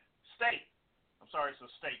then? State. I'm sorry, it's a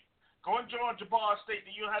state. Go and join Jabbar's state,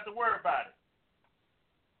 then you don't have to worry about it.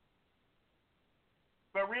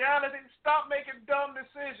 But reality, stop making dumb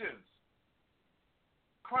decisions.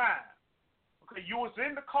 Crime. Okay, you was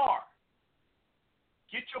in the car.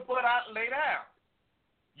 Get your butt out and lay down.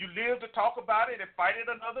 You live to talk about it and fight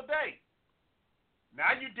it another day.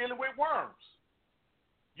 Now you're dealing with worms.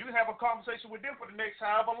 You can have a conversation with them for the next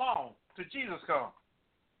however long till Jesus comes.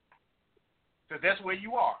 Because that's where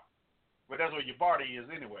you are. But that's where your body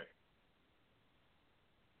is anyway.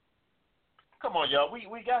 Come on, y'all. We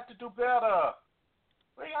got to do better.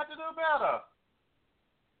 We got to do better.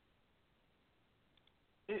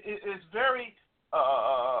 It's very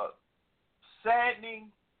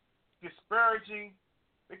saddening, disparaging,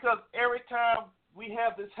 because every time we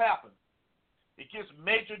have this happen, it gets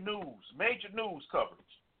major news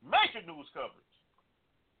coverage.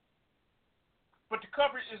 But the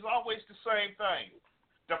coverage is always the same thing,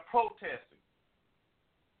 the protesting.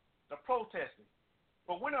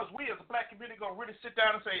 But when we as a black community going to really sit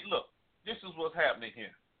down and say, look, this is what's happening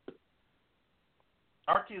here.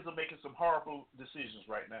 Our kids are making some horrible decisions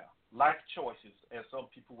right now, life choices, as some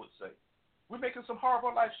people would say. We're making some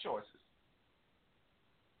horrible life choices.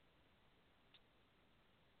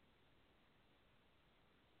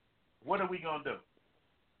 What are we going to do?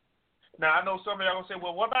 Now, I know some of y'all going to say,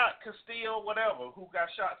 well, what about Castile, whatever, who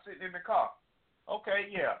got shot sitting in the car? Okay,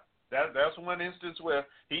 yeah. That's one instance where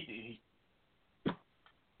he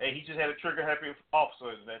just had a trigger-happy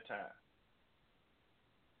officer at that time.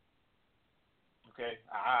 Okay?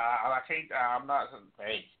 I'm not,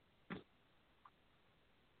 hey.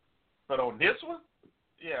 But on this one,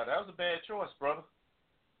 yeah, that was a bad choice, brother.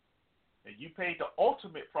 And you paid the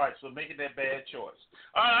ultimate price for making that bad choice.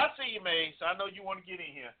 All right, I see you, Maze. I know you want to get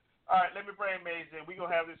in here. All right, let me bring Maze in. We're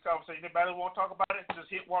going to have this conversation. Anybody want to talk about it?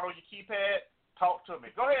 Just hit one on your keypad. Talk to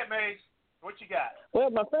me. Go ahead, Maze. What you got?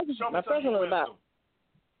 Well, my first one was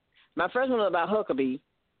about Huckabee.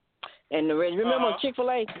 And remember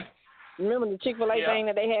Chick-fil-A? Remember the Chick-fil-A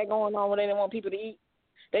thing that they had going on where they didn't want people to eat?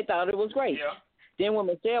 They thought it was great. Yeah. Then when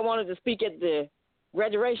Michelle wanted to speak at the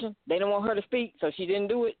graduation, they didn't want her to speak, so she didn't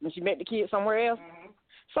do it, and she met the kids somewhere else. Mm-hmm.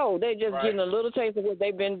 So they're just getting a little taste of what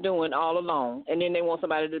they've been doing all along, and then they want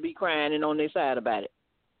somebody to be crying and on their side about it.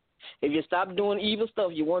 If you stop doing evil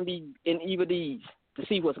stuff, you won't be in evil deeds to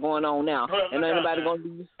see what's going on now, and ain't nobody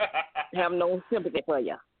going to have no sympathy for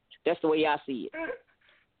you. That's the way I see it.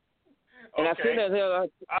 And I stood there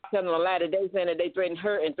telling a lie today saying that they threatened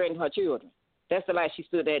her and threatened her children. That's the lie she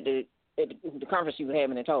stood at the conference she was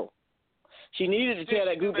having and told. She needed to tell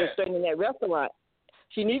that group that's threatening that restaurant.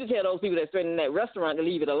 She needed to tell those people that's threatening that restaurant to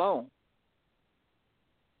leave it alone.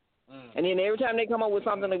 And then every time they come up with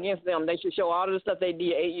something against them, they should show all of the stuff they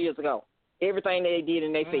did 8 years ago. Everything they did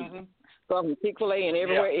in their face. From Chick-fil-A and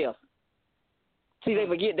everywhere else. See, they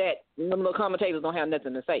forget that. Them little commentators don't have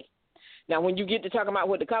nothing to say. Now, when you get to talking about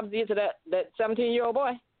what the cops did to that 17-year-old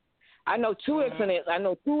boy, I know two incidents. I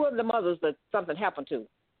know two of the mothers that something happened to.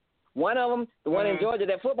 One of them, the one in Georgia,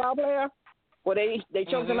 that football player, where they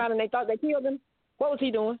choked him out and they thought they killed him. What was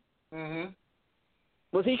he doing?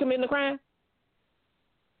 Was he committing a crime?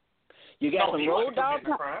 You got some road dog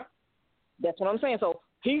cops. That's what I'm saying. So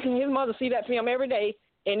his mother see that film every day,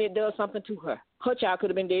 and it does something to her. Her child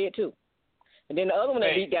could have been dead too. And then the other one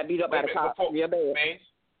that got beat up by the cops real bad.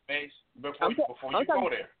 Before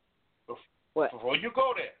you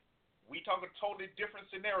go there, we talking totally different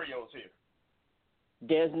scenarios here.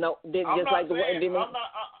 I'm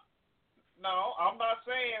not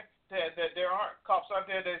saying that there aren't cops out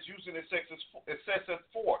there that's using excessive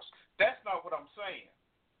force. That's not what I'm saying.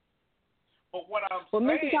 But what I'm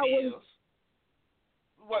saying is,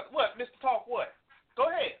 what, Mr. Talk, what? Go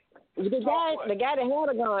ahead. The guy that had a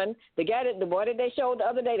gun, the boy that they showed the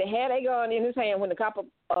other day that had a gun in his hand when the cop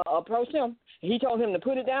approached him, he told him to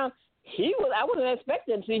put it down. I wasn't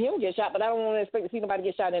expecting to see him get shot, but I don't want to expect to see nobody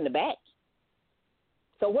get shot in the back.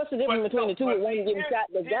 So what's the difference between the two? One getting shot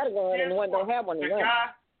that's got a gun and one don't have one. Wait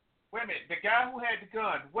a minute. The guy who had the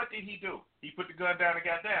gun, what did he do? He put the gun down and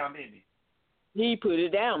got down, didn't he? He put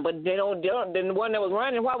it down, but then the one that was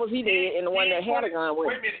running, why was he dead? And the one that had a gun with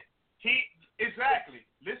him? Wait a minute. Exactly.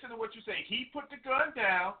 Listen to what you say. He put the gun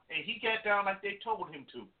down and he got down like they told him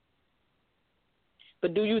to.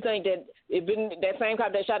 But do you think that if that same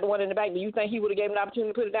cop that shot the one in the back, do you think he would have gave him the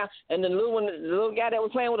opportunity to put it down? And the little guy that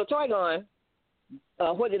was playing with a toy gun,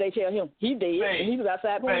 what did they tell him? He did, and he was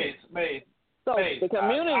outside playing. So the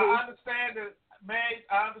community. I understand that.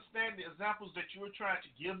 I understand the examples that you were trying to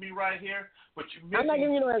give me right here, but you're missing I'm not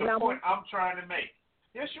giving you no the example. point I'm trying to make.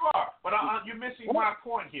 Yes, you are, but you're missing my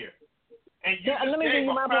point here. And you let me give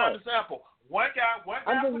you my prime point. example. One guy put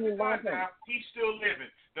the gun down, he's still living.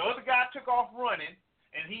 The other guy took off running,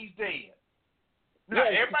 and he's dead. Now,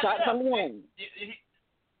 everybody shot else, from behind. He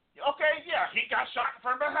got shot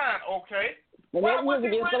from behind. Okay. And Why that was was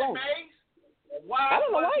he against the running, law. Maze? Why I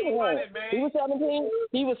don't know why he was running, running. man? He was 17.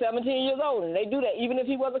 He was 17 years old, and they do that. Even if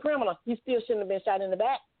he was a criminal, he still shouldn't have been shot in the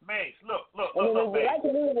back. Maze, look, Maze.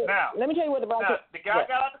 Now, let me tell you what the the guy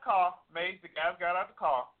got out the car. Maze, the guy got out the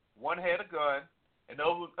car. One had a gun, and the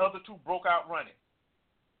other two broke out running.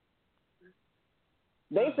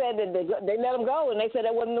 They said that they let him go, and they said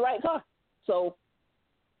that wasn't the right car. So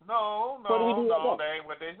no, what do we do that ain't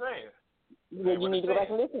what they said. Well, you need to go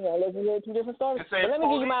back and listen now. Let's hear two different stories. But let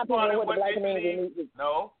me give you my opinion on what the black community needs to do.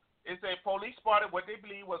 No, it's a police spotted what they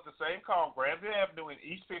believe was the same car on Granville Avenue in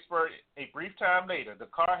East Pittsburgh. A brief time later,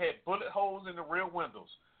 the car had bullet holes in the rear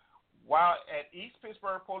windows. While at East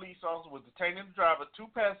Pittsburgh, police officers were detaining the driver.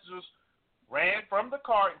 Two passengers ran from the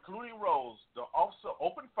car, including Rose. The officer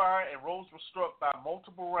opened fire, and Rose was struck by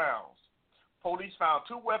multiple rounds. Police found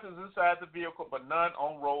two weapons inside the vehicle, but none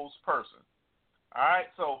on Rose's person. All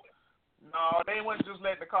right, so. No, they weren't just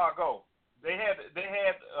letting the car go. They had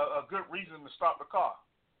a good reason to stop the car.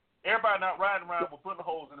 Everybody not riding around with bullet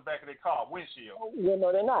holes in the back of their car windshield. Well,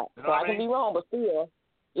 no, they're not. You know so I can be wrong, but still,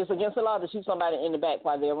 it's against the law to shoot somebody in the back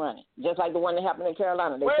while they're running. Just like the one that happened in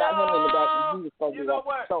Carolina. They shot him in the back, and he was supposed to be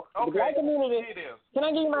what? So the black community, can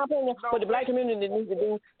I give you my opinion? What the black community needs to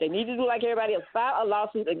do, they need to do like everybody else, file a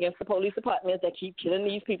lawsuit against the police departments that keep killing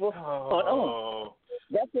these people on.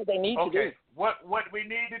 That's what they need to do. What we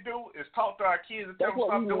need to do is talk to our kids and tell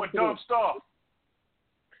them stop doing dumb stuff.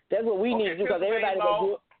 That's what we need to do because everybody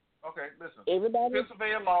does it. Okay, listen. Everybody.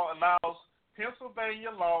 Pennsylvania law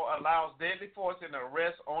allows deadly force in an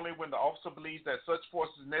arrest only when the officer believes that such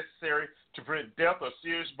force is necessary to prevent death or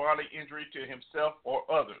serious bodily injury to himself or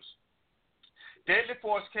others. Deadly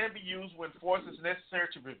force can be used when force is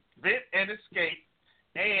necessary to prevent an escape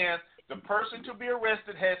and the person to be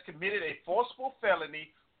arrested has committed a forcible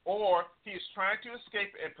felony, or he is trying to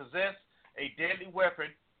escape and possess a deadly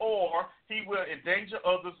weapon, or he will endanger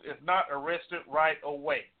others if not arrested right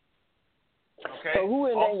away. Okay? So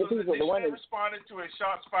who endangered people? The one that responded to a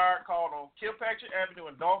shots fired called on Kilpatrick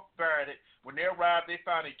Avenue in North Barrett. When they arrived, they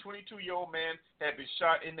found a 22-year-old man had been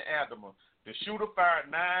shot in the abdomen. The shooter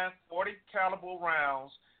fired 9 .40 caliber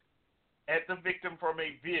rounds at the victim from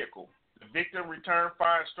a vehicle. The victim returned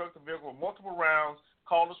fire and struck the vehicle with multiple rounds.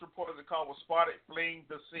 Callers reported the car was spotted fleeing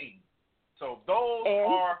the scene. So those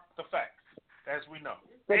are the facts, as we know.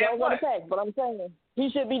 But that's what the facts. But I'm saying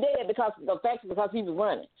he should be dead because the facts because he was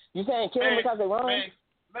running. You saying kill him because they run?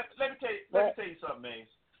 Let me tell you something, Maze.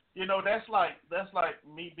 You know that's like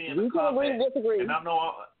me being a cop. We disagree. And I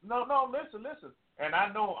know listen. And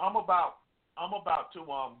I know I'm about to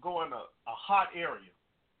go in a hot area.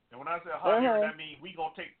 And when I say hot area, that means we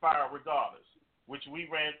going to take fire regardless, which we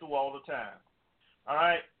ran through all the time. All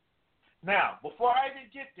right? Now, before I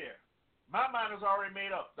even get there, my mind is already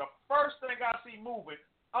made up. The first thing I see moving,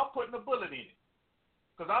 I'm putting a bullet in it.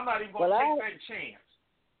 Because I'm not even going to take that chance.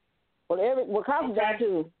 Well, cops got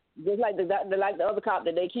to, just like the other cop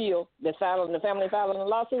that they killed, the family filing a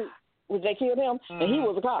lawsuit, which they killed him, and he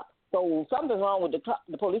was a cop. So something's wrong with the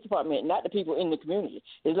police department, not the people in the community.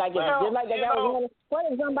 It's like just like that guy was running. What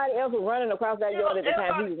if somebody else was running across that yard at the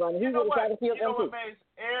time he was running? He would have tried to kill them too.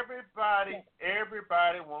 Everybody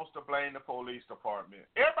wants to blame the police department.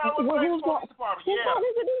 Everybody wants to blame the police department.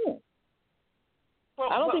 Yeah.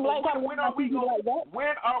 I don't think black cops when are we going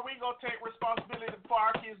to take responsibility for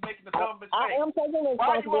our kids making the dumb mistakes? I am taking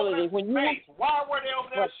responsibility. Why were they over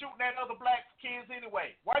there shooting at other black kids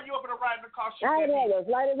anyway? Why are you over there riding the car shooting at people? As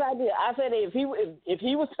light as I did. I said if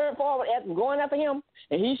he was turned forward going after him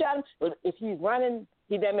and he shot him, but if he's running,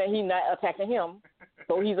 that meant he's not attacking him.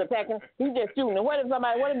 So he's attacking. He's just shooting. And what if like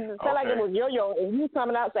it was Yo-Yo and you was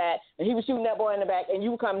coming outside and he was shooting that boy in the back and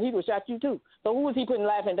you were coming, he would shot you too. So who was he putting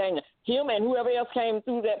life in danger? Him and whoever else came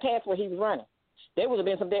through that path where he was running. There would have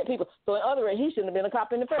been some dead people. So in other words, he shouldn't have been a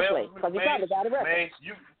cop in the first place because he probably got arrested.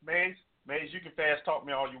 Maze, you can fast talk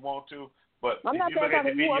me all you want to, but I'm if not you look at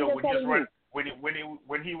the video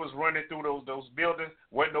when he was running through those buildings,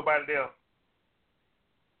 wasn't nobody there.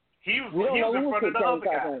 He was in front of the other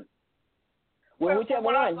guy. Well, whichever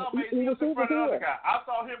one. He was in front of the other guy. I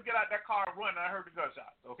saw him get out that car and run, and I heard the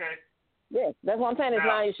gunshots, okay? Yes, that's what I'm saying. It's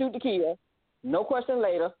now you shoot to kill. No question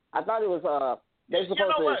later. I thought it was, they were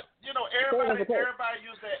supposed to. Everybody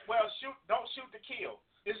use that, well, don't shoot to kill.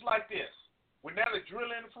 It's like this. When they're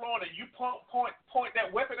drilling the floor and you point that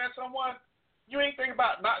weapon at someone, you ain't thinking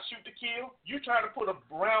about not shoot to kill. You try to put a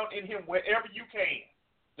round in him wherever you can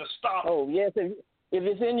to stop him. Oh, yes. If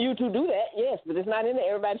it's in you to do that, yes, but it's not in there.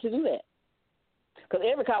 Everybody should do that. Because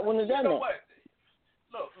every cop wouldn't have done that. What?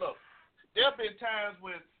 Look. There have been times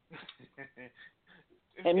when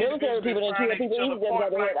and military people didn't kill people either just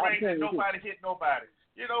like they had opportunity. Nobody hit nobody.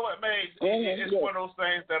 You know what, Maze? It's one of those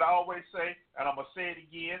things that I always say, and I'm going to say it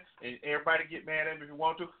again, and everybody get mad at me if you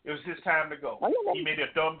want to. It was his time to go. He made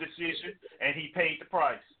a dumb decision, and he paid the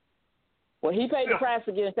price. Well, he paid the price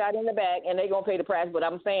for getting shot in the back, and they're going to pay the price. But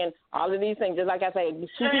I'm saying all of these things, just like I say, two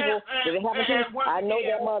people that it happened to, I know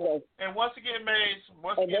their mothers. And once again, Maze, you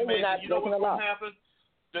know what's going to happen?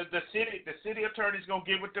 The city attorney's going to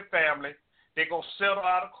get with the family. They're going to settle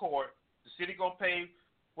out of court. The city going to pay,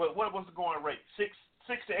 what was the going rate? $6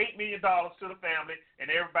 to $8 million to the family, and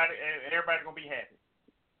everybody going to be happy.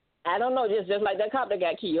 I don't know, just like that cop that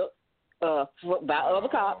got killed by other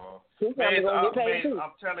cops. His family going to get paid too.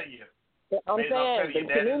 I'm telling you. I'm saying the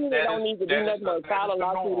community don't need to do nothing but file a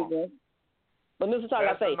lawsuit again. But Mr. Talk,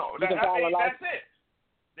 I say you can file a lawsuit. That's it.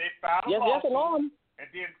 They file a lawsuit. That's a norm. And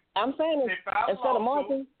then I'm saying instead of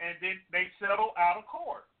marching, and then they settle out of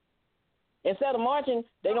court. Instead of marching,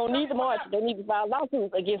 they don't need to march. They need to file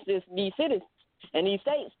lawsuits against these cities and these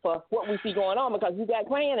states for what we see going on because you got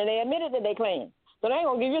Klan and they admitted that they Klan. So they ain't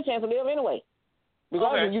gonna give you a chance to live anyway.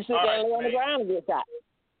 Because you sit there and lay on the ground and get shot.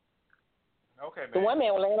 Okay, man. The one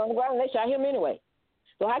man was laying on the ground and they shot him anyway.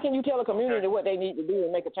 So how can you tell a community what they need to do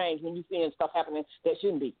and make a change when you're seeing stuff happening that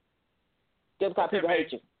shouldn't be? Just because people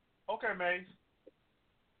hate you. Okay, man.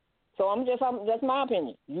 So that's my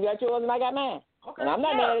opinion. You got yours and I got mine. Okay, and I'm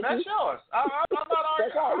not mad at that's you. yours. I'm not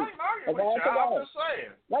arguing. I ain't arguing with you. I'm just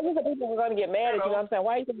saying. Why you think people are going to get mad at you? I'm saying,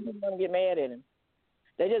 why you think people are going to get mad at him?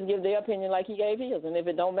 They just give their opinion like he gave his, and if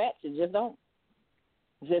it don't match, it just don't.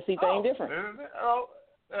 Just see things different.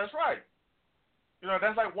 That's right. You know,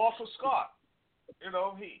 that's like Walter Scott. You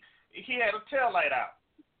know, he had a tail light out.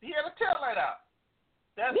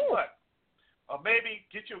 That's what. Or maybe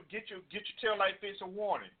get your tail light fixed a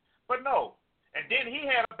warning. But no. And then he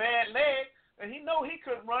had a bad leg, and he know he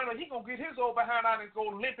couldn't run, or he gonna get his old behind out and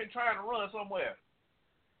go limping trying to run somewhere.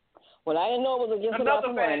 Well, I didn't know it was against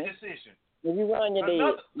another bad decision. If you run, you're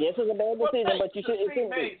dead. Yes, it's a bad decision, but you should.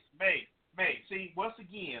 Maze, see, once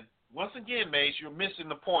again, Maze, you're missing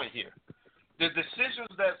the point here. The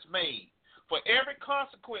decisions that's made, for every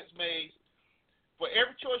consequence, Maze, for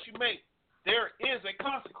every choice you make, there is a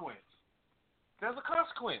consequence. There's a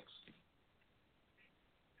consequence.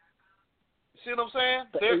 See what I'm saying?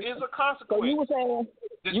 There is a consequence. So you were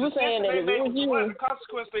saying that if it was you, the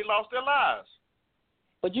consequence, they lost their lives.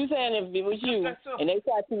 But you saying if it was you and they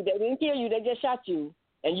shot you, they didn't kill you, they just shot you,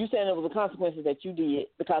 and you saying it was the consequences that you did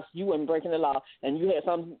because you weren't breaking the law, and you had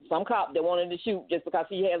some cop that wanted to shoot just because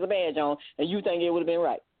he has a badge on, and you think it would have been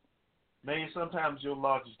right. Maybe sometimes your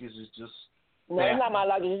logic is just. No, it's not my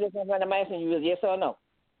logic. It's just something I'm asking you is yes or no.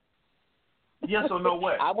 Yes or no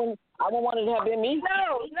what? I wouldn't want it to have been me.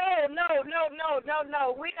 No. We're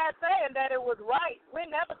not saying that it was right. We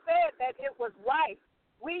never said that it was right.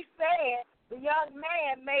 We said the young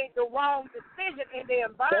man made the wrong decision in the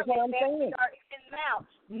environment that we are in now.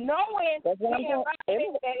 Knowing the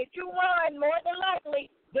environment that if you run, more than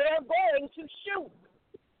likely, they're going to shoot.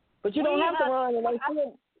 But you don't have to run and they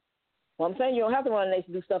should. Well, I'm saying you don't have to run and they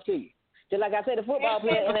should do stuff to you. Just like I said, the football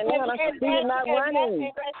player in Atlanta, he is not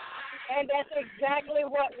running. And that's exactly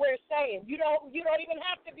what we're saying. You don't even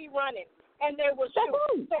have to be running, and they will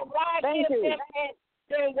shoot. So why give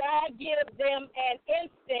them an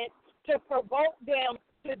instant to provoke them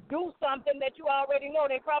to do something that you already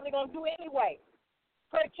know they're probably gonna do anyway?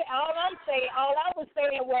 All I was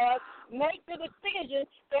saying was make the decision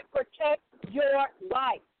that protects your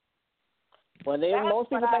life. Well,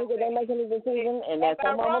 most people think that they're making a decision, and that's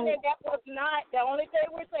some of them. That was not the only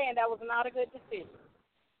thing we're saying. That was not a good decision.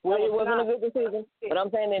 Well, it wasn't a good decision, but I'm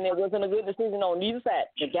saying that it wasn't a good decision on neither side.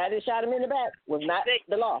 The guy that shot him in the back was not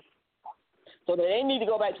the law. So they need to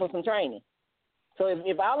go back for some training. So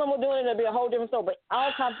if all of them were doing it, it'd be a whole different story. But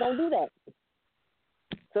all cops don't do that.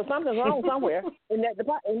 So something's wrong somewhere in that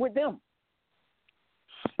department with them.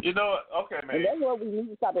 You know, okay, man. And that's what we need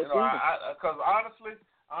to stop at. Because honestly,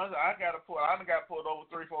 I done got pulled over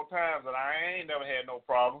 3-4 times, and I ain't never had no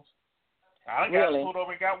problems. I done got pulled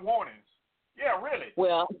over and got warnings. Yeah, really.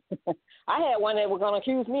 Well, I had one that was going to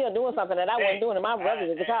accuse me of doing something that I wasn't doing, and my brother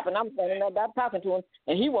was a cop, and I'm standing there talking to him,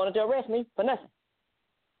 and he wanted to arrest me for nothing.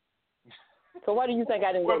 So why do you think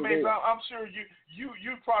I didn't go to jail? I'm sure you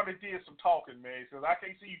probably did some talking, man, because I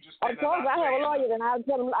can't see you just standing there. I have a lawyer, and I'll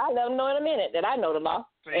let him know in a minute that I know the law.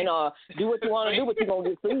 See? And do what you want to do, but you're going to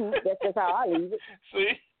get sued. That's just how I leave it.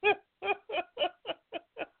 See?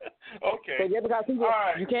 Okay. So just because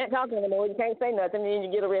you can't talk anymore, you can't say nothing, and then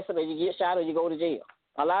you get arrested or you get shot or you go to jail.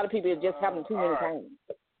 A lot of people, it just happens too many times.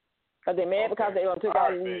 Because they're mad because they took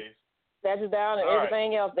all these statues down and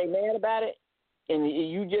everything else. They mad about it. And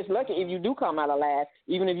you just lucky if you do come out alive,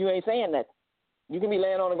 even if you ain't saying nothing. You can be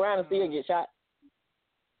laying on the ground and still get shot,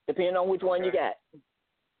 depending on which one you got.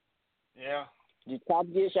 Yeah. You cops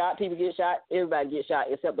get shot, people get shot, everybody gets shot,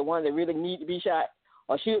 except the ones that really need to be shot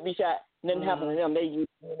or should be shot. Nothing happens to them. They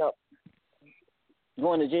end up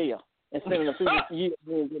going to jail and spending a few years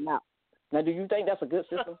getting out. Now, do you think that's a good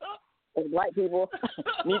system that black people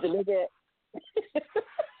need to look at?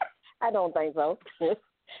 I don't think so.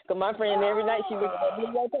 Because my friend, every night she looks at me.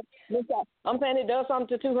 I'm saying it does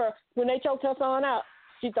something to her. When they choked her son out,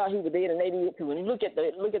 she thought he was dead, and they did too. And look at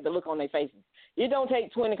the look on their faces. It don't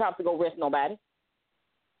take 20 cops to go arrest nobody.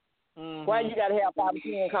 Mm-hmm. Why you got to have 5 or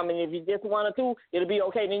 10 coming? If you just 1 or 2, it'll be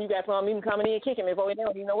okay. Then you got some even coming in kicking before they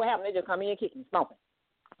don't even know what happened. They just come in kicking, stomping.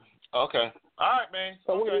 Okay. All right, man.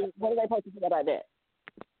 So okay. what are they supposed to think about that?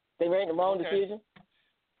 They made the wrong decision?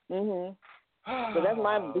 Mm-hmm. So that's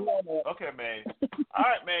my view on that. Okay, man. All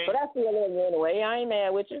right, man. But I still love you anyway. I ain't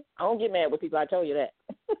mad with you. I don't get mad with people. I told you that.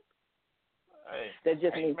 Hey, that's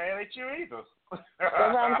just me. I ain't me. mad at you either. That's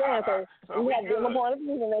what I'm saying. So we have different point of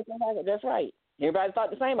view, and that's right. Everybody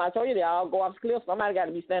thought the same. I told you they all go off the cliff. Somebody got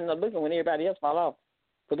to be standing up looking when everybody else fall off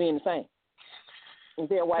for being the same. And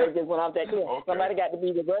tell why they just went off that cliff. Okay. Somebody got to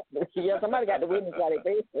be the somebody got to witness why they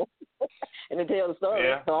failed and to tell the story.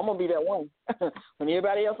 Yeah. So I'm gonna be that one. When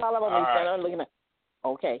everybody else fall off, I'm gonna be standing up looking at.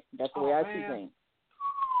 Okay, that's the way I see things.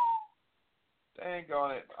 Dang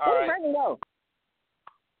on it. All right. Where did Vernon go?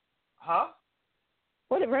 Huh?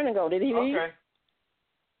 Where did Vernon go? Did he leave? Okay.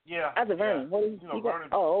 Yeah. That's Vernon. What did he Vernon.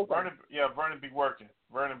 Oh, okay. Vernon be working.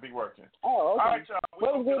 Vernon be working. Oh, okay. All right, y'all.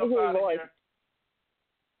 Well, it was good to hear your voice.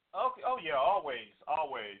 Okay. Oh yeah, always.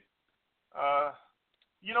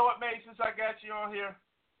 You know what, May? Since I got you on here,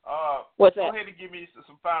 what's go that? ahead and give me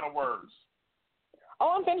some final words.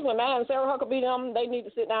 Oh, I'm finished with mine. Sarah Huckabee, they need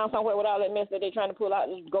to sit down somewhere with all that mess that they're trying to pull out.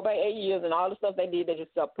 Go back 8 years and all the stuff they did. They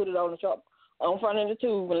just put it on front of the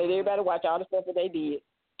tube and let everybody watch all the stuff that they did,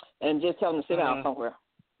 and just tell them to sit down somewhere.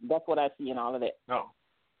 That's what I see in all of that. No.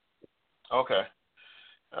 Okay.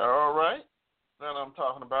 All right. That's what I'm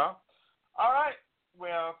talking about. All right.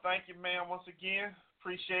 Well, thank you, ma'am, once again.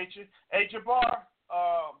 Appreciate you. Hey, Jabbar,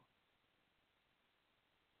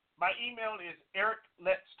 my email is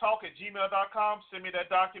ericletstalk@gmail.com. Send me that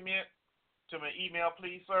document to my email,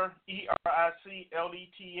 please, sir.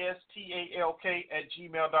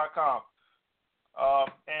 ericletstalk@gmail.com.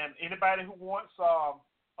 And anybody who wants a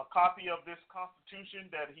copy of this Constitution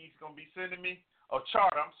that he's going to be sending me,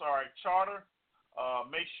 charter,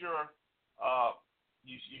 make sure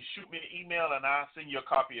you shoot me an email and I'll send you a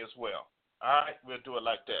copy as well. All right? We'll do it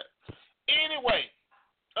like that. Anyway,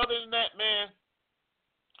 other than that, man,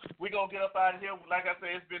 we're going to get up out of here. Like I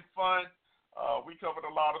said, it's been fun. We covered a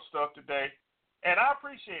lot of stuff today. And I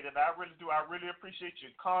appreciate it. I really do. I really appreciate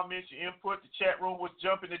your comments, your input. The chat room was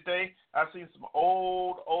jumping today. I've seen some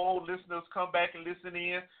old listeners come back and listen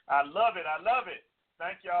in. I love it.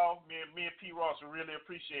 Thank y'all. Me and P. Ross, we really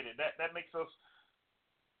appreciate it. That makes us,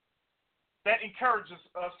 that encourages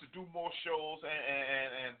us to do more shows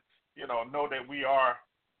and know that we are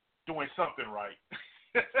doing something right.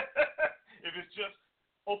 If it's just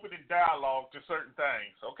opening dialogue to certain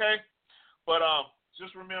things, okay? But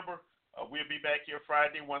just remember, we'll be back here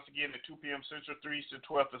Friday once again at 2 p.m. Central, 3 Eastern,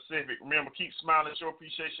 12 Pacific. Remember, keep smiling, show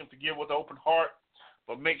appreciation, forgive with an open heart,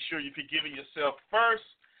 but make sure you're forgiving yourself first.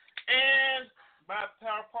 And my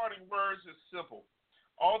parting words is simple.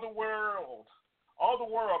 All the world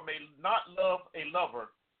may not love a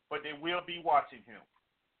lover, but they will be watching him.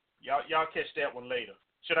 Y'all catch that one later.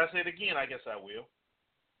 Should I say it again? I guess I will.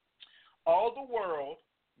 All the world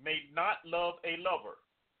may not love a lover,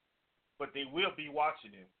 but they will be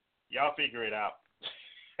watching him. Y'all figure it out.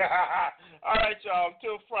 All right, y'all.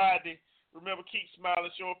 Until Friday, remember, keep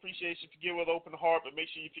smiling, show appreciation, forgive with open heart, but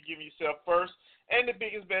make sure you forgive yourself first. And the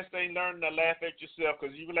biggest, best thing, learn to laugh at yourself,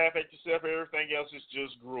 because if you laugh at yourself, everything else is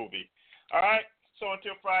just groovy. All right? So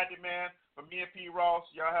until Friday, man, from me and P. Ross,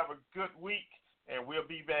 y'all have a good week, and we'll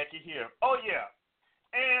be back in here. Oh, yeah.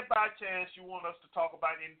 And by chance you want us to talk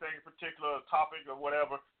about anything in particular, topic or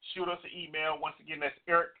whatever, shoot us an email. Once again, that's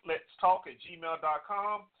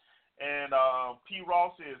ericletstalk@gmail.com. And P.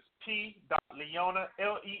 Ross is p.leona,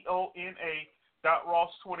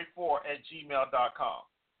 leona.ross24@gmail.com.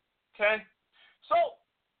 Okay? So,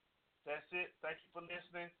 that's it. Thank you for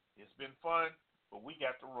listening. It's been fun, but we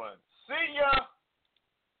got to run. See ya!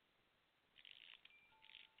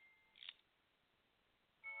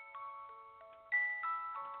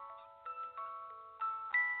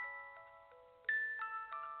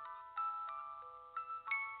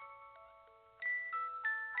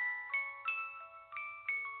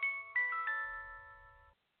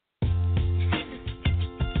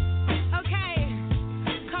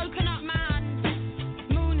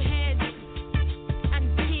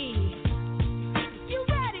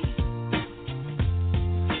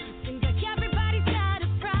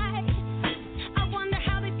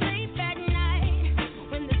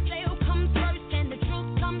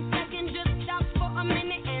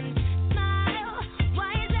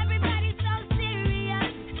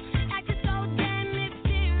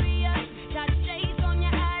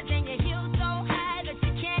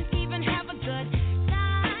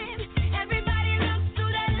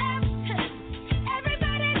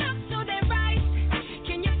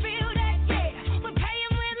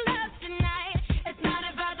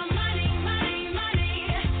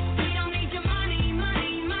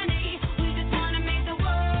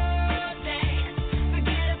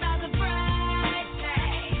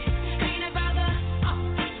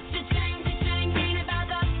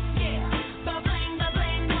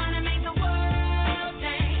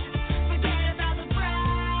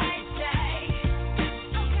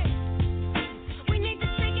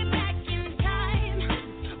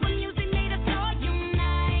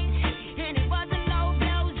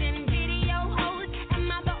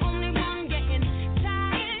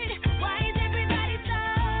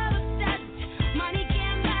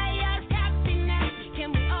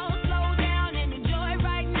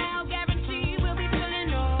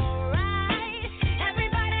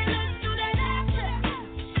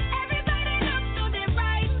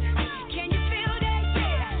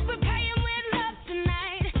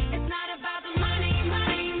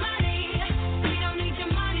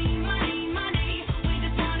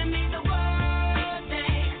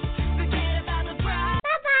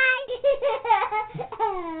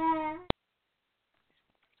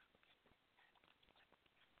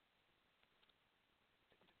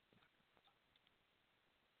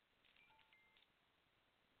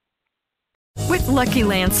 With Lucky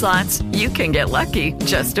Land Slots, you can get lucky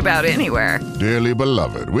just about anywhere. Dearly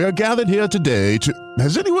beloved, we are gathered here today to...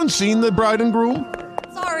 Has anyone seen the bride and groom?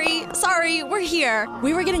 Sorry, we're here.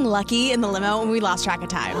 We were getting lucky in the limo and we lost track of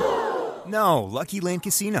time. No, Lucky Land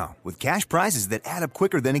Casino, with cash prizes that add up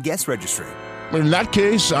quicker than a guest registry. In that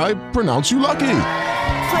case, I pronounce you lucky.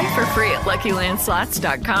 Play for free at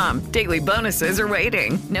LuckyLandSlots.com. Daily bonuses are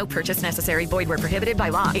waiting. No purchase necessary. Void where prohibited by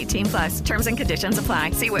law. 18+. Terms and conditions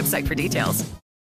apply. See website for details.